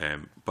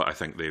 but I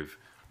think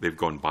they've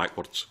gone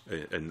backwards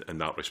in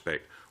that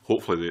respect.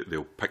 Hopefully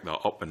they'll pick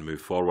that up and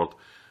move forward.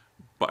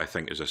 But I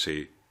think, as I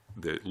say,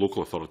 the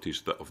local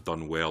authorities that have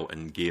done well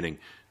in gaining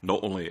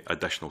not only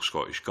additional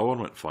Scottish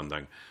Government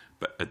funding,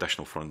 but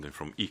additional funding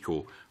from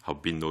ECO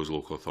have been those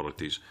local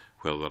authorities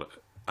where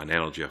an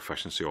energy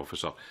efficiency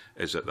officer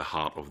is at the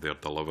heart of their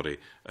delivery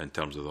in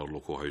terms of their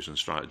local housing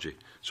strategy.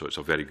 So it's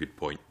a very good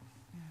point.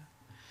 Yeah.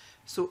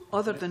 So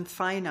other than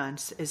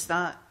finance, is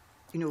that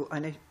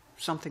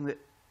something that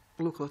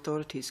local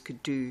authorities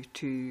could do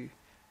to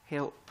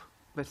help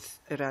with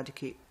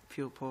eradicate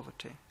fuel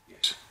poverty?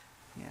 Yes.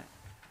 Yeah.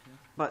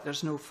 but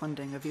there's no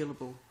funding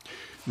available.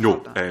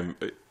 No,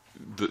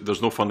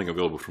 there's no funding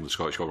available from the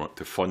Scottish Government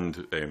to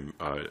fund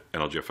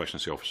energy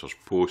efficiency officers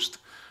post,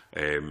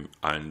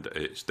 and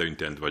it's down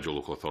to individual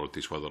local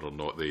authorities whether or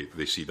not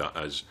they see that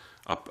as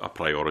a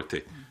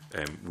priority.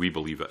 We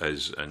believe it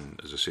is, and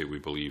as I say, we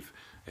believe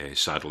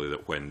sadly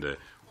that when the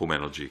Home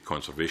Energy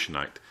Conservation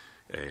Act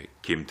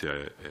came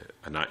to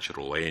a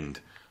natural end,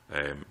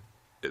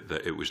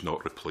 that it was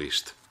not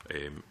replaced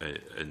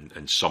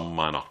in some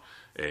manner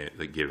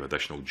that gave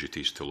additional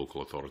duties to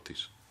local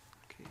authorities.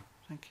 Okay,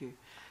 thank you.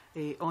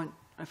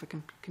 If I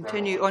can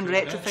continue on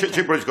retrofitting.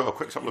 Chipbody's got a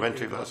quick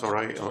supplementary, if that's all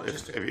right,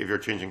 if you're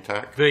changing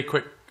tack. Very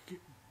quick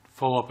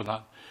follow-up on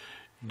that.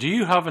 Do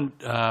you have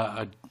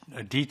a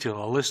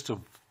detail, a list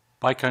of,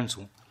 by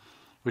council,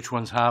 which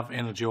ones have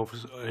energy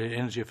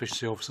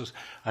efficiency officers?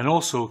 And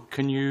also,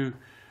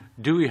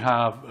 do we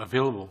have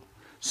available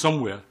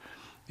somewhere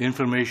the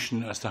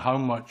information as to how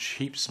much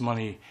HEAPS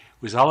money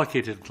was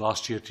allocated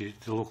last year to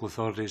local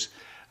authorities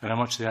and how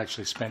much they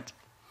actually spent?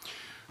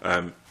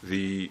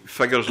 The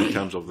figures in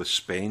terms of the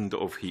spend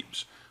of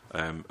HEAPS,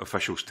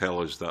 officials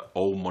tell us that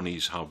all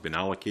monies have been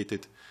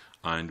allocated,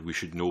 and we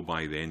should know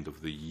by the end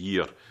of the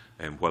year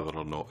whether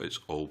or not it's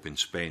all been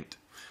spent.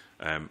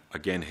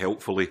 Again,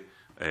 helpfully,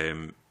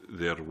 there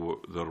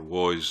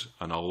was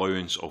an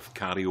allowance of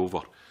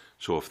carryover,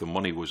 so if the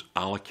money was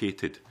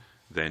allocated,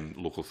 then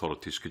local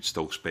authorities could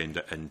still spend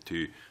it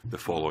into the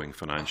following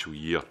financial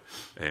year.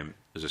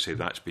 As I say,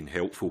 that's been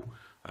helpful.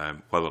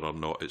 Whether or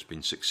not it's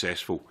been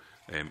successful,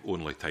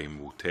 only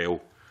time will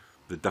tell.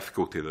 The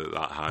difficulty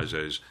that has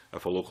is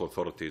if a local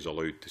authority is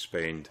allowed to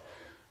spend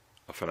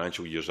a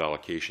financial year's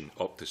allocation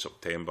up to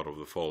September of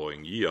the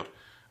following year,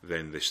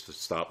 then they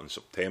start in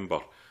September,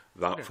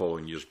 that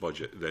following year's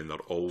budget, then they're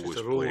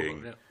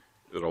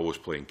always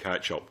playing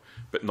catch up.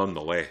 But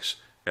nonetheless,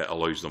 it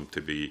allows them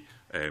to be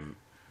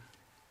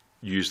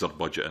use their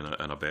budget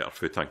in a better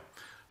footing.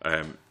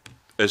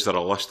 Is there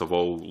a list of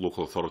all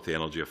local authority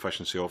energy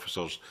efficiency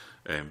officers?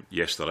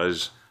 Yes, there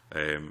is.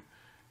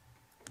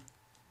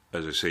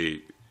 As I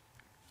say,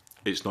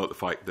 it's not the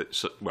fact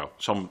that, well,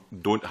 some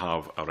don't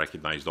have a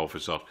recognised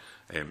officer,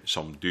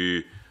 some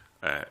do,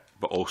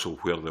 but also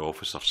where the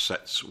officer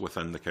sits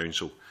within the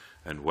council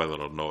and whether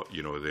or not,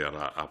 you know, they are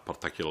at a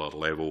particular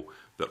level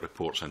that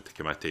reports into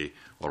committee,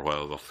 or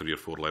whether they're 3 or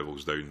 4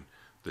 levels down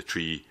the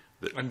tree.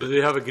 And do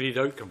they have agreed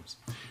outcomes?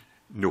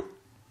 No.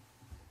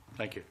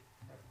 Thank you.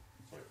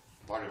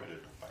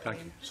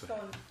 Thank you. Just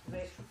on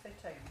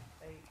retrofitting,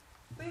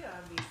 where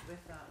are we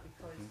with that?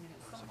 Because I mean,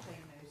 it's some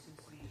time now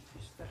since we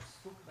first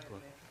spoke about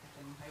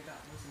retrofitting, how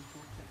that was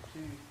important to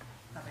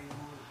having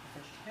more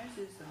efficient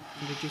houses and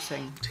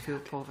reducing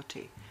food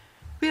poverty.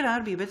 Where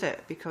are we with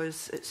it?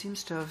 Because it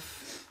seems to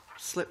have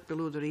slipped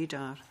below the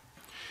radar.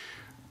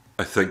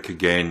 I think,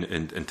 again,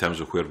 in terms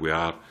of where we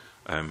are,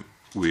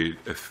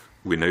 if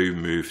we now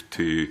move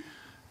to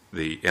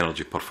the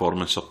energy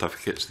performance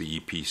certificates, the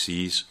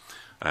EPCs,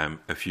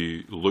 if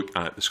you look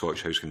at the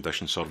Scottish House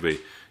Condition Survey,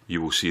 you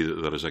will see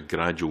that there is a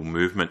gradual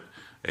movement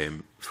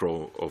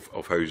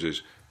of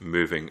houses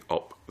moving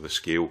up the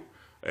scale.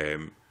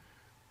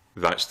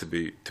 That's to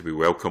be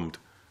welcomed.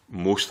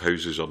 Most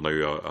houses are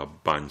now a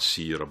band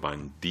C or a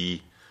band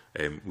D.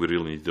 We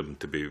really need them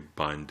to be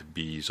band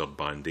Bs or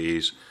band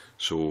As.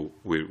 So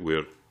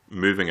we're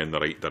moving in the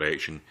right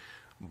direction,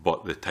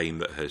 but the time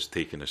that has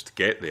taken us to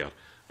get there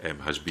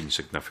has been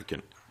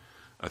significant.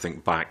 I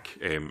think back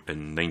in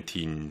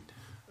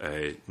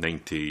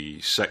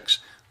 1996,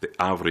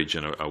 the average,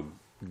 and I'll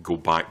go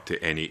back to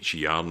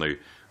NHER now,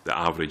 the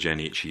average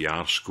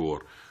NHER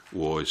score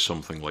was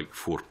something like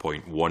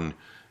 4.1.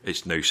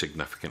 It's now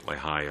significantly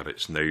higher.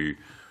 It's now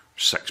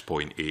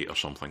 6.8 or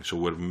something. So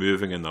we're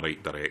moving in the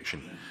right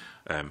direction.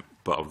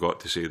 But I've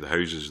got to say the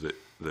houses that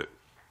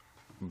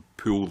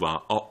pull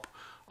that up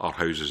are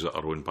houses that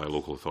are owned by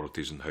local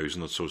authorities and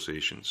housing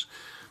associations.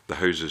 The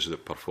houses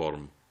that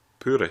perform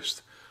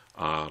poorest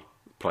are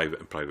private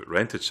and private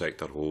rented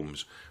sector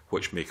homes,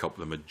 which make up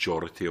the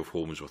majority of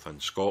homes within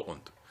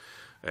Scotland.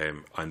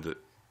 And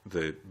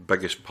the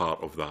biggest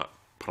part of that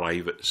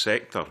private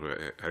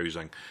sector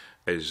housing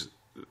is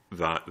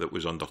that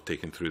was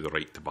undertaken through the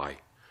right to buy.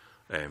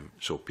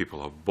 So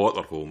people have bought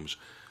their homes,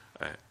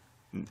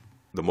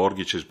 the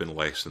mortgage has been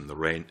less than the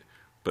rent,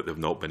 but they've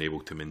not been able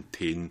to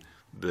maintain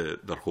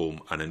their home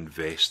and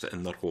invest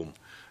in their home.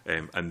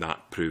 And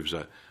that proves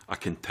a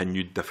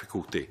continued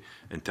difficulty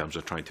in terms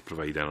of trying to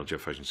provide energy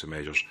efficiency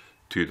measures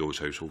to those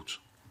households.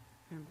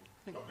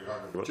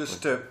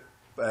 Just to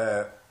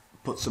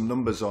put some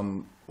numbers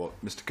on what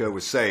Mr Kerr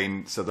was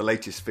saying, so the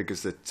latest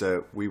figures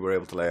that we were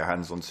able to lay our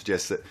hands on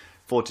suggest that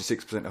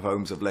 46% of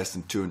homes have less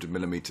than 200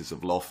 millimetres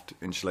of loft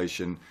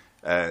insulation,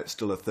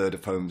 still a third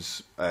of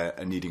homes are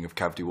needing of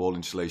cavity wall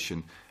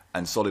insulation,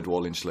 and solid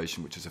wall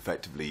insulation, which has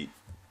effectively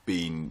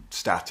been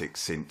static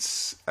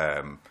since,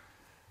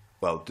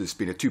 well, there's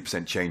been a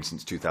 2% change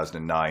since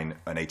 2009,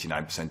 and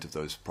 89% of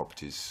those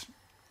properties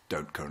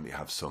don't currently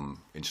have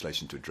some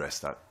insulation to address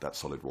that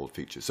solid wall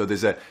feature. So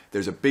there's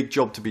a big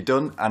job to be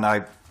done, and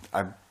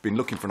I've been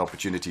looking for an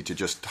opportunity to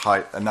just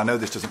hide, and I know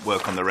this doesn't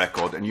work on the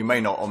record, and you may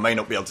not or may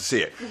not be able to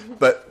see it,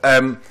 but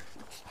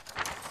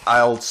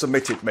I'll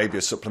submit it maybe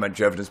as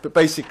supplementary evidence. But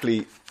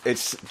basically,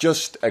 it's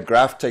just a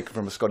graph taken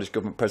from a Scottish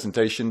Government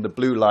presentation. The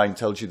blue line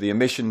tells you the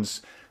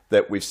emissions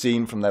that we've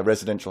seen from the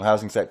residential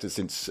housing sector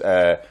since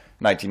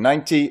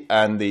 1990,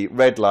 and the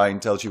red line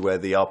tells you where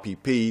the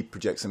RPP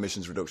projects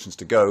emissions reductions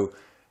to go.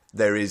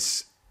 There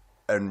is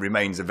and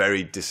remains a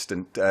very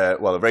distant, a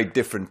very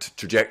different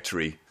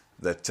trajectory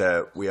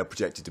that we are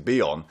projected to be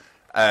on,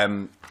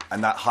 and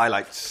that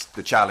highlights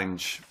the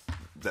challenge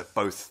that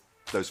both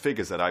those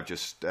figures that I've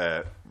just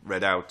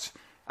read out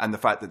and the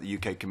fact that the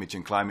UK Committee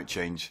on Climate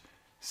Change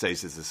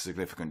says there's a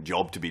significant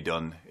job to be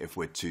done if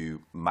we're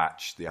to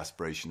match the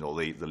aspiration or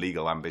the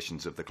legal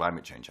ambitions of the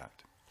Climate Change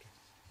Act.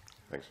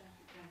 Thanks.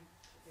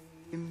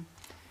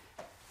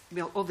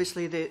 Well,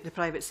 obviously the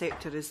private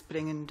sector is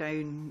bringing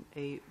down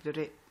the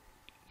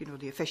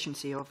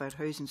efficiency of our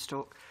housing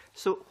stock.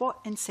 So what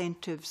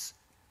incentives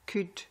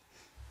could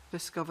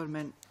this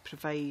government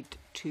provide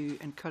to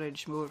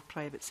encourage more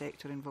private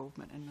sector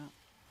involvement in that?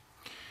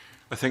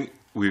 I think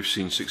we've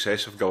seen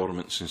successive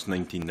governments since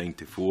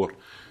 1994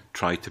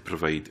 try to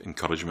provide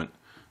encouragement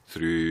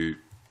through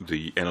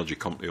the energy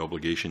company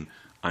obligation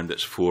and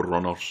its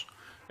forerunners,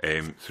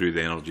 through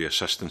the energy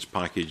assistance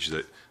package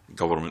that the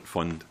government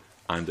fund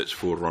and its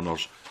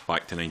forerunners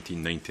back to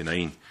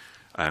 1999.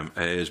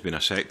 It has been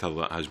a sector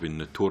that has been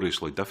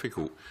notoriously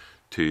difficult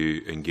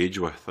to engage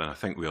with, and I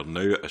think we are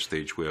now at a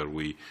stage where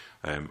we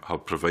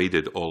have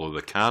provided all of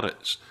the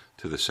carrots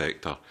to the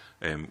sector.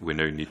 We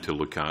now need to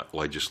look at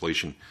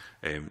legislation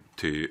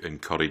to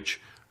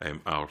encourage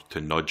or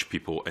to nudge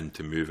people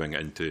into moving,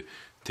 into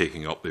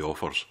taking up the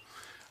offers.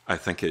 I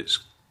think it's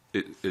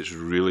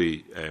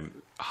really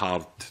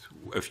hard.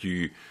 If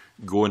you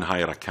go and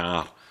hire a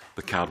car,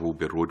 the car will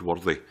be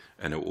roadworthy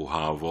and it will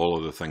have all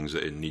of the things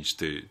that it needs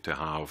to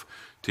have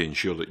to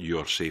ensure that you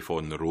are safe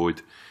on the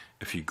road.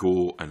 If you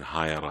go and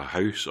hire a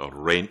house or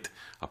rent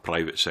a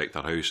private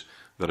sector house,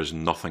 there is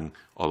nothing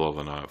other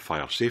than a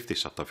fire safety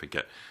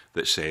certificate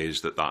that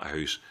says that that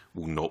house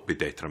will not be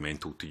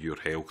detrimental to your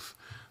health.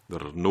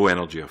 There are no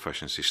energy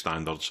efficiency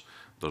standards.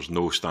 There's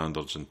no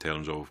standards in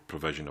terms of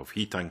provision of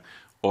heating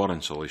or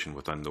insulation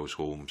within those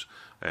homes.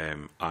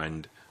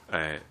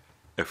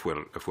 If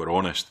we're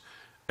honest,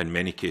 in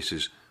many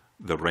cases,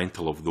 the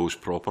rental of those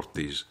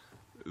properties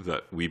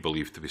that we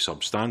believe to be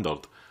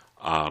substandard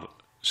are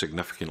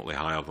significantly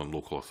higher than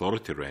local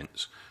authority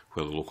rents,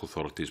 where the local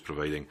authority is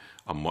providing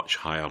a much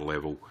higher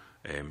level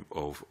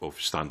of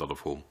standard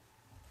of home.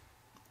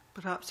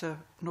 Perhaps an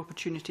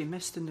opportunity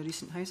missed in the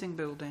recent housing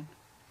bill then?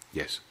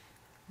 Yes.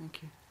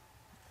 Thank you.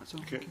 That's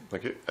all. Okay,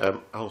 thank you.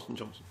 Alison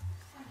Johnson.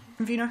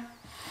 Convener,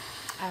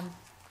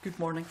 good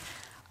morning.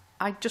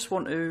 I just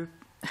want to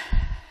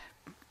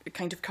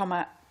kind of come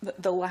at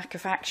the lack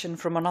of action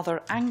from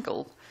another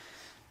angle.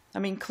 I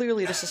mean,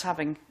 clearly this is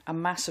having a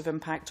massive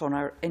impact on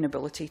our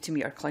inability to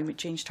meet our climate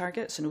change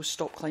targets. I know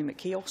Stop Climate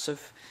Chaos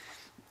have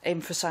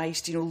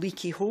emphasised,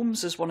 leaky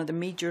homes as one of the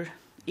major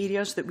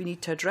areas that we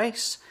need to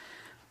address.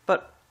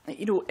 But,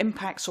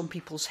 impacts on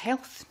people's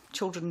health,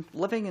 children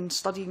living and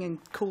studying in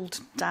cold,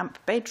 damp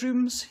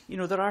bedrooms.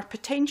 There are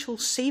potential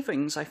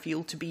savings, I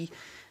feel, to be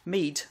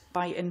made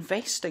by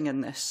investing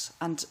in this.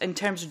 And in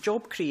terms of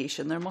job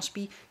creation, there must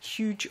be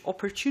huge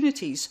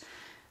opportunities.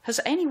 Has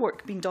any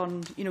work been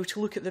done, to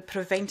look at the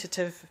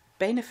preventative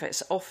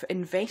benefits of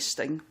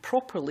investing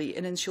properly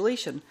in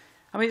insulation?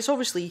 I mean, it's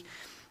obviously,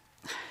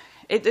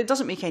 it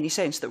doesn't make any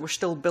sense that we're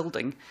still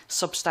building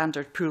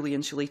substandard, poorly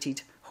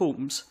insulated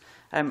homes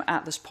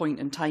at this point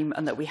in time,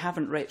 and that we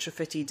haven't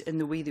retrofitted in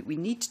the way that we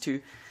need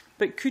to.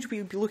 But could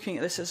we be looking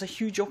at this as a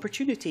huge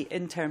opportunity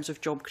in terms of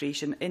job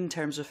creation, in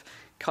terms of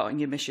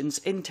cutting emissions,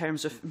 in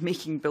terms of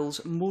making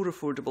bills more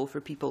affordable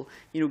for people,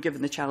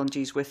 given the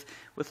challenges with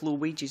low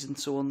wages and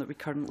so on that we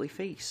currently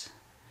face?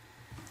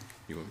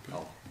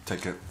 I'll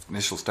take an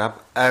initial stab.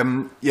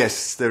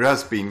 Yes, there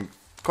has been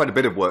quite a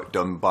bit of work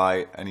done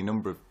by any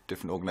number of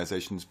different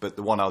organisations, but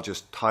the one I'll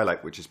just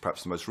highlight, which is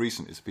perhaps the most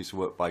recent, is a piece of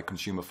work by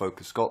Consumer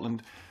Focus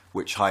Scotland,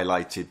 which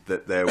highlighted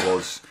that there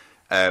was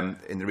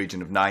in the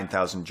region of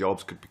 9,000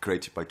 jobs could be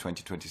created by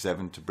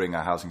 2027 to bring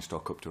our housing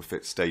stock up to a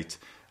fit state.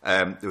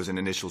 There was an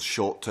initial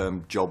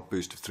short-term job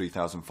boost of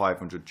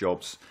 3,500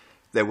 jobs.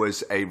 There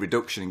was a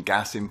reduction in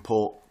gas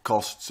import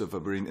costs of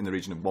in the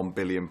region of £1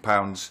 billion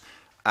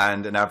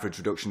and an average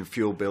reduction in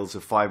fuel bills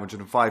of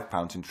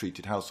 £505 in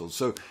treated households.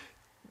 So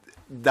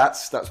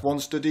that's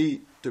one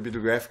study.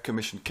 WWF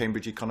commissioned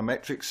Cambridge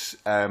Econometrics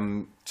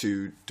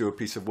to do a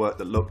piece of work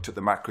that looked at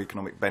the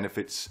macroeconomic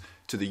benefits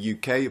to the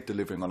UK of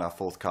delivering on our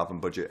fourth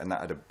carbon budget, and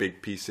that had a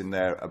big piece in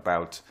there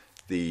about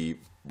the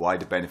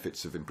wider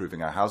benefits of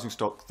improving our housing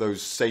stock.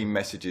 Those same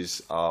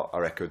messages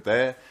are echoed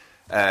there.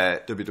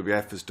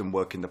 WWF has done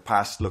work in the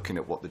past looking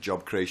at what the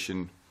job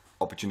creation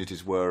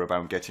opportunities were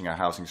around getting our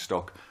housing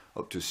stock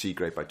up to a C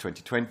grade by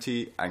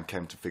 2020 and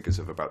came to figures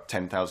of about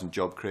 10,000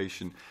 job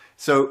creation.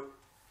 So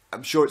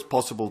I'm sure it's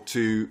possible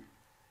to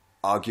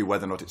argue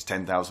whether or not it's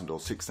 10,000 or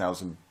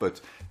 6,000, but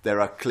there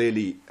are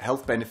clearly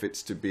health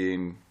benefits to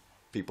being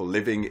people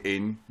living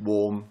in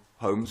warm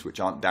homes which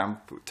aren't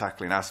damp,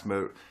 tackling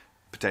asthma,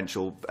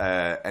 potential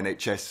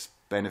NHS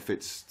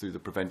benefits through the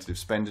preventative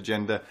spend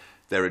agenda.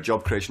 There are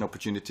job creation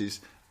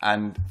opportunities,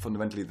 and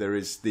fundamentally there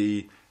is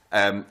the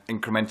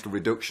incremental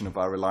reduction of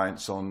our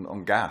reliance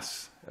on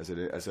gas as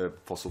a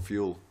fossil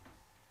fuel.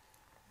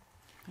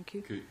 Thank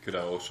you. Could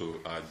I also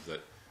add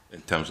that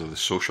in terms of the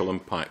social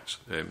impacts,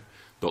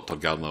 Dr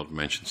Gardner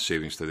mentioned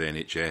savings to the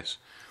NHS.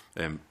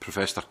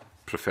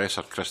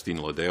 Professor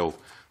Christine Liddell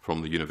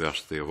from the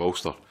University of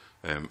Ulster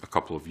a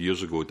couple of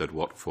years ago did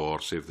work for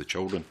Save the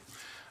Children,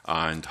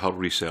 and her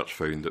research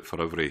found that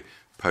for every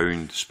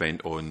 £1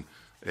 spent on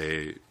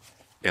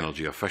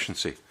energy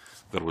efficiency,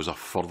 there was a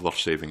further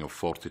saving of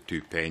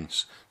 42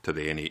 pence to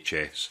the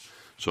NHS.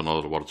 So in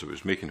other words, it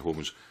was making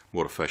homes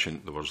more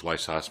efficient, there was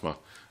less asthma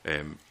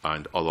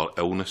and other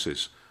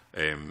illnesses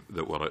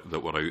that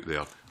were out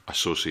there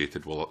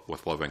associated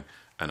with living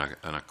in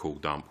a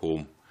cold, damp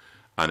home.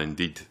 And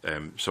indeed,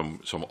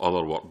 some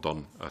other work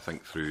done, I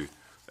think, through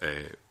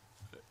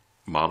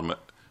Marmot,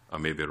 I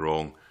may be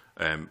wrong,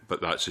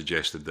 but that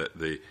suggested that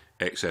the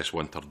excess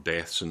winter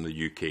deaths in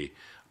the UK,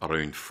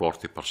 around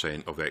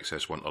 40% of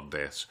excess winter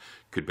deaths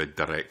could be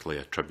directly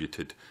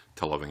attributed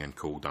to living in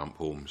cold, damp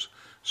homes.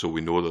 So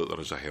we know that there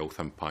is a health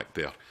impact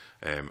there,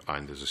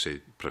 and as I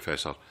say,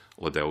 Professor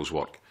Liddell's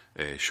work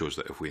shows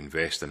that if we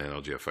invest in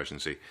energy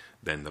efficiency,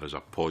 then there is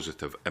a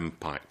positive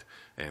impact,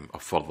 a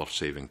further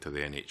saving to the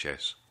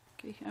NHS.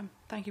 Okay,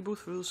 thank you both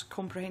for those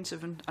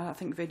comprehensive and I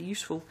think very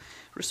useful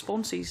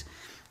responses.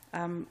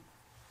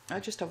 I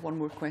just have one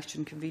more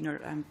question, Convener,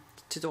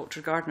 to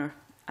Dr Gardner,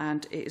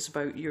 and it is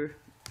about your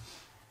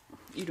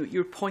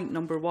point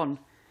number one,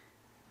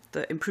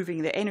 that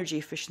improving the energy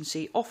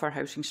efficiency of our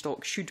housing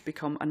stock should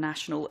become a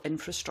national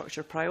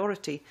infrastructure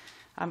priority.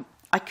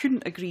 I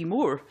couldn't agree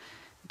more.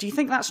 Do you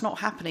think that's not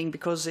happening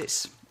because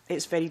it's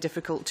very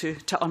difficult to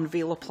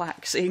unveil a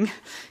plaque saying,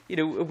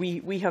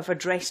 we have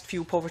addressed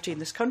fuel poverty in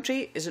this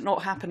country? Is it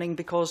not happening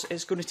because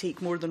it's going to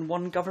take more than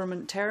one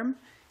government term?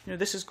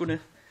 This is going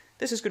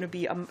to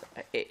be,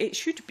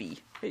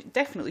 it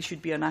definitely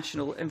should be a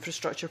national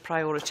infrastructure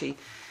priority.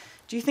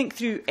 Do you think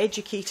through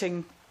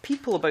educating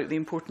people about the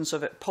importance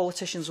of it,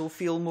 politicians will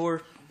feel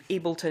more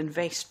able to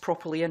invest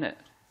properly in it?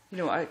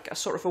 A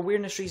sort of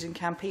awareness-raising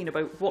campaign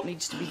about what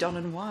needs to be done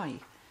and why?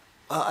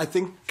 I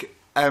think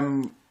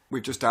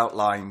we've just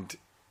outlined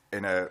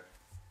in a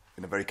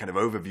very kind of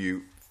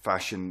overview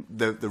fashion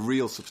the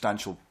real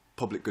substantial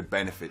public good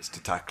benefits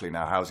to tackling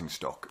our housing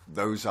stock.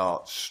 Those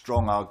are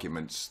strong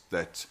arguments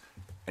that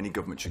any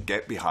government should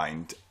get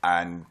behind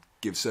and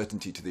give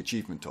certainty to the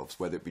achievement of,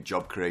 whether it be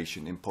job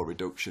creation, import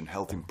reduction,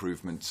 health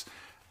improvements.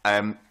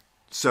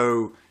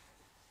 So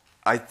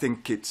I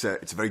think it's a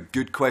very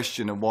good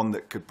question, and one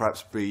that could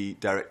perhaps be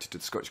directed to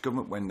the Scottish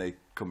Government when they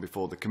come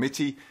before the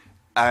committee,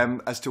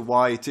 as to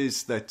why it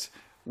is that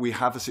we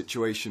have a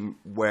situation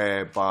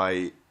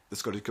whereby the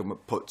Scottish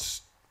Government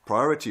puts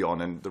priority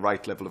on and the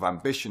right level of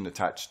ambition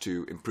attached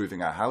to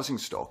improving our housing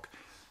stock,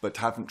 but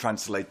haven't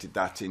translated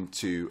that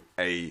into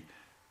a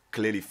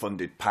clearly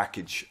funded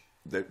package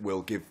that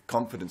will give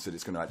confidence that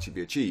it's going to actually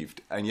be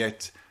achieved. And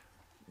yet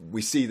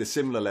we see the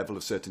similar level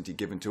of certainty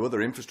given to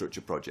other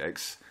infrastructure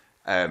projects,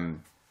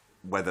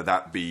 whether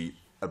that be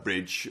a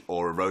bridge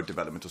or a road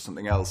development or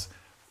something else.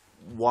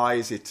 Why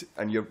is it,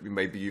 and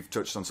maybe you've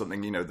touched on something,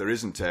 there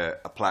isn't a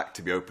plaque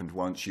to be opened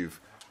once you've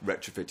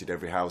retrofitted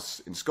every house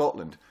in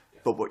Scotland,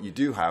 but what you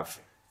do have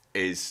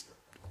is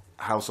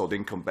household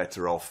income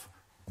better off,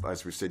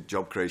 as we said,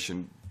 job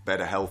creation,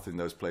 better health in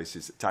those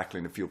places,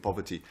 tackling the fuel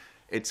poverty.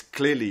 It's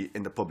clearly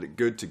in the public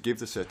good to give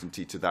the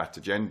certainty to that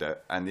agenda,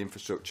 and the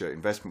infrastructure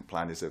investment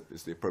plan is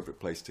the appropriate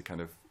place to kind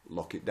of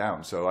lock it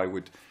down. So I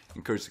would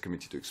encourage the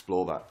committee to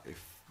explore that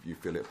if you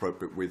feel it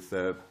appropriate with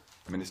the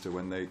Minister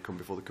when they come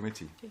before the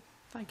committee. Okay,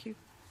 thank you.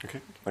 Okay,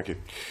 thank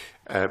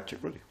you.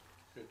 Really.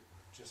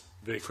 Just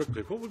very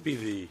quickly, what would be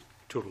the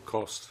total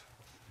cost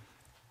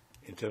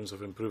in terms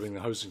of improving the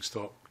housing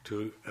stock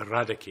to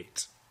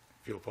eradicate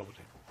fuel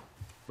poverty?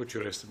 What's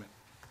your estimate?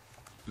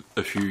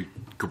 If you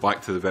go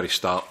back to the very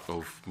start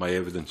of my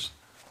evidence,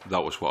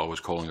 that was what I was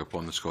calling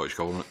upon the Scottish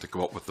Government to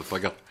come up with the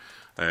figure.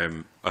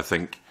 I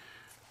think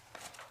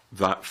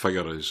that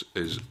figure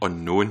is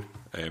unknown.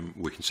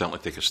 We can certainly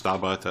take a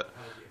stab at it.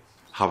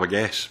 Have a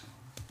guess.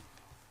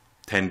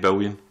 10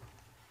 billion.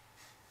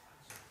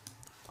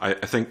 I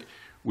think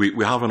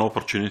we have an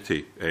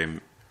opportunity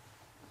in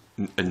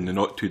the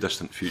not too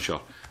distant future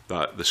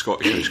that the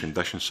Scottish House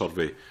Condition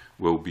Survey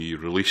will be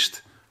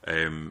released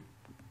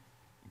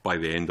by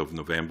the end of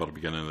November,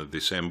 beginning of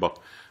December.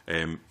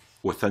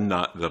 Within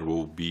that, there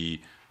will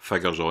be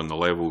figures on the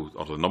level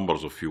or the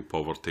numbers of fuel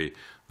poverty.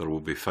 There will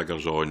be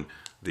figures on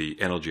the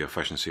energy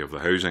efficiency of the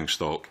housing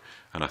stock.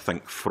 And I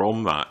think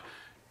from that,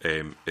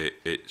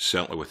 it's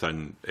certainly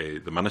within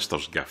the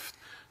Minister's gift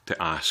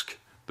to ask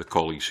the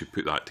colleagues who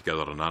put that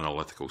together in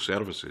analytical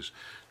services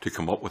to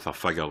come up with a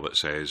figure that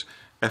says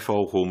if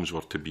all homes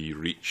were to be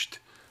reached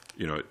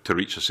you know, to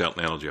reach a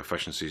certain energy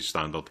efficiency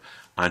standard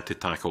and to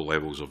tackle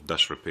levels of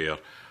disrepair,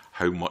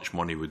 how much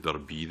money would there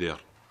be there?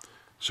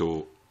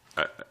 So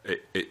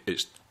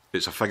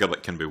it's a figure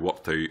that can be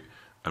worked out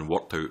and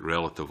worked out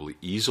relatively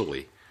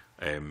easily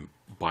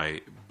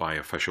by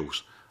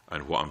officials.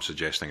 And what I'm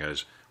suggesting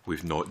is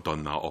we've not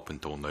done that up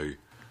until now.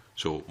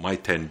 So my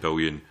 10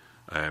 billion,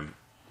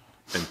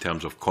 in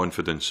terms of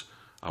confidence,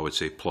 I would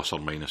say plus or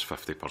minus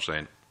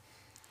 50%.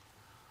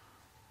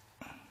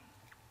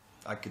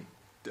 I could,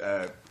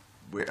 a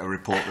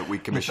report that we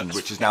commissioned,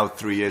 which is now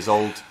 3 years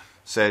old,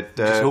 said...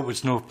 Just hope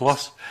it's no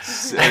plus.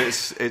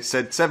 It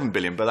said 7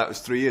 billion, but that was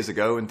 3 years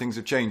ago, and things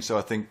have changed. So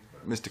I think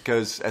Mr.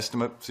 Kerr's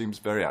estimate seems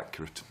very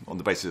accurate on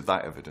the basis of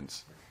that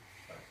evidence.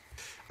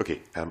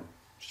 Okay,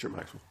 Stuart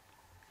Maxwell.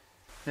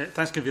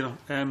 Thanks, Convener.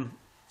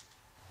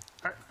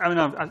 I mean,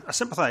 I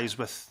sympathise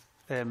with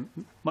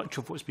much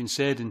of what's been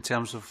said in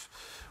terms of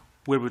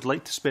where we'd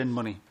like to spend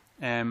money.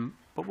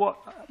 But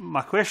what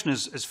my question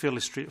is fairly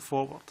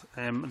straightforward.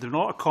 There are a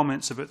lot of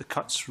comments about the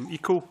cuts from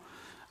ECO.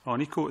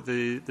 On ECO,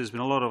 there's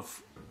been a lot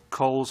of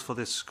calls for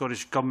the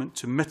Scottish Government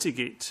to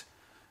mitigate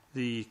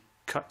the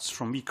cuts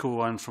from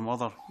ECO and from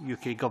other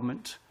UK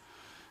Government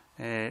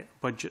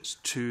budgets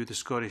to the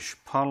Scottish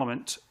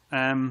Parliament.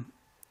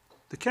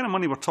 The kind of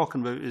money we're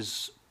talking about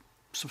is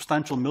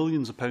substantial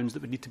millions of pounds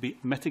that would need to be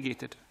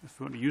mitigated, if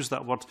we want to use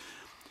that word.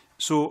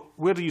 So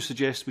where do you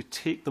suggest we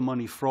take the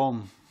money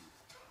from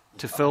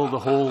to fill the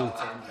hole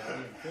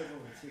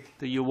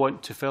that you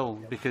want to fill?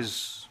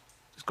 Because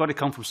it's got to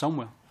come from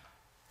somewhere.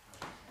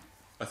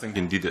 I think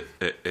indeed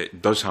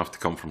it does have to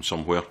come from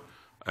somewhere.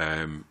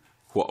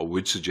 What I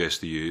would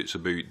suggest to you, it's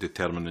about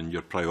determining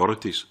your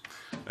priorities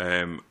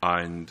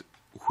and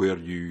where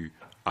you,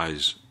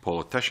 as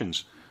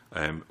politicians,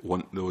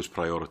 want those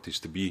priorities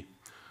to be.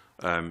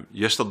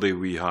 Yesterday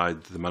we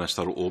had the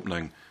Minister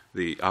opening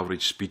the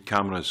average speed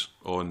cameras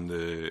on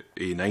the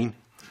A9,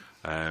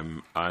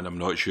 and I'm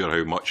not sure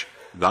how much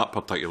that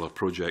particular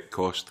project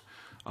cost.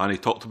 And he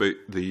talked about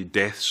the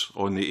deaths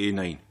on the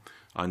A9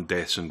 and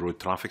deaths in road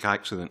traffic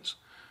accidents.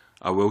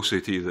 I will say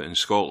to you that in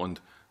Scotland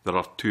there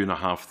are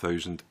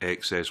 2,500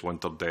 excess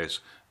winter deaths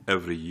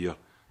every year,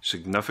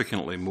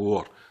 significantly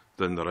more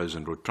than there is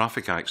in road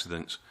traffic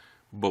accidents,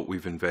 but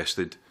we've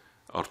invested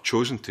or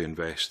chosen to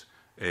invest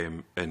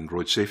in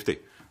road safety.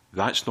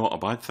 That's not a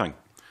bad thing.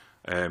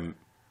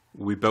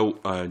 We built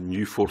a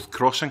new fourth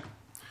crossing,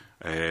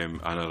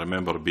 and I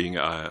remember being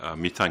at a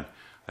meeting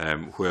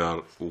where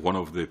one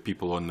of the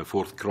people on the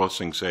fourth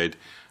crossing said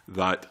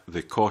that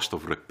the cost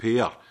of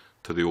repair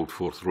to the old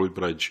Forth Road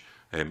Bridge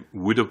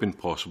would have been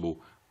possible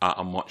at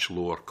a much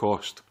lower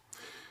cost.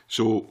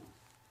 So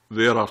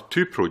there are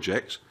two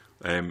projects.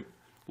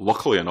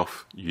 Luckily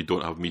enough, you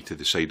don't have me to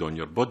decide on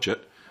your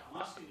budget.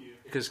 I'm asking you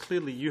because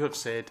clearly you have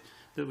said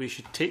that we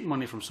should take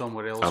money from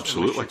somewhere else.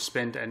 Absolutely. And we should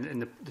spend it.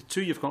 And the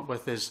two you've come up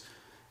with is,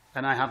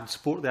 and I have to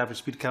support the average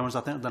speed cameras.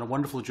 I think they've done a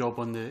wonderful job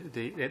on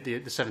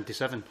the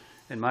 77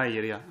 in my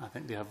area. I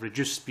think they have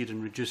reduced speed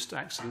and reduced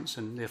accidents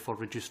and therefore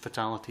reduced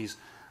fatalities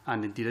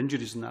and indeed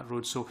injuries on that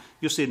road. So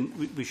you're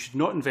saying we should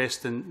not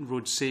invest in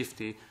road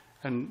safety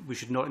and we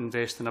should not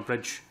invest in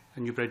a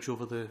new bridge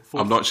over the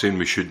Forth. I'm not saying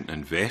we shouldn't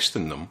invest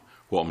in them.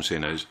 What I'm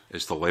saying is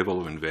it's the level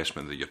of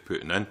investment that you're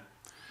putting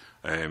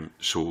in.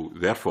 So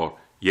therefore,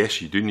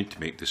 yes, you do need to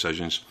make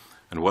decisions,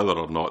 and whether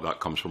or not that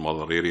comes from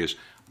other areas,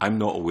 I'm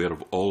not aware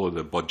of all of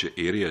the budget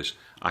areas.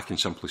 I can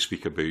simply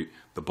speak about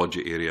the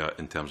budget area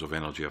in terms of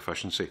energy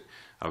efficiency.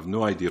 I have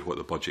no idea what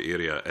the budget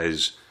area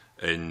is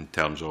in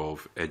terms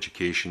of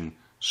education,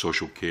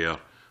 social care,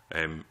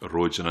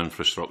 roads and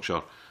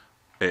infrastructure.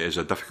 It is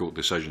a difficult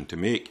decision to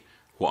make.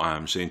 What I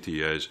am saying to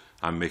you is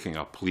I'm making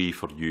a plea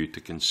for you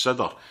to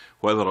consider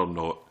whether or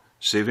not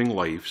saving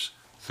lives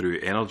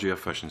through energy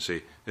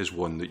efficiency is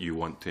one that you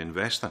want to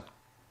invest in.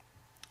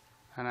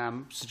 And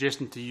I'm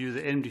suggesting to you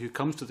that anybody who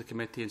comes to the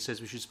committee and says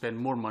we should spend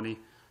more money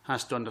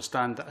has to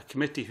understand that a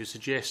committee who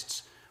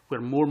suggests where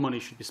more money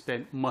should be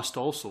spent must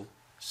also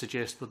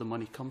suggest where the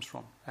money comes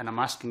from. And I'm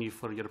asking you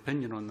for your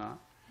opinion on that.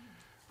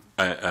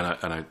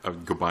 And I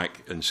go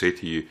back and say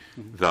to you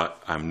that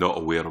I'm not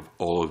aware of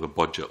all of the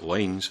budget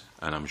lines,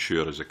 and I'm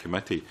sure as a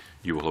committee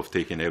you will have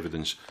taken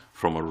evidence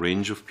from a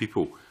range of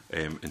people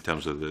in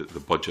terms of the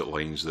budget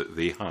lines that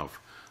they have.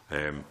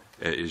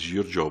 It is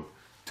your job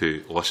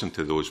to listen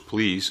to those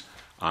pleas,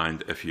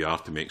 and if you are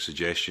to make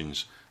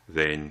suggestions,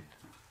 then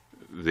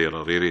there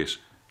are areas.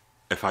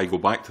 If I go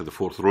back to the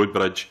Forth Road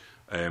Bridge,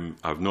 I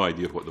have no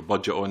idea what the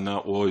budget on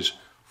that was,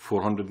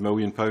 £400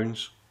 million,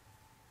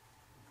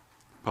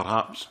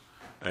 perhaps.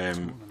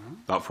 That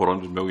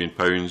 £400 million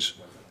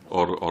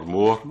or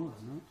more.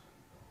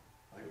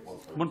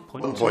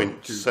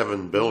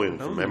 1.7 billion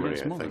from memory,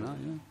 I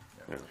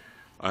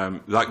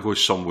think. That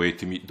goes some way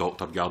to meet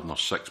Dr. Gardner's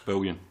 £6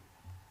 billion.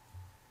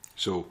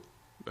 So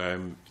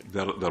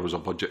there was a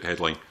budget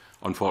headline.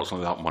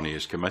 Unfortunately, that money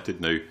is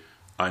committed now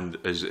and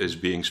is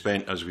being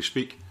spent as we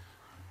speak.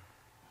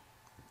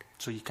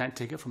 So you can't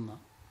take it from that.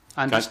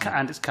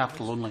 And it's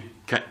capital only.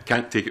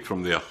 Can't take it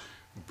from there.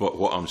 But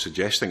what I'm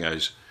suggesting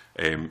is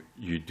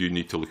you do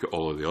need to look at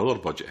all of the other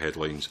budget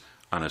headlines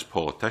and, as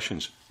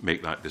politicians,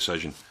 make that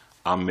decision.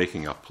 I'm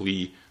making a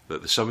plea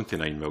that the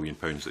 £79 million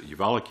that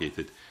you've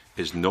allocated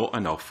is not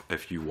enough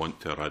if you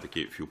want to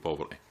eradicate fuel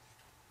poverty.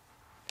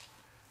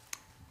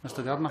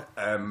 Mr Gardner.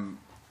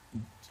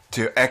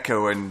 To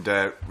echo and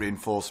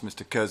reinforce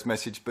Mr Kerr's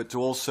message, but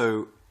to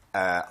also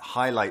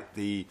highlight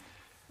the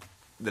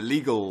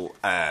legal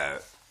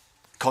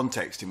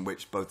context in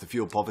which both the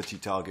fuel poverty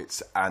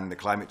targets and the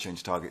climate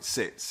change targets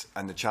sits,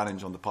 and the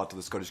challenge on the part of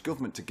the Scottish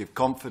Government to give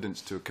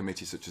confidence to a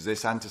committee such as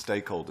this and to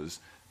stakeholders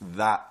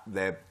that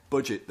their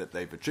budget that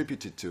they've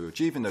attributed to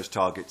achieving those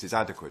targets is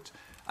adequate.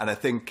 And I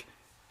think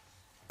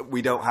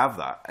we don't have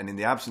that, and in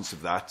the absence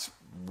of that,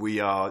 we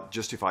are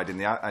justified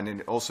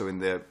also in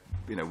the,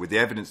 with the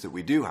evidence that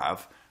we do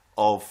have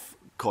of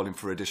calling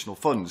for additional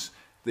funds.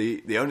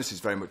 The onus is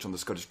very much on the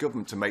Scottish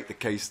Government to make the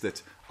case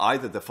that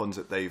either the funds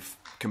that they've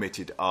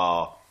committed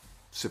are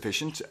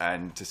sufficient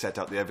and to set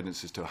out the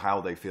evidence as to how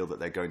they feel that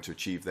they're going to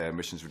achieve their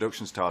emissions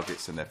reductions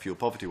targets and their fuel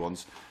poverty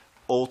ones,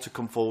 or to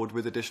come forward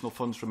with additional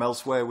funds from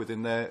elsewhere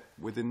within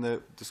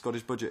the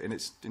Scottish budget in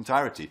its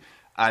entirety.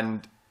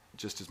 And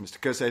just as Mr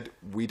Kerr said,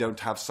 we don't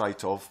have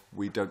sight of,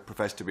 we don't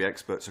profess to be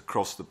experts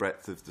across the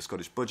breadth of the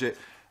Scottish budget,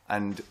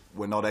 and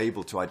we're not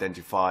able to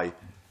identify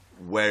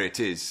where it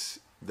is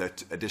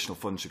that additional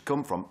funds should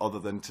come from, other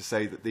than to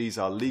say that these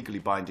are legally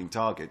binding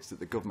targets that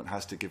the government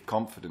has to give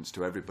confidence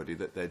to everybody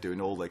that they're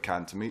doing all they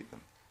can to meet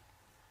them.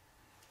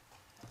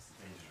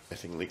 I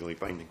think legally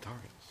binding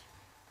targets.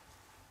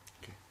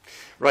 Okay.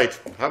 Right,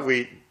 have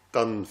we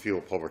done fuel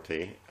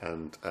poverty?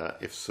 And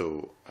if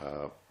so,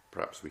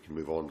 perhaps we can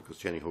move on, because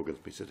Jenny Hogan's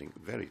been sitting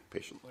very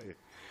patiently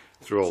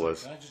through all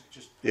this.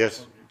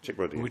 Yes, Chick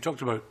Brody. We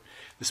talked about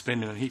the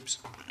spending on heaps.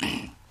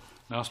 I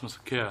asked Mr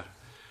Kerr,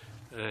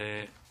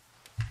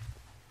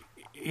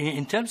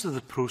 in terms of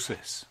the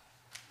process,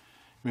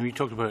 I mean, we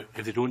talked about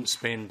if they don't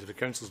spend, if the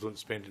councils don't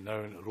spend it now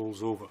and it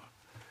rolls over.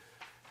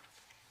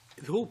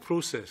 The whole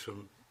process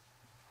from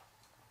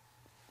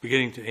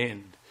beginning to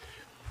end,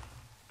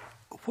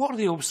 what are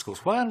the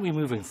obstacles? Why aren't we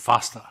moving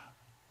faster?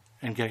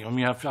 And getting, I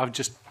mean, I've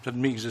just had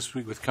meetings this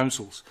week with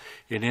councils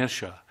in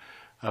Ayrshire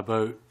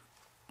about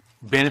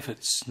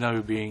benefits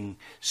now being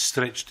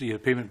stretched,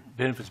 payment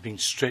benefits being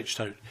stretched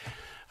out.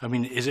 I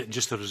mean, is it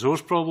just a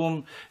resource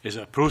problem? Is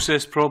it a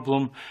process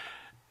problem?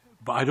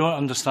 But I don't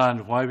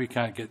understand why we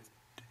can't get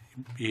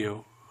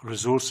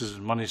resources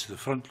and money to the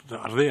front that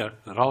are there,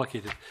 that are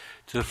allocated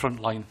to the front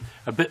line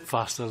a bit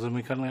faster than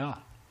we currently are.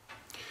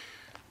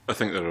 I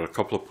think there are a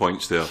couple of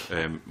points there,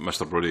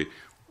 Mr Brody.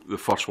 The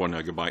first one,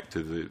 I go back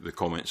to the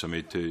comments I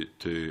made to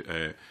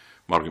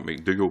Margaret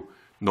McDougall.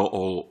 Not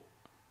all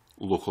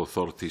local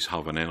authorities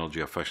have an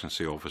energy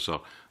efficiency officer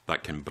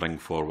that can bring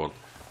forward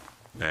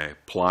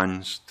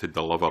plans to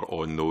deliver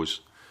on those.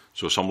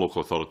 So some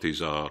local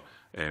authorities are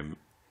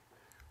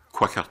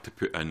quicker to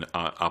put in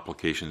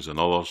applications than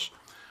others,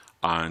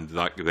 and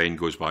that then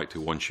goes back to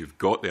once you've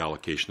got the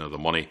allocation of the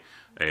money,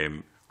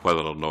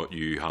 whether or not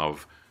you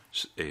have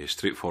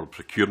straightforward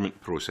procurement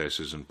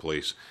processes in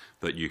place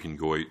that you can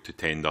go out to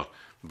tender,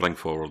 bring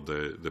forward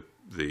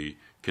the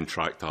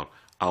contractor,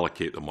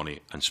 allocate the money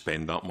and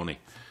spend that money.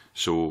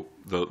 So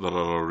there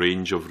are a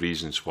range of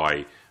reasons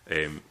why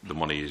the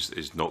money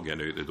is not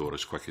getting out the door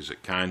as quick as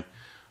it can.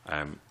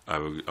 I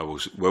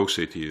will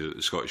say to you that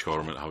the Scottish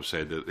Government have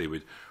said that they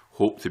would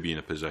hope to be in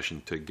a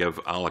position to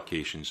give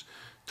allocations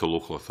to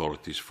local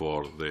authorities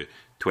for the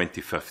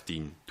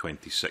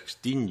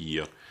 2015-2016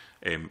 year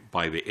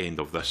by the end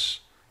of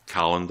this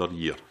calendar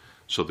year.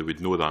 So they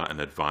would know that in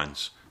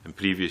advance. In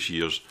previous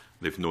years,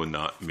 they've known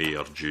that May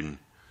or June.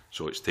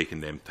 So it's taken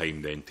them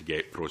time then to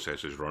get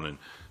processes running.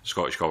 The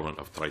Scottish Government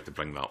have tried to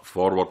bring that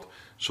forward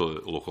so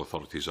that local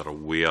authorities are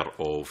aware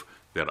of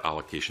their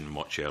allocation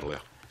much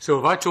earlier. So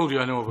if I told you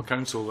I know of a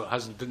council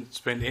that didn't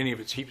spend any of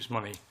its heaps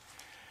money,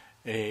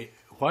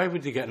 why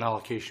would they get an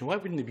allocation? Why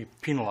wouldn't they be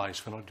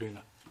penalised for not doing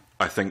that?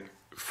 I think,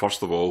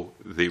 first of all,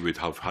 they would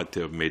have had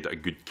to have made a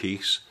good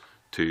case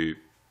to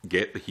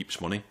get the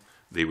heaps money.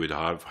 They would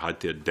have had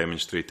to have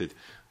demonstrated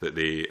that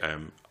they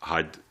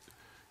had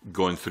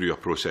gone through a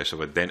process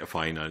of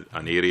identifying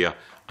an area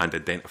and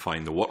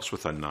identifying the works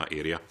within that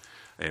area.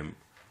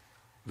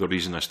 The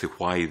reason as to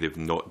why they've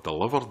not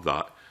delivered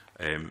that,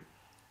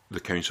 the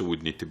council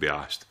would need to be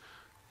asked.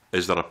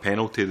 Is there a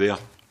penalty there?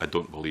 I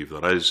don't believe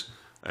there is,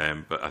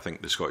 but I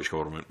think the Scottish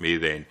Government may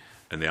then,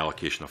 in the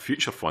allocation of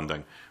future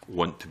funding,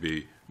 want to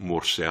be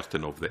more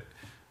certain of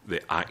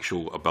the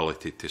actual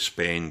ability to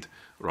spend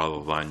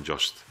rather than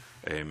just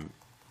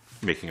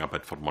making a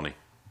bid for money.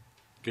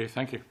 Okay,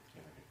 thank you.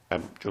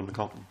 John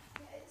McCullough.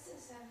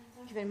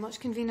 Thank you very much,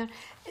 Convener.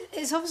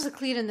 It's obviously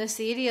clear in this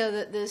area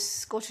that the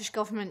Scottish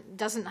Government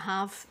doesn't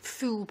have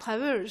full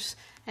powers.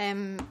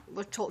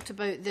 We've talked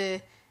about the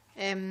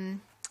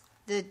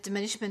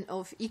diminishment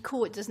of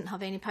eco. It doesn't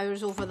have any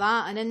powers over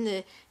that. And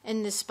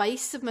in the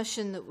SPICE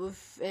submission that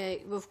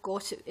we've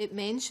got, it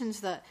mentions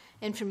that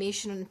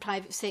information on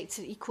private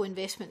sector eco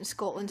investment in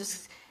Scotland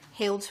is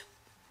held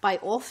by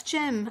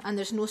Ofgem, and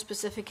there's no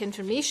specific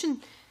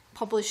information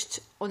published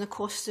on the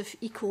cost of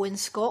eco in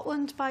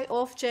Scotland by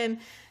Ofgem.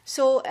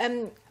 So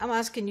I'm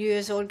asking you,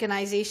 as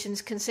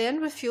organisations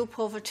concerned with fuel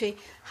poverty,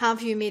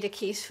 have you made a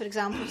case, for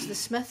example, to the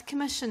Smith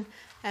Commission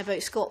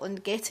about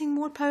Scotland getting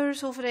more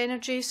powers over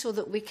energy so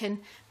that we can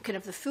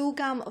have the full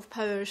gamut of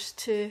powers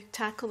to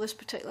tackle this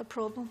particular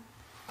problem?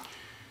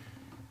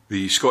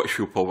 The Scottish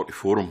Fuel Poverty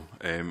Forum,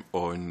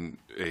 on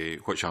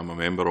which I'm a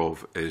member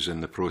of, is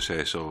in the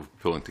process of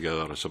pulling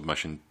together a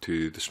submission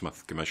to the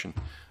Smith Commission.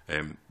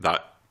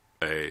 That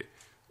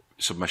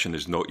submission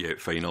is not yet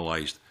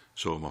finalised,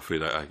 so I'm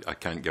afraid I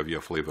can't give you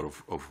a flavour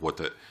of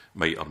what it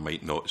might or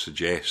might not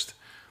suggest.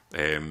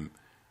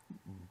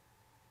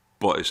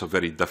 But it's a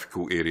very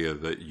difficult area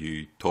that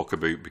you talk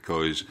about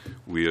because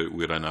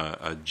we're in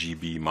a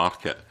GB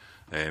market,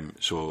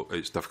 so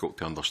it's difficult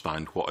to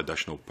understand what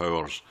additional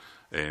powers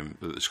that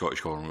the Scottish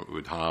Government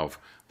would have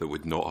that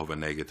would not have a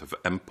negative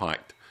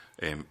impact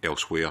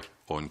elsewhere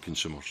on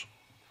consumers.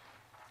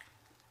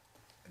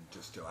 And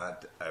just to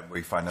add,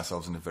 we find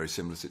ourselves in a very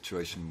similar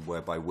situation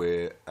whereby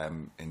we're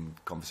in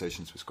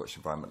conversations with Scottish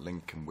Environment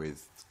Link and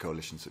with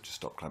coalitions such as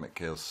Stop Climate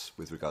Chaos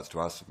with regards to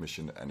our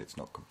submission, and it's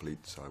not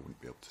complete, so I wouldn't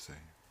be able to say.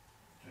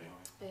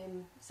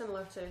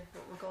 Similar to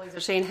what my colleagues are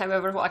saying,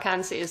 however, what I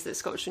can say is that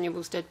Scottish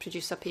Renewables did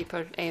produce a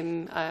paper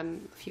a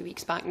few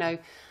weeks back now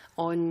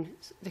on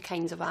the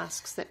kinds of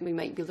asks that we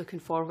might be looking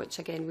for, which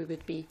again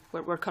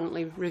we're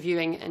currently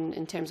reviewing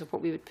in terms of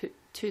what we would put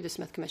to the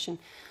Smith Commission.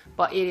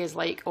 But areas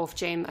like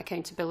Ofgem,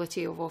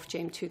 accountability of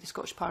Ofgem to the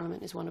Scottish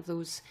Parliament is one of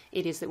those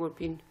areas that we've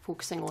been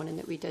focusing on and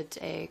that we did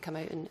come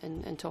out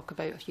and talk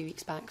about a few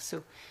weeks back.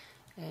 So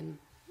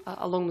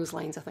along those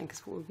lines, I think is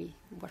what we'll be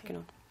working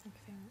on. Thank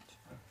you very much.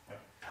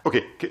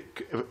 Okay,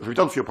 if we've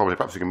done fuel poverty,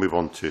 perhaps we can move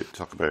on to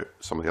talk about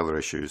some of the other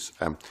issues.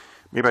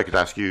 Maybe I could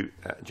ask you,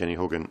 Jenny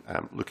Hogan,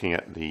 looking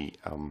at the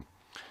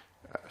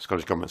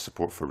Scottish Government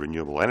support for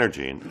renewable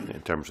energy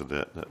in terms of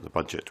the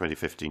budget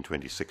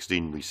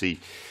 2015-2016, we see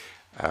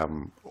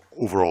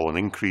overall an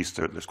increase.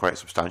 There's quite a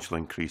substantial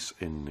increase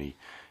in the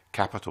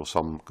capital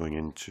sum going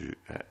into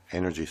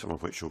energy, some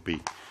of which will be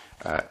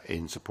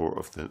in support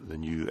of the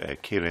new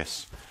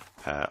KRS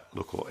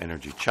Local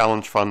Energy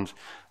Challenge Fund.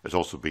 There's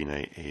also been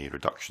a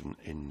reduction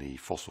in the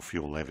fossil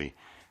fuel levy,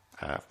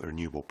 the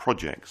renewable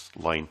projects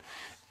line.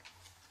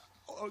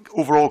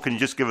 Overall, can you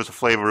just give us a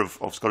flavour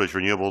of Scottish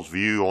Renewables'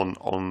 view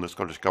on the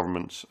Scottish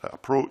Government's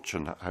approach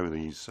and how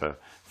these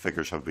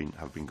figures have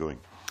been going?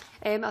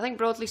 I think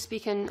broadly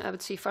speaking, I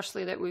would say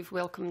firstly that we've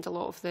welcomed a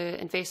lot of the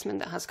investment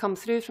that has come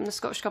through from the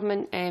Scottish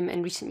Government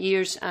in recent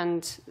years,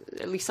 and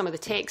at least some of the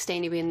text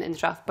anyway in the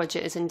draft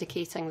budget is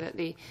indicating that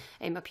they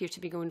appear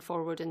to be going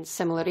forward in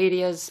similar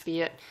areas,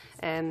 be it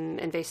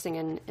investing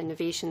in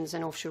innovations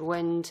in offshore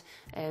wind,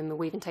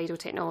 wave and tidal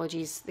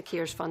technologies, the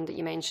CARES fund that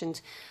you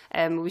mentioned.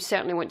 We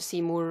certainly want to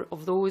see more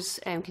of those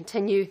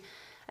continue.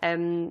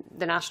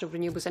 The National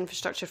Renewables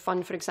Infrastructure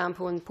Fund, for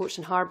example, in ports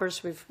and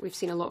harbours, we've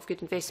seen a lot of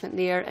good investment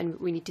there, and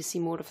we need to see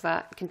more of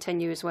that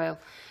continue as well.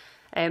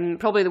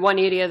 Probably the one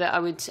area that I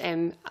would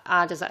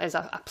add as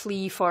a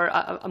plea for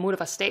a more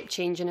of a step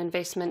change in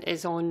investment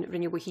is on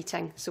renewable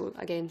heating. So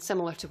again,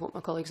 similar to what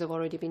my colleagues have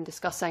already been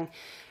discussing,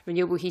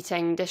 renewable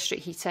heating,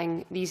 district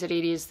heating, these are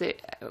areas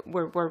that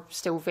we're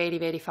still very,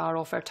 very far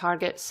off our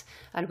targets,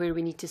 and where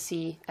we need to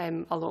see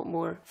a lot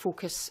more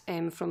focus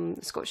from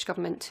the Scottish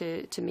Government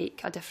to make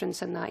a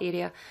difference in that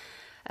area.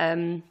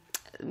 Probably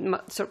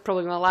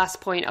my last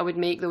point I would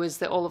make, though, is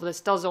that all of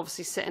this does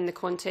obviously sit in the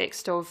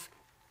context of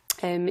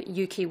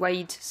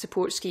UK-wide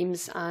support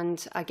schemes,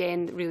 and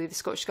again really the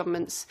Scottish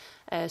Government's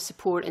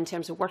support in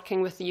terms of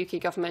working with the UK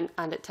Government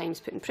and at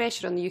times putting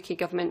pressure on the UK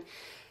Government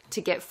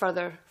to get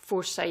further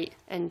foresight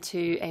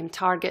into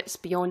targets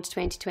beyond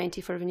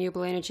 2020 for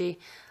renewable energy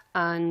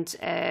and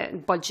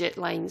budget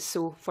lines.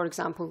 So, for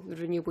example, the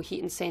renewable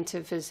heat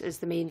incentive is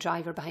the main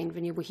driver behind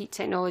renewable heat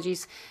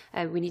technologies.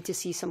 We need to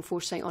see some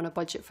foresight on a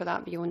budget for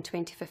that beyond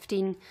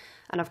 2015.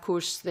 And of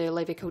course, the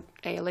levy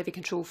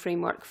control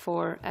framework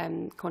for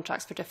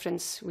contracts for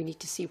difference, we need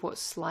to see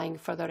what's lying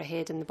further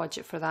ahead in the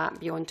budget for that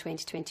beyond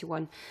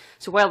 2021.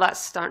 So while that's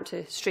starting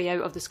to stray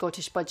out of the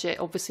Scottish budget,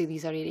 obviously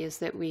these are areas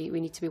that we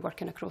need to be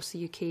working across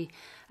the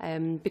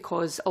UK,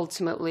 because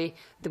ultimately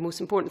the most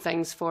important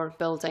things for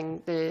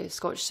building the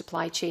Scottish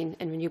supply chain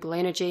in renewable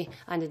energy,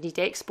 and indeed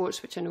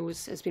exports, which I know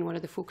has been one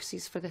of the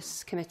focuses for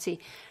this committee,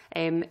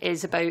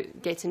 is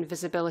about getting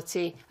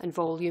visibility and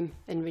volume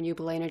in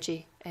renewable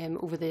energy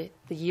over the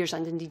years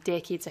and indeed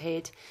decades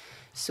ahead.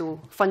 So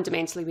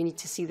fundamentally we need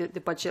to see the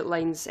budget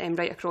lines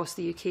right across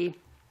the UK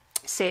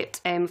set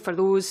for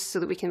those, so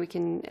that we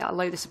can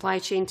allow the supply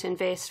chain to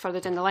invest further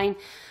down the line.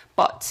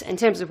 But in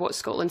terms of what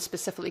Scotland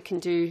specifically can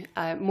do,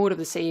 more of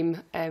the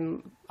same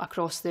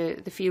across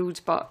the field,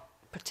 but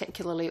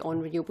particularly on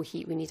renewable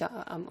heat, we need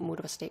a more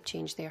of a step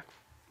change there.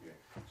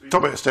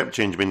 Talk about a step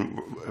change. I mean,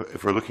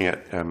 if we're looking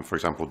at, for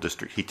example,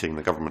 district heating,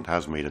 the government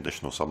has made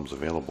additional sums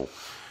available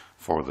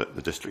for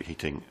the district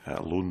heating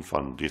loan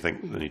fund. Do you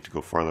think they need to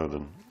go further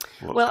than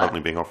what's currently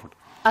being offered?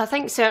 I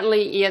think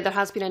certainly, yeah, there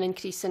has been an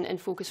increase in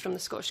focus from the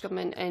Scottish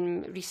Government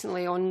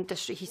recently on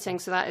district heating,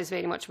 so that is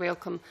very much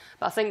welcome.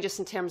 But I think just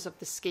in terms of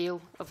the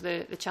scale of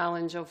the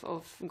challenge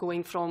of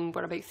going from,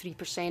 we're about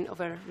 3%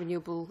 of our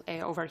renewable,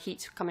 of our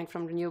heat coming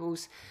from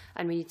renewables,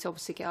 and we need to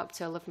obviously get up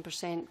to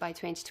 11% by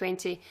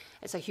 2020.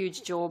 It's a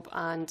huge job,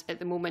 and at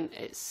the moment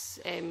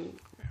it's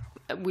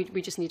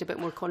we just need a bit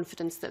more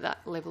confidence that that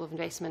level of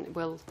investment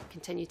will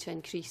continue to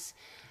increase.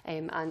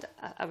 And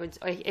I would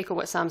echo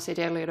what Sam said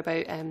earlier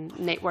about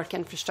network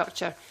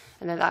infrastructure,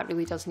 and that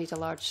really does need a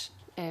large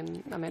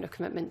amount of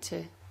commitment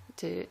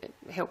to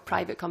help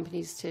private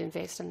companies to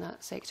invest in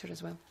that sector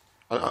as well.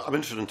 I'm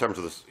interested in terms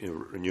of this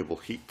renewable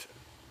heat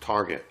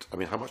target. I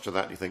mean, how much of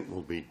that do you think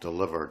will be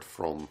delivered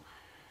from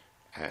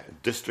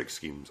district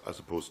schemes as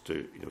opposed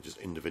to just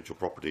individual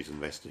properties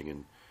investing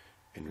in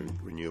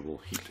renewable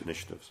heat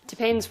initiatives?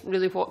 Depends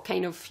really what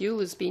kind of fuel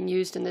is being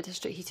used in the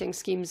district heating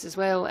schemes as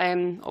well.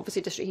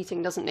 Obviously district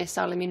heating doesn't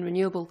necessarily mean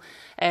renewable.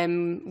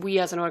 We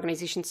as an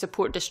organisation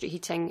support district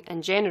heating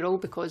in general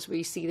because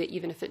we see that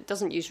even if it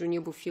doesn't use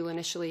renewable fuel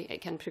initially, it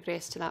can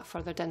progress to that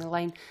further down the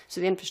line. So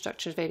the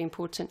infrastructure is very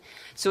important.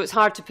 So it's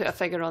hard to put a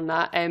figure on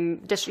that.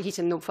 District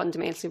heating though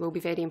fundamentally will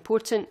be very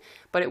important,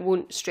 but it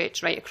won't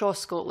stretch right across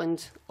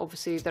Scotland.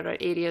 Obviously there are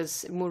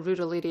areas, more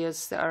rural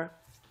areas, that are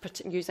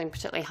using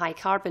particularly high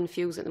carbon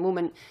fuels at the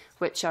moment,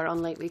 which are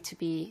unlikely to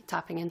be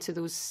tapping into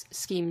those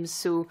schemes.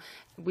 So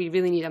we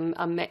really need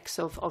a mix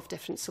of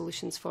different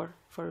solutions for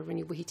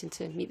renewable heating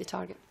to meet the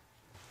target.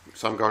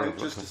 Sam Gardner.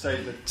 Just to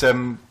say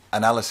that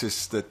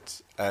analysis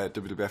that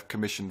WWF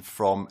commissioned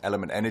from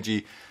Element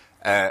Energy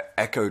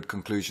echoed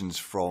conclusions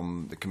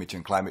from the Committee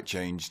on Climate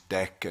Change,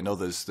 DEC and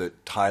others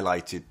that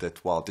highlighted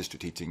that while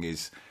district heating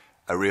is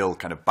a real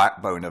kind of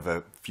backbone of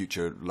a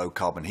future low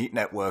carbon heat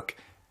network,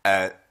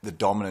 the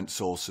dominant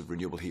source of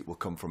renewable heat will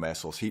come from air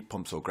source heat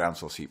pumps or ground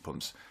source heat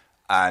pumps,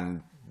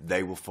 and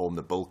they will form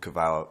the bulk of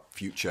our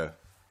future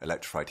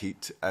electrified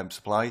heat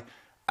supply.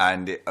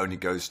 And it only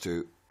goes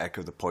to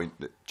echo the point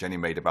that Jenny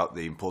made about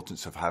the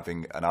importance of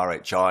having an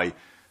RHI.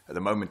 At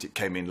the moment it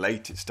came in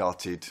late, it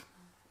started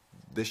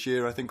this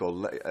year I think, or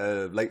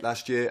late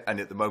last year,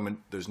 and at the moment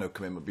there's no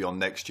commitment beyond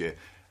next year.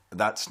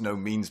 That's no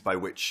means by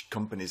which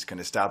companies can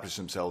establish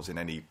themselves in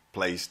any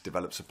place,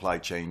 develop supply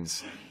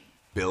chains,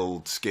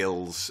 build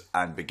skills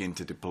and begin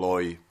to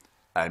deploy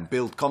and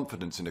build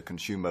confidence in a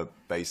consumer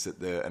base that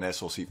an air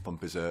source heat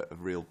pump is a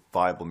real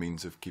viable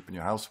means of keeping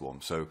your house warm.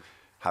 So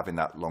having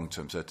that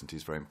long-term certainty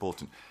is very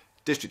important.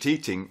 District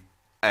heating,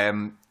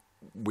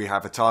 we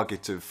have a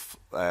target of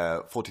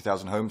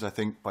 40,000 homes, I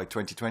think, by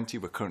 2020.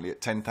 We're currently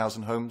at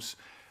 10,000 homes.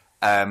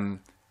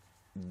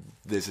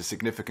 There's a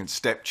significant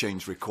step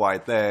change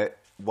required there.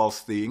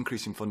 Whilst the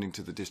increase in funding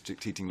to the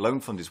District Heating Loan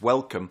Fund is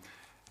welcome,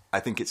 I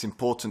think it's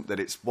important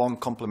that it's, one,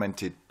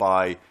 complemented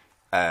by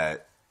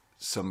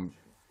some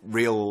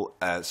real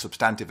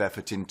substantive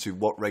effort into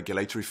what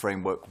regulatory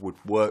framework would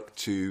work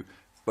to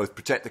both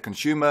protect the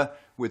consumer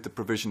with the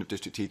provision of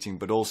district heating,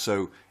 but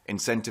also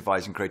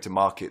incentivise and create a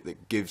market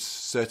that gives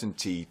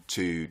certainty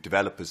to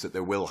developers that they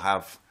will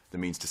have the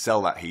means to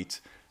sell that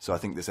heat. So I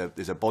think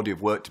there's a body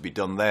of work to be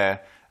done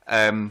there.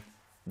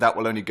 That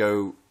will only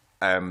go,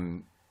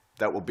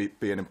 that will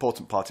be an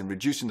important part in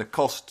reducing the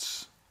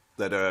costs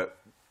that are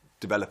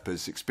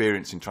developers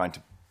experience in trying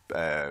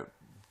to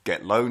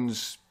get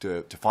loans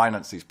to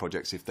finance these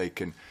projects. If they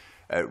can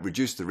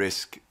reduce the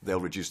risk,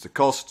 they'll reduce the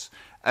costs.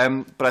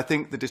 But I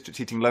think the District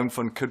Heating Loan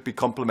Fund could be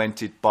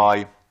complemented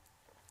by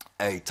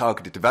a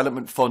targeted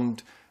development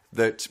fund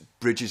that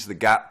bridges the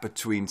gap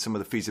between some of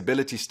the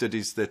feasibility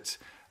studies that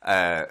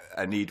are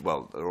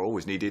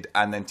always needed,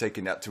 and then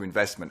taking that to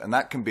investment. And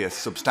that can be a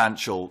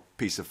substantial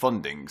piece of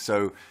funding.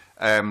 So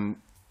a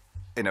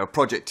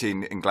project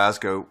in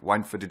Glasgow,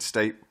 Wynford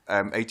Estate,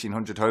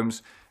 1,800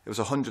 homes. It was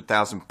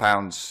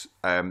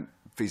 £100,000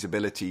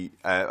 feasibility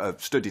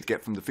study to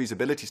get from the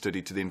feasibility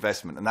study to the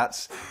investment, and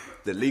that's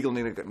the legal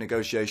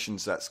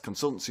negotiations, that's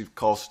consultancy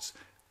costs.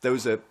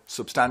 Those are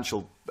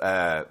substantial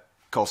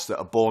costs that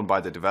are borne by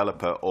the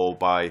developer or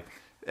by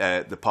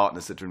the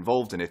partners that are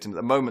involved in it. And at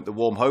the moment, the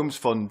Warm Homes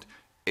Fund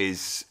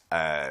is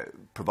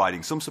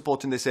providing some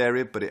support in this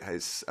area, but it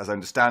has, as I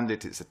understand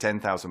it, it's a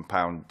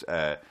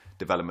 £10,000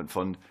 development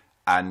fund,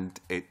 and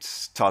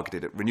it's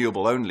targeted at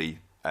renewable-only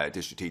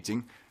district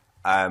heating.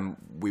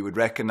 We would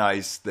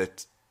recognise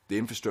that the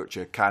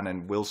infrastructure can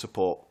and will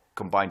support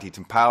combined heat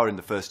and power in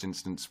the first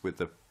instance, with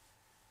the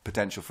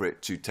potential for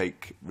it to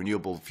take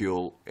renewable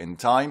fuel in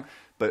time,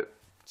 but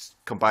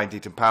combined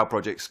heat and power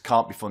projects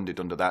can't be funded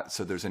under that,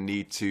 so there's a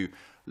need to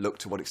look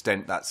to what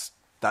extent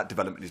that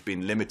development is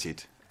being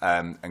limited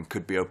and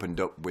could be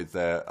opened up with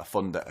a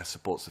fund that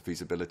supports the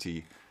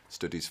feasibility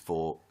studies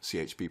for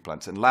CHP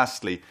plants. And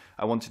lastly,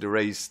 I wanted to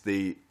raise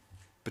the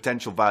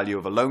potential value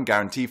of a loan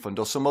guarantee fund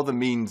or some other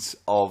means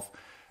of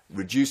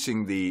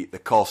reducing the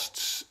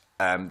costs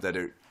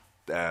that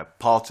are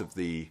part of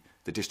the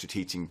district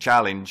heating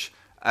challenge,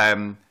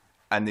 and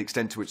the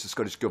extent to which the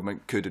Scottish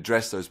Government could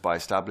address those by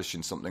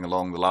establishing something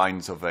along the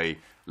lines of a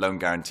loan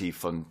guarantee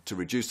fund to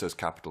reduce those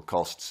capital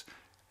costs.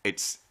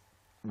 It's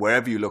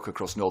wherever you look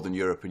across Northern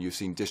Europe and you've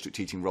seen district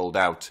heating rolled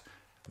out,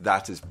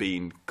 that has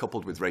been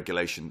coupled with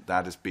regulation,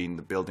 that has been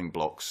the building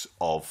blocks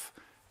of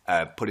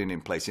putting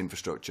in place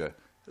infrastructure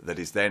that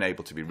is then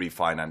able to be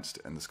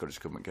refinanced and the Scottish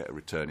Government get a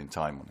return in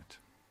time on it.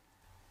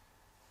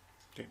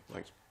 Okay,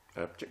 thanks.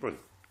 Jake Brody.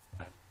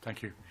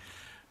 Thank you.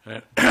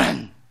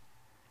 I'd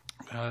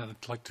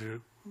like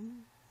to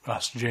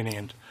ask Jenny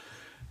and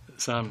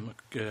Sam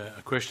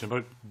a question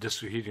about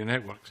district heating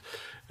networks,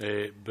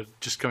 but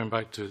just coming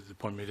back to the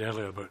point made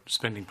earlier about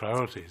spending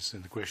priorities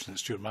and the question that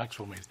Stuart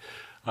Maxwell made.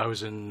 I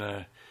was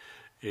in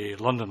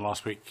London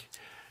last week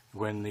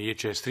when the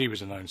HS3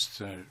 was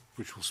announced,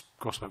 which will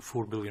cost about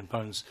 £4 billion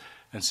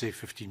and save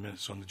 15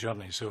 minutes on the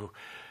journey. So,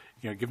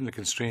 given the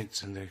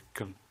constraints and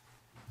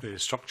the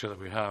structure that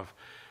we have,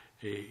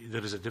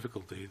 there is a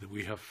difficulty that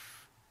we have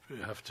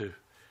to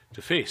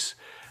face.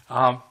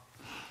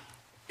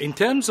 In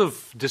terms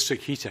of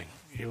district heating,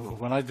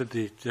 when I did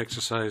the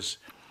exercise,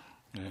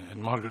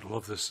 and Margaret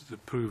loved this,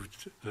 that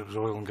proved that it was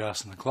oil and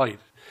gas in the Clyde,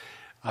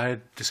 I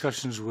had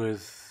discussions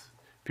with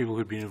people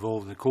who'd been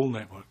involved in the coal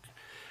network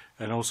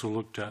and also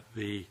looked at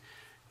the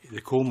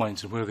coal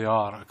mines and where they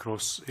are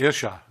across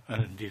Ayrshire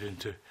and indeed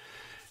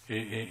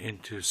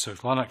into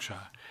South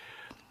Lanarkshire.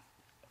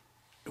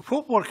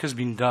 What work has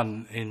been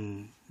done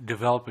in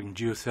developing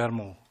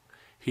geothermal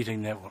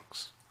heating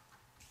networks?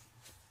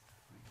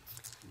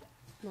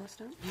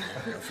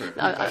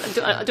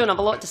 I don't have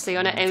a lot to say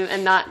on it,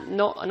 and that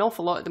not an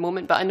awful lot at the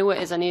moment, but I know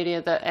it is an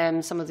area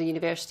that some of the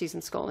universities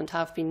in Scotland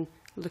have been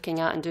looking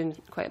at and doing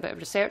quite a bit of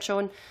research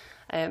on,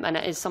 and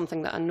it is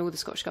something that I know the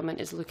Scottish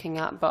Government is looking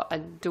at, but I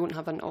don't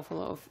have an awful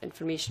lot of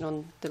information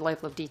on the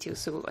level of detail,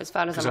 so as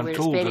far as I'm aware,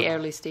 it's very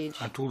early stage.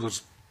 I'm told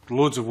there's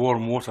loads of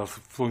warm water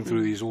flowing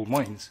through these old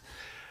mines,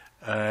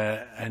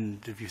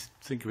 and if you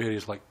think of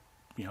areas like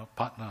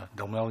Patna,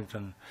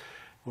 Dalmellington,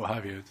 what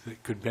have you,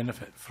 that could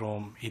benefit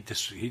from a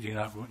district heating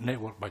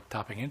network by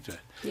tapping into it.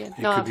 Yeah,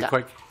 it could be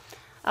quite.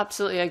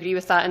 Absolutely, I agree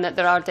with that, and that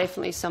there are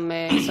definitely some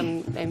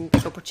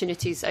big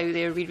opportunities out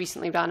there. We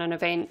recently ran an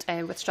event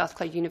with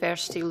Strathclyde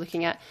University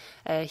looking at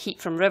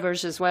heat from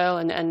rivers as well,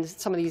 and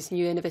some of these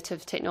new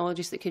innovative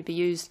technologies that could be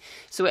used.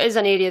 So it is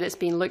an area that's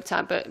being looked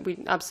at, but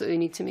we absolutely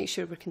need to make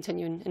sure we're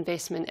continuing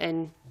investment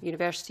in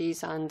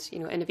universities and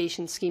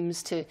innovation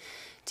schemes to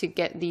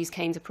get these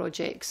kinds of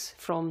projects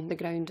from the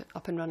ground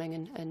up and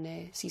running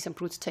and see some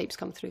prototypes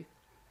come through.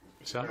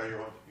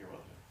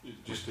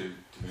 Just to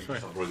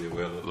make everybody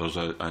aware that there's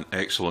an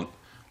excellent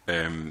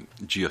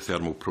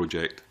geothermal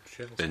project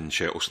in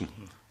Shettleston,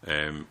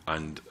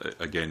 and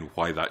again,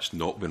 why that's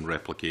not been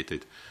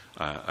replicated,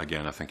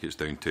 again, I think it's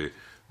down to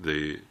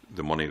the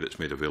money that's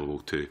made available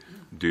to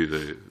do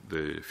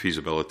the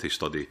feasibility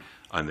study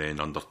and then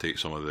undertake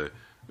some of the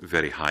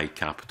very high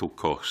capital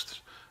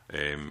costs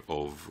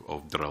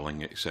of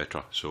drilling,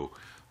 etc. So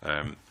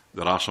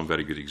there are some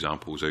very good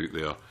examples out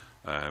there,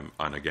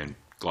 and again,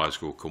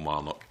 Glasgow,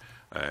 Kilmarnock,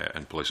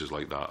 and places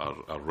like that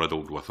are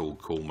riddled with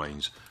old coal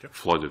mines,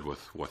 flooded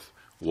with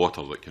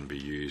water that can be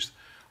used.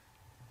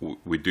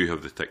 We do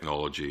have the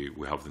technology,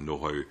 we have the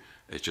know-how,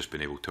 it's just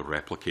been able to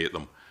replicate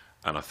them.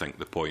 And I think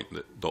the point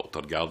that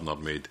Dr. Gardner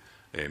made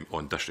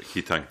on district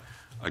heating,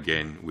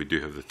 again, we do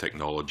have the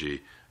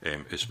technology,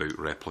 it's about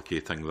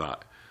replicating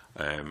that.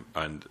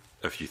 And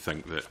if you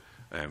think that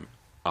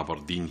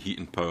Aberdeen Heat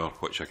and Power,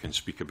 which I can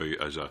speak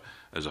about as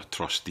a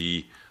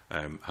trustee,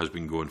 has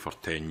been going for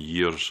 10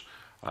 years,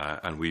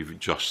 and we've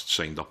just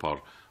signed up our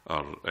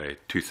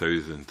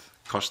 2000th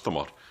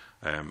customer,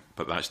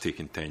 but that's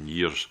taken 10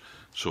 years.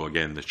 So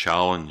again, the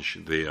challenge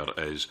there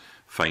is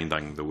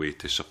finding the way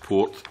to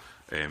support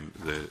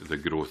the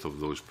growth of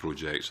those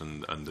projects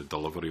and the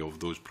delivery of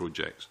those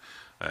projects.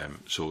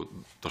 So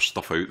there's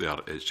stuff out there,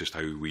 it's just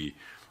how we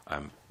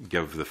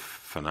give the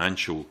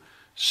financial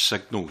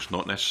signals,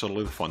 not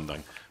necessarily the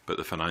funding, but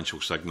the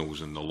financial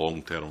signals and the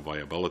long-term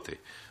viability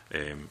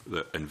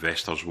that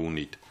investors will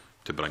need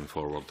to bring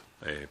forward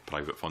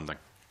private funding.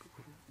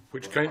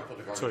 Which kind?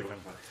 Sorry,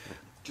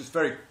 just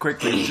very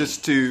quickly,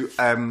 just to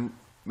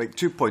make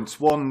 2 points.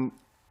 One,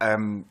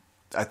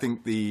 I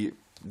think the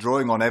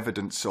drawing on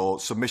evidence or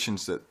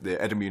submissions that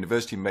the Edinburgh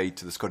University made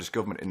to the Scottish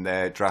Government in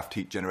their draft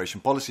heat generation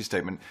policy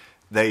statement,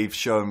 they've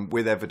shown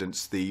with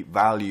evidence the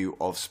value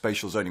of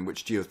spatial zoning,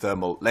 which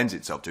geothermal lends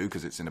itself to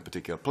because it's in a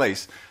particular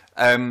place,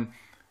 and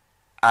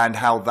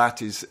how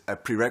that is a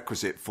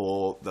prerequisite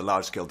for the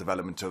large-scale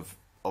development of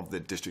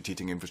the district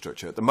heating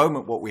infrastructure. At the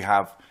moment, what we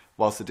have,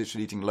 whilst the district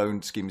heating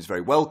loan scheme is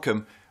very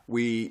welcome,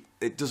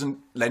 it doesn't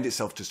lend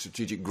itself to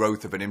strategic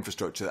growth of an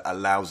infrastructure that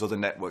allows other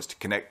networks to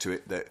connect to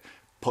it, that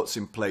puts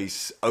in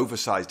place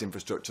oversized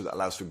infrastructure that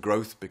allows for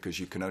growth because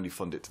you can only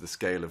fund it to the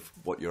scale of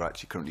what you're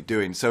actually currently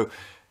doing. So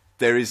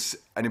there is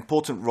an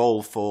important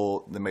role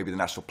for maybe the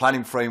national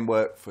planning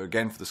framework, for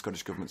the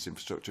Scottish Government's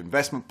infrastructure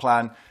investment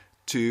plan,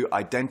 to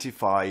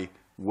identify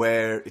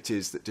where it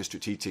is that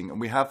district heating, and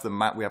we have the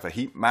map, we have a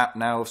heat map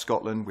now of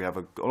Scotland, we have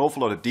an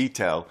awful lot of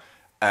detail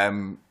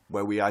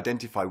where we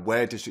identify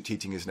where district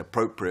heating is an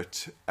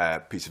appropriate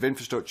piece of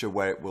infrastructure,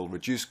 where it will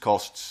reduce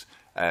costs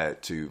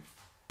to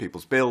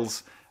people's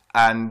bills,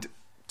 and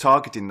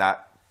targeting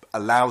that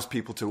allows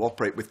people to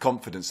operate with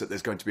confidence that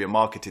there's going to be a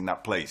market in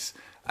that place.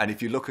 And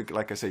if you look at,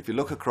 like I say, if you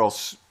look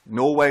across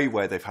Norway,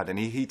 where they've had an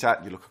heat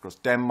act, you look across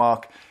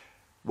Denmark,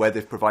 where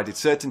they've provided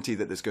certainty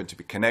that there's going to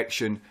be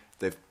connection,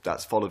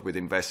 that's followed with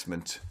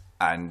investment.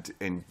 And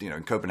in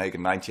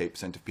Copenhagen,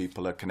 98% of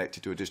people are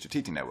connected to a district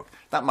heating network.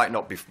 That might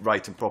not be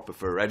right and proper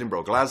for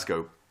Edinburgh,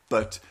 Glasgow,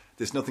 but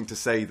there's nothing to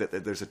say that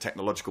there's a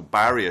technological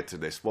barrier to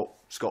this. What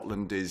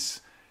Scotland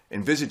is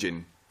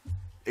envisaging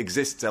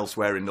exists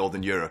elsewhere in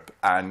Northern Europe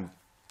and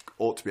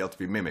ought to be able to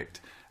be mimicked.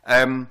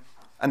 And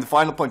the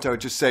final point I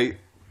would just say,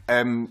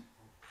 I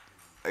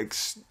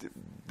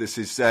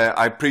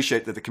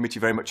appreciate that the committee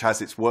very much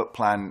has its work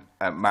plan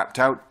mapped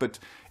out, but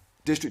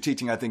district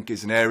heating, I think,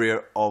 is an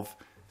area of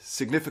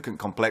significant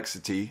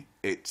complexity.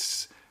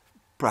 It's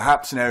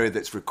perhaps an area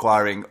that's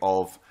requiring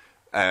of,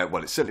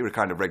 it's certainly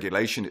requiring of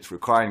regulation, it's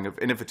requiring of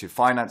innovative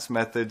finance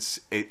methods,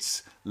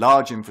 it's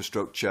large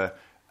infrastructure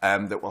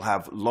that will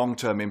have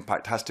long-term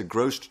impact, has to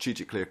grow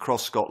strategically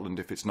across Scotland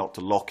if it's not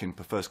to lock in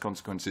perverse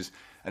consequences,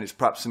 and it's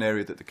perhaps an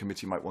area that the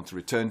committee might want to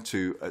return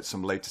to at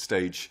some later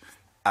stage,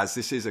 as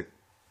this is a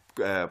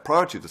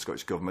priority of the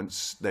Scottish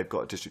Government's. They've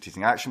got a district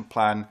heating action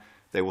plan.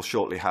 They will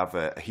shortly have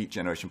a heat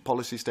generation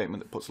policy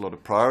statement that puts a lot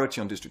of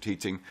priority on district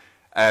heating.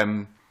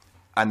 And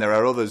there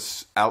are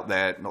others out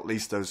there, not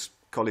least those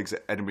colleagues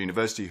at Edinburgh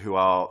University who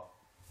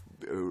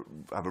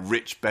have a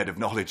rich bed of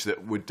knowledge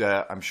that would,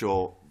 I'm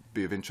sure,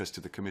 be of interest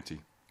to the committee.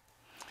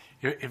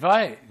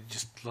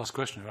 Just last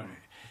question,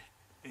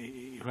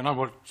 when I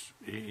worked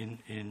in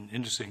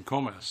industry and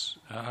commerce,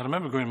 I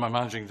remember going to my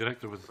managing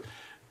director with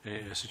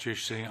a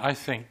situation saying, I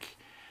think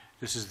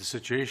this is the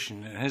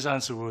situation. And his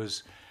answer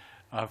was,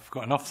 I've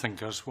got enough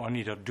thinkers, what I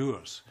need are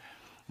doers.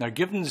 Now,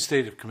 given the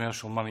state of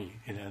commercial money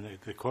and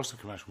the cost of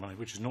commercial money,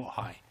 which is not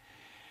high,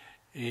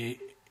 and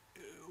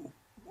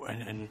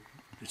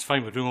it's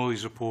fine, we're doing all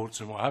these reports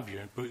and what have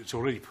you, but it's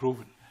already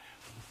proven.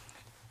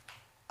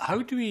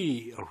 How do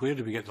we, or where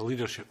do we get the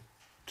leadership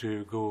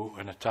to go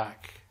and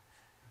attack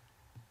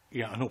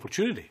an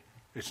opportunity?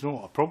 It's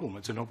not a problem,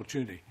 it's an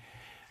opportunity.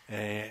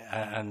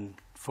 And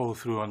follow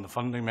through on the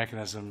funding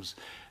mechanisms,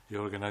 the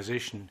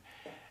organisation.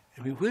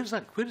 I mean, where does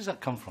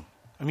that come from?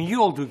 I mean,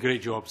 you all do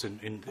great jobs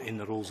in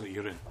the roles that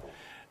you're in,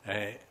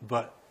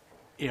 but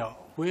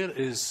where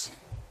is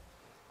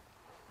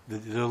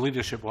the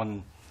leadership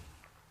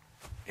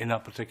in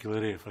that particular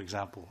area, for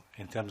example,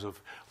 in terms of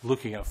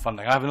looking at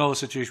funding? I have another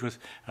situation with,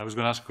 I was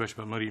going to ask a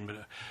question about marine,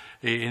 but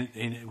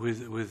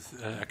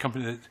with a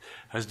company that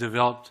has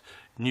developed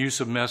new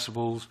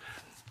submersibles,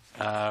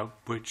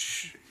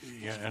 which,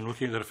 and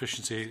looking at their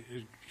efficiency,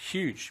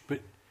 huge. But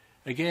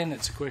again,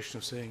 it's a question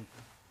of saying,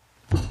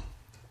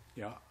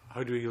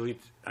 how do we lead?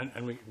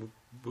 And we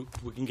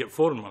can get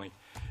foreign money.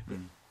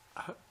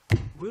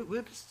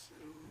 Where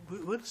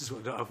does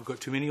have we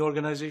got too many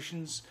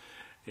organisations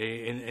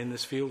in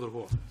this field, or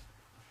what?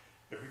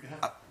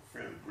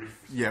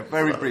 Yeah,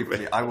 very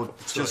briefly, I will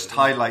just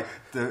highlight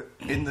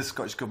in the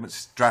Scottish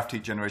Government's draft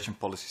heat generation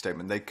policy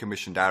statement, they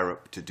commissioned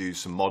Arup to do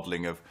some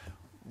modelling of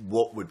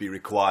what would be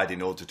required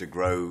in order to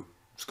grow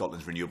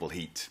Scotland's renewable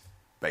heat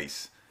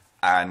base.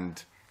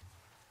 And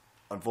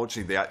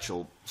unfortunately, the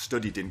actual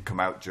study didn't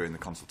come out during the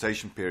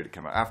consultation period, it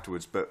came out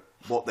afterwards, but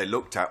what they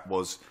looked at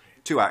was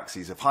two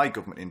axes of high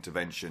government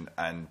intervention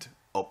and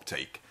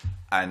uptake.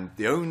 And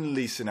the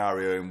only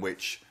scenario in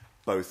which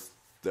both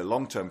the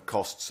long-term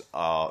costs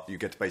are, you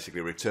get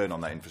basically a return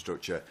on that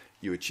infrastructure,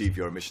 you achieve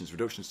your emissions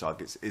reductions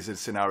targets, is a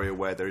scenario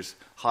where there's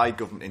high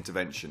government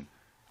intervention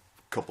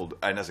coupled,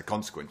 and as a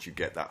consequence, you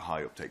get that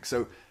high uptake.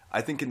 So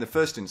I think in the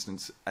first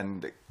instance,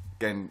 and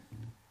again,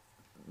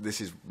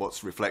 this is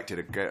what's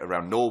reflected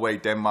around Norway,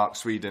 Denmark,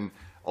 Sweden,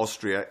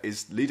 Austria,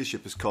 is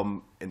leadership has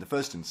come in the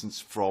first instance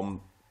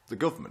from the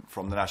government,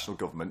 from the national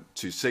government,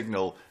 to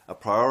signal a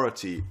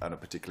priority in a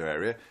particular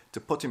area, to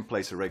put in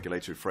place a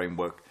regulatory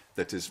framework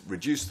that has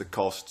reduced the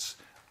costs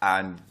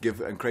and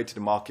created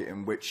a market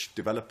in which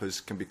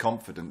developers can be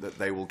confident that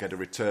they will get a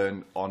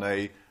return on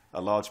a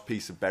large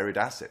piece of buried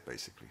asset,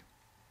 basically.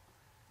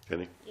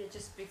 Yeah,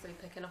 just briefly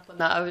picking up on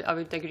that, I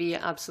would agree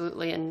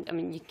absolutely. And I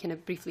mean, you kind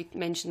of briefly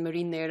mentioned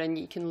marine there, and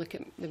you can look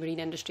at the marine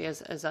industry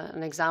as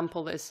an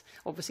example that is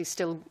obviously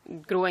still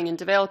growing and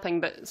developing,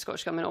 but the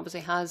Scottish Government obviously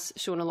has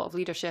shown a lot of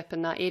leadership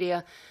in that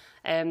area.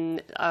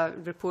 A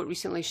report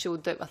recently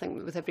showed that I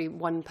think with every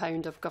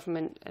 £1 of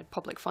government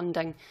public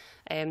funding,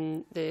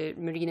 the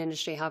marine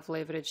industry have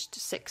leveraged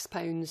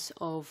 £6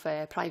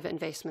 of private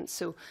investments.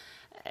 So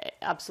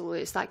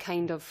absolutely, it's that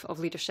kind of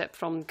leadership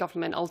from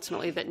government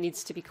ultimately that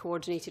needs to be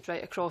coordinated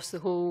right across the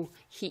whole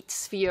heat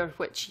sphere,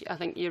 which I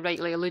think you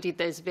rightly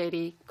alluded is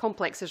very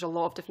complex. There's a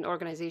lot of different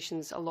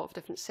organisations, a lot of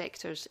different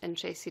sectors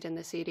interested in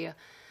this area.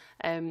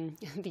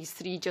 These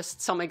three just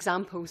some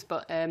examples,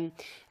 but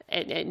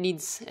it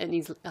needs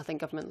I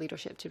think government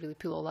leadership to really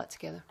pull all that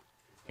together.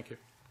 Thank you.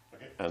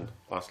 Okay. And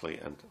lastly,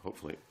 and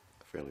hopefully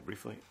fairly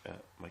briefly,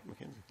 Mike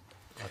Mackenzie.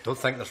 I don't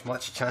think there's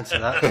much chance of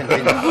that,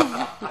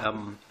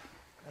 convener.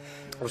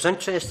 I was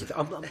interested,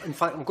 in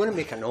fact, I'm going to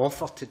make an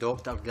offer to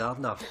Dr.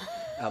 Gardner.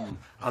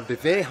 I'd be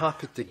very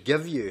happy to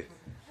give you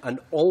an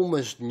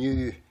almost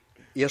new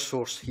air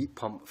source heat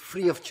pump,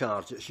 free of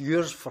charge. It's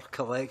yours for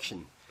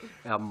collection.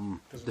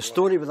 The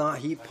story with that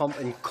heat pump,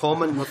 in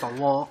common with a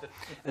lot,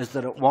 is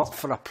that it worked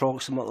for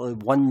approximately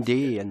 1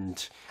 day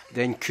and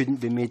then couldn't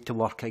be made to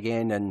work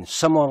again. And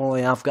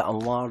similarly, I've got a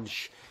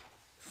large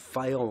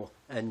file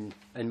in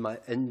my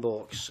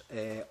inbox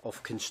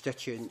of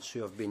constituents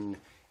who have been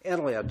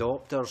early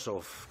adopters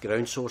of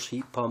ground source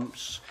heat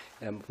pumps,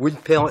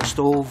 wood pellet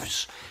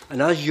stoves,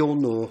 and as you'll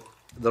know,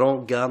 they're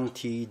all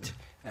guaranteed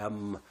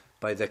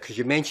by because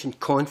you mentioned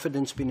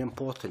confidence being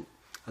important,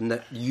 and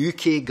the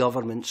UK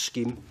government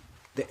scheme,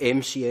 the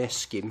MCS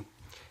scheme,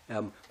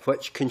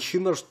 which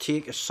consumers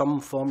take as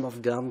some form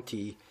of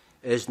guarantee,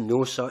 is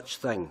no such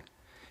thing.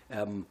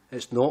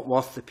 It's not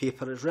worth the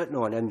paper it's written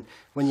on. And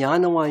when you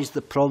analyse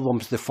the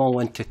problems, they fall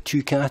into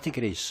two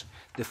categories.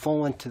 They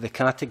fall into the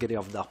category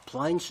of the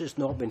appliances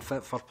not being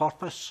fit for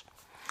purpose.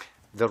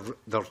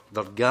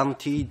 They're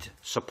guaranteed,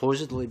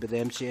 supposedly, by the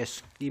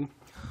MCS scheme.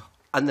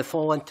 And they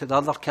fall into the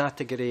other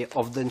category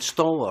of the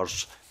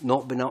installers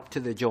not being up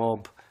to the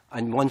job.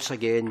 And once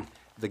again,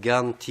 the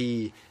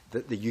guarantee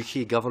that the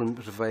UK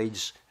government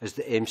provides is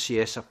the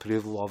MCS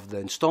approval of the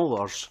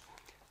installers.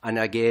 And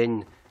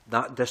again,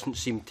 that doesn't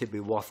seem to be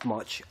worth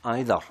much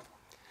either.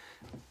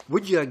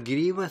 Would you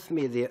agree with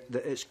me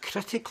that it's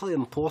critically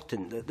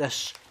important that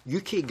this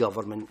UK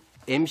government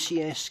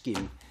MCS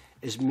scheme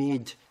is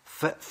made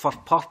fit for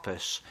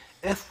purpose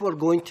if we're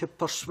going to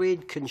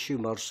persuade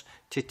consumers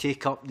to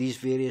take up these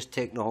various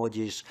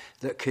technologies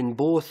that can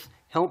both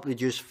help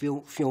reduce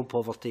fuel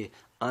poverty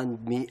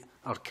and meet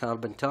our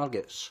carbon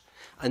targets?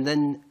 And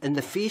then, in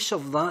the face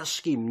of that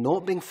scheme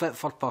not being fit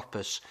for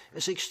purpose,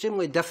 it's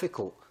extremely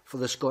difficult for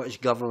the Scottish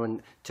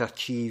Government to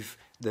achieve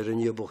the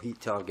renewable heat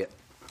target.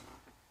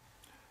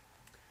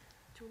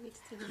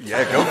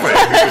 Yeah, go for it.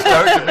 It's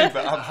down to me,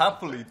 but I'm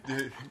happily...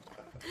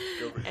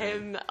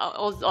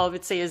 All I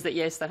would say is that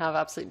yes, there have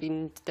absolutely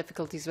been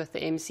difficulties with the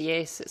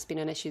MCS. It's been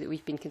an issue that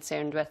we've been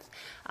concerned with,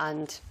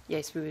 and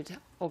yes, we would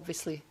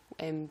obviously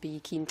be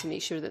keen to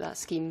make sure that that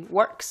scheme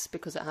works,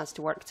 because it has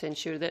to work to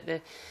ensure that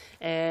the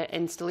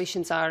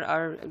installations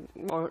or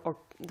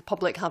the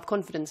public have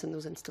confidence in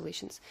those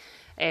installations.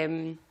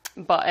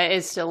 But it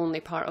is still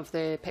only part of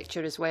the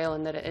picture as well,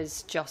 and that it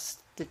is just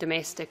the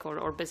domestic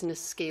or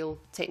business scale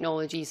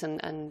technologies,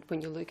 and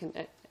when you look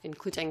at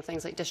including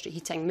things like district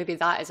heating, maybe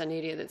that is an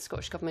area that the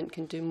Scottish Government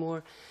can do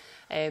more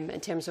in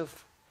terms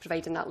of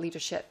providing that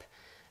leadership.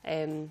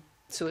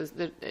 So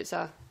it's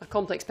a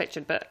complex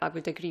picture, but I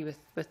would agree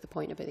with the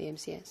point about the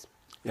MCS.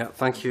 Yeah,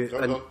 thank you.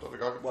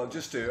 Well,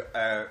 just to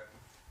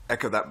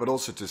echo that, but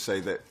also to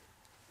say that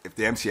if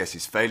the MCS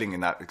is failing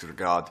in that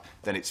regard,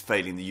 then it's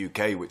failing the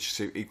UK,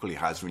 which equally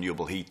has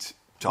renewable heat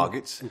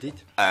targets. Indeed.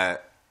 The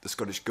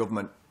Scottish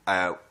Government,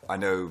 I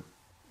know,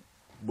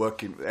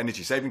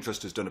 Energy Saving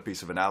Trust has done a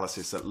piece of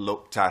analysis that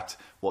looked at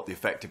what the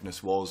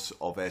effectiveness was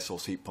of air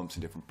source heat pumps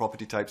in different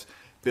property types,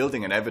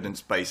 building an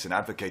evidence base and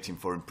advocating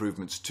for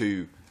improvements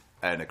to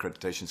an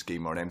accreditation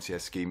scheme or an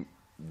MCS scheme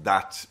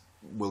that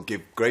will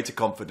give greater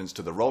confidence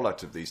to the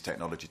rollout of these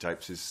technology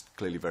types is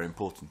clearly very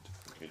important.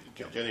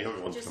 Jenny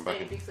Hogan wants to come back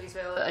in. Briefly as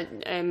well,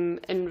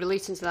 in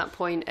relation to that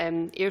point,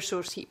 air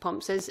source heat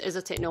pumps is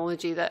a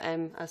technology that,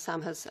 as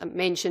Sam has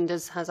mentioned,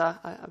 has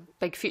a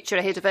big future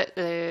ahead of it.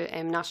 The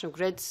national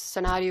grid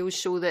scenarios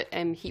show that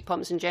heat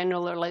pumps in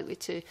general are likely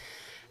to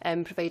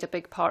provide a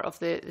big part of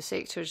the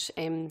sector's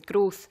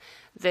growth.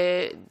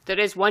 There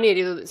is one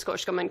area though that the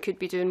Scottish Government could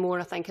be doing more,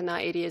 I think, in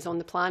that area is on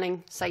the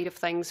planning side of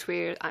things,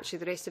 where actually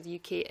the rest of the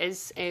UK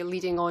is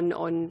leading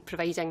on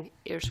providing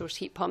air source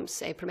heat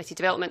pumps permitted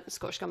development. The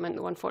Scottish Government,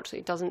 though,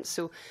 unfortunately doesn't.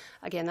 So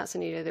again, that's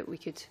an area that we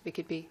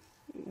could be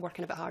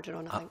working a bit harder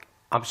on, I think.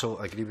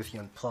 Absolutely agree with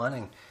you on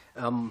planning.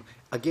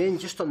 Again,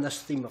 just on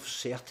this theme of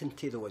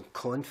certainty though and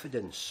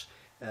confidence,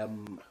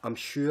 I'm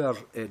sure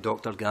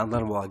Dr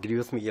Gardner will agree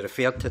with me. You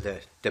referred to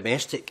the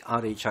domestic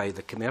RHI,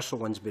 the commercial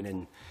one's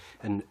been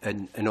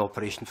in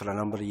operation for a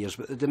number of years,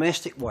 but the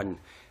domestic one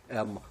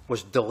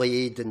was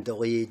delayed and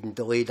delayed and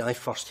delayed. I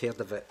first heard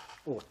of it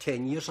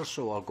 10 years or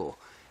so ago,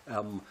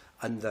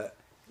 and that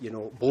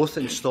both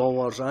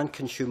installers and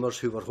consumers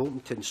who were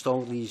hoping to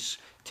install these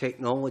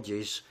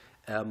technologies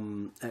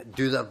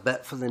do their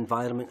bit for the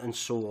environment and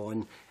so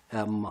on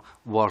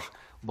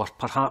were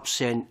perhaps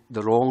sent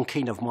the wrong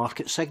kind of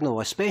market signal,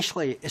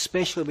 especially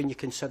when you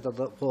consider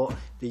that what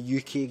the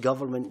UK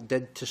government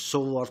did to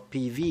solar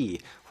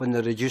PV when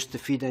they reduced the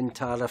feed-in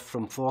tariff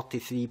from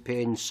 43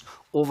 pence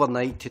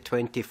overnight to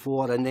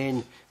 24, and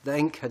then the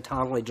ink had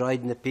hardly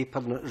dried in the paper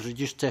and it was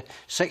reduced to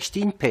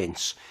 16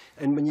 pence.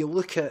 And when you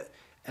look at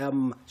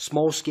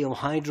small-scale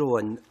hydro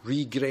and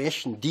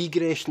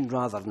degression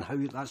rather, and how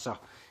that's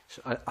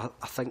I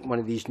think one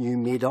of these new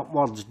made-up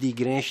words,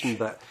 degradation,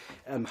 but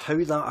how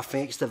that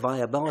affects the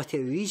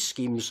viability of these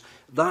schemes,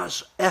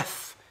 that's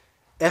if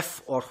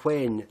or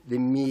when they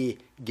may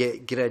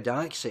get grid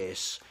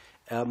access.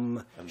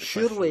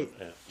 Surely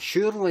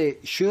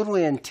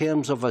in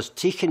terms of us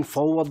taking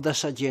forward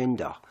this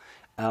agenda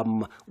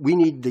We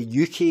need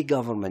the UK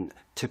government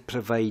to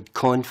provide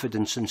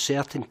confidence and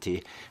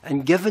certainty.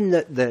 And given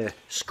that the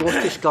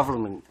Scottish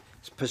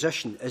government's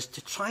position is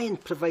to try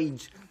and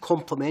provide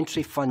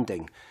complementary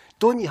funding,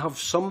 don't you have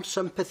some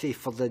sympathy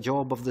for the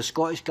job of the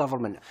Scottish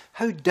Government?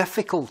 How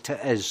difficult it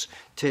is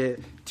to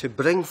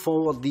bring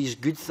forward these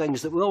good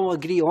things that we all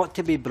agree ought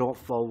to be brought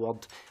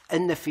forward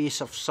in the face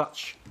of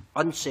such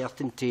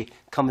uncertainty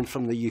coming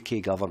from the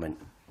UK Government?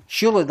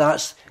 Surely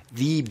that's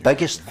the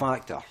biggest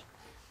factor.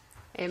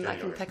 I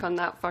can pick on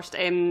that first.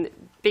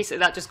 Basically,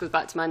 that just goes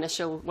back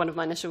to one of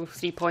my initial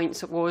 3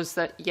 points was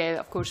that, yeah,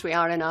 of course, we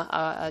are in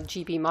a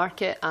GB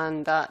market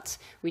and that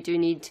we do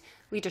need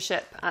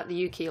leadership at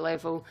the UK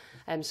level.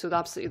 So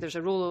absolutely there's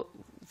a role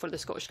for the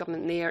Scottish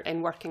Government there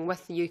in working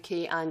with the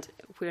UK and,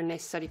 where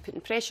necessary,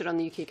 putting pressure on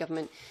the UK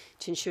Government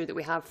to ensure that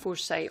we have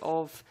foresight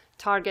of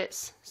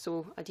targets,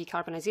 so a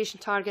decarbonisation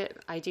target,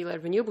 ideally a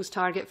renewables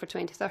target for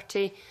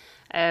 2030,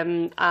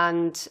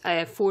 and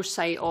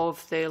foresight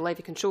of the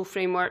levy control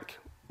framework.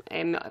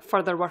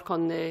 Further work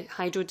on the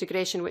hydro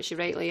degradation, which you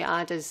rightly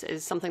add, is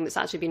something that's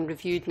actually been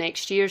reviewed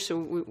next year, so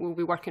we'll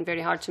be working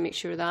very hard to make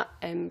sure that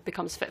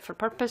becomes fit for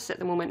purpose. At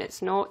the moment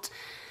it's not.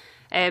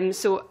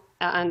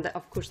 And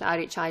of course the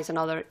RHI is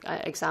another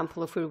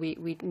example of where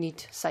we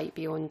need sight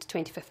beyond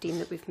 2015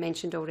 that we've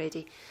mentioned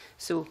already.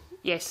 So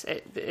yes,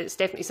 it's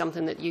definitely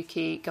something that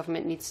UK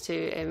Government needs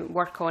to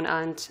work on,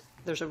 and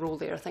there's a role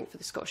there, I think, for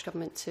the Scottish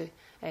Government to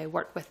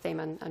work with them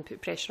and put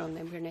pressure on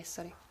them where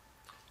necessary.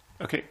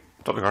 Okay,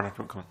 Dr. Gardner,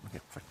 don't come on.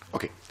 Okay, fine.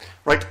 Okay,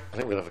 right. I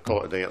think we'll have to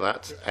call it a day at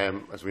that.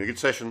 It's been a good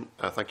session.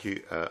 Thank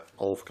you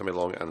all for coming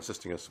along and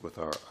assisting us with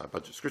our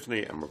budget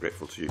scrutiny, and we're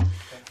grateful to you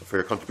for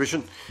your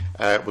contribution.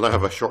 We'll now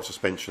have a short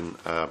suspension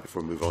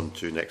before we move on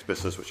to next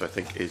business, which I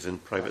think is in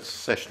private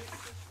session.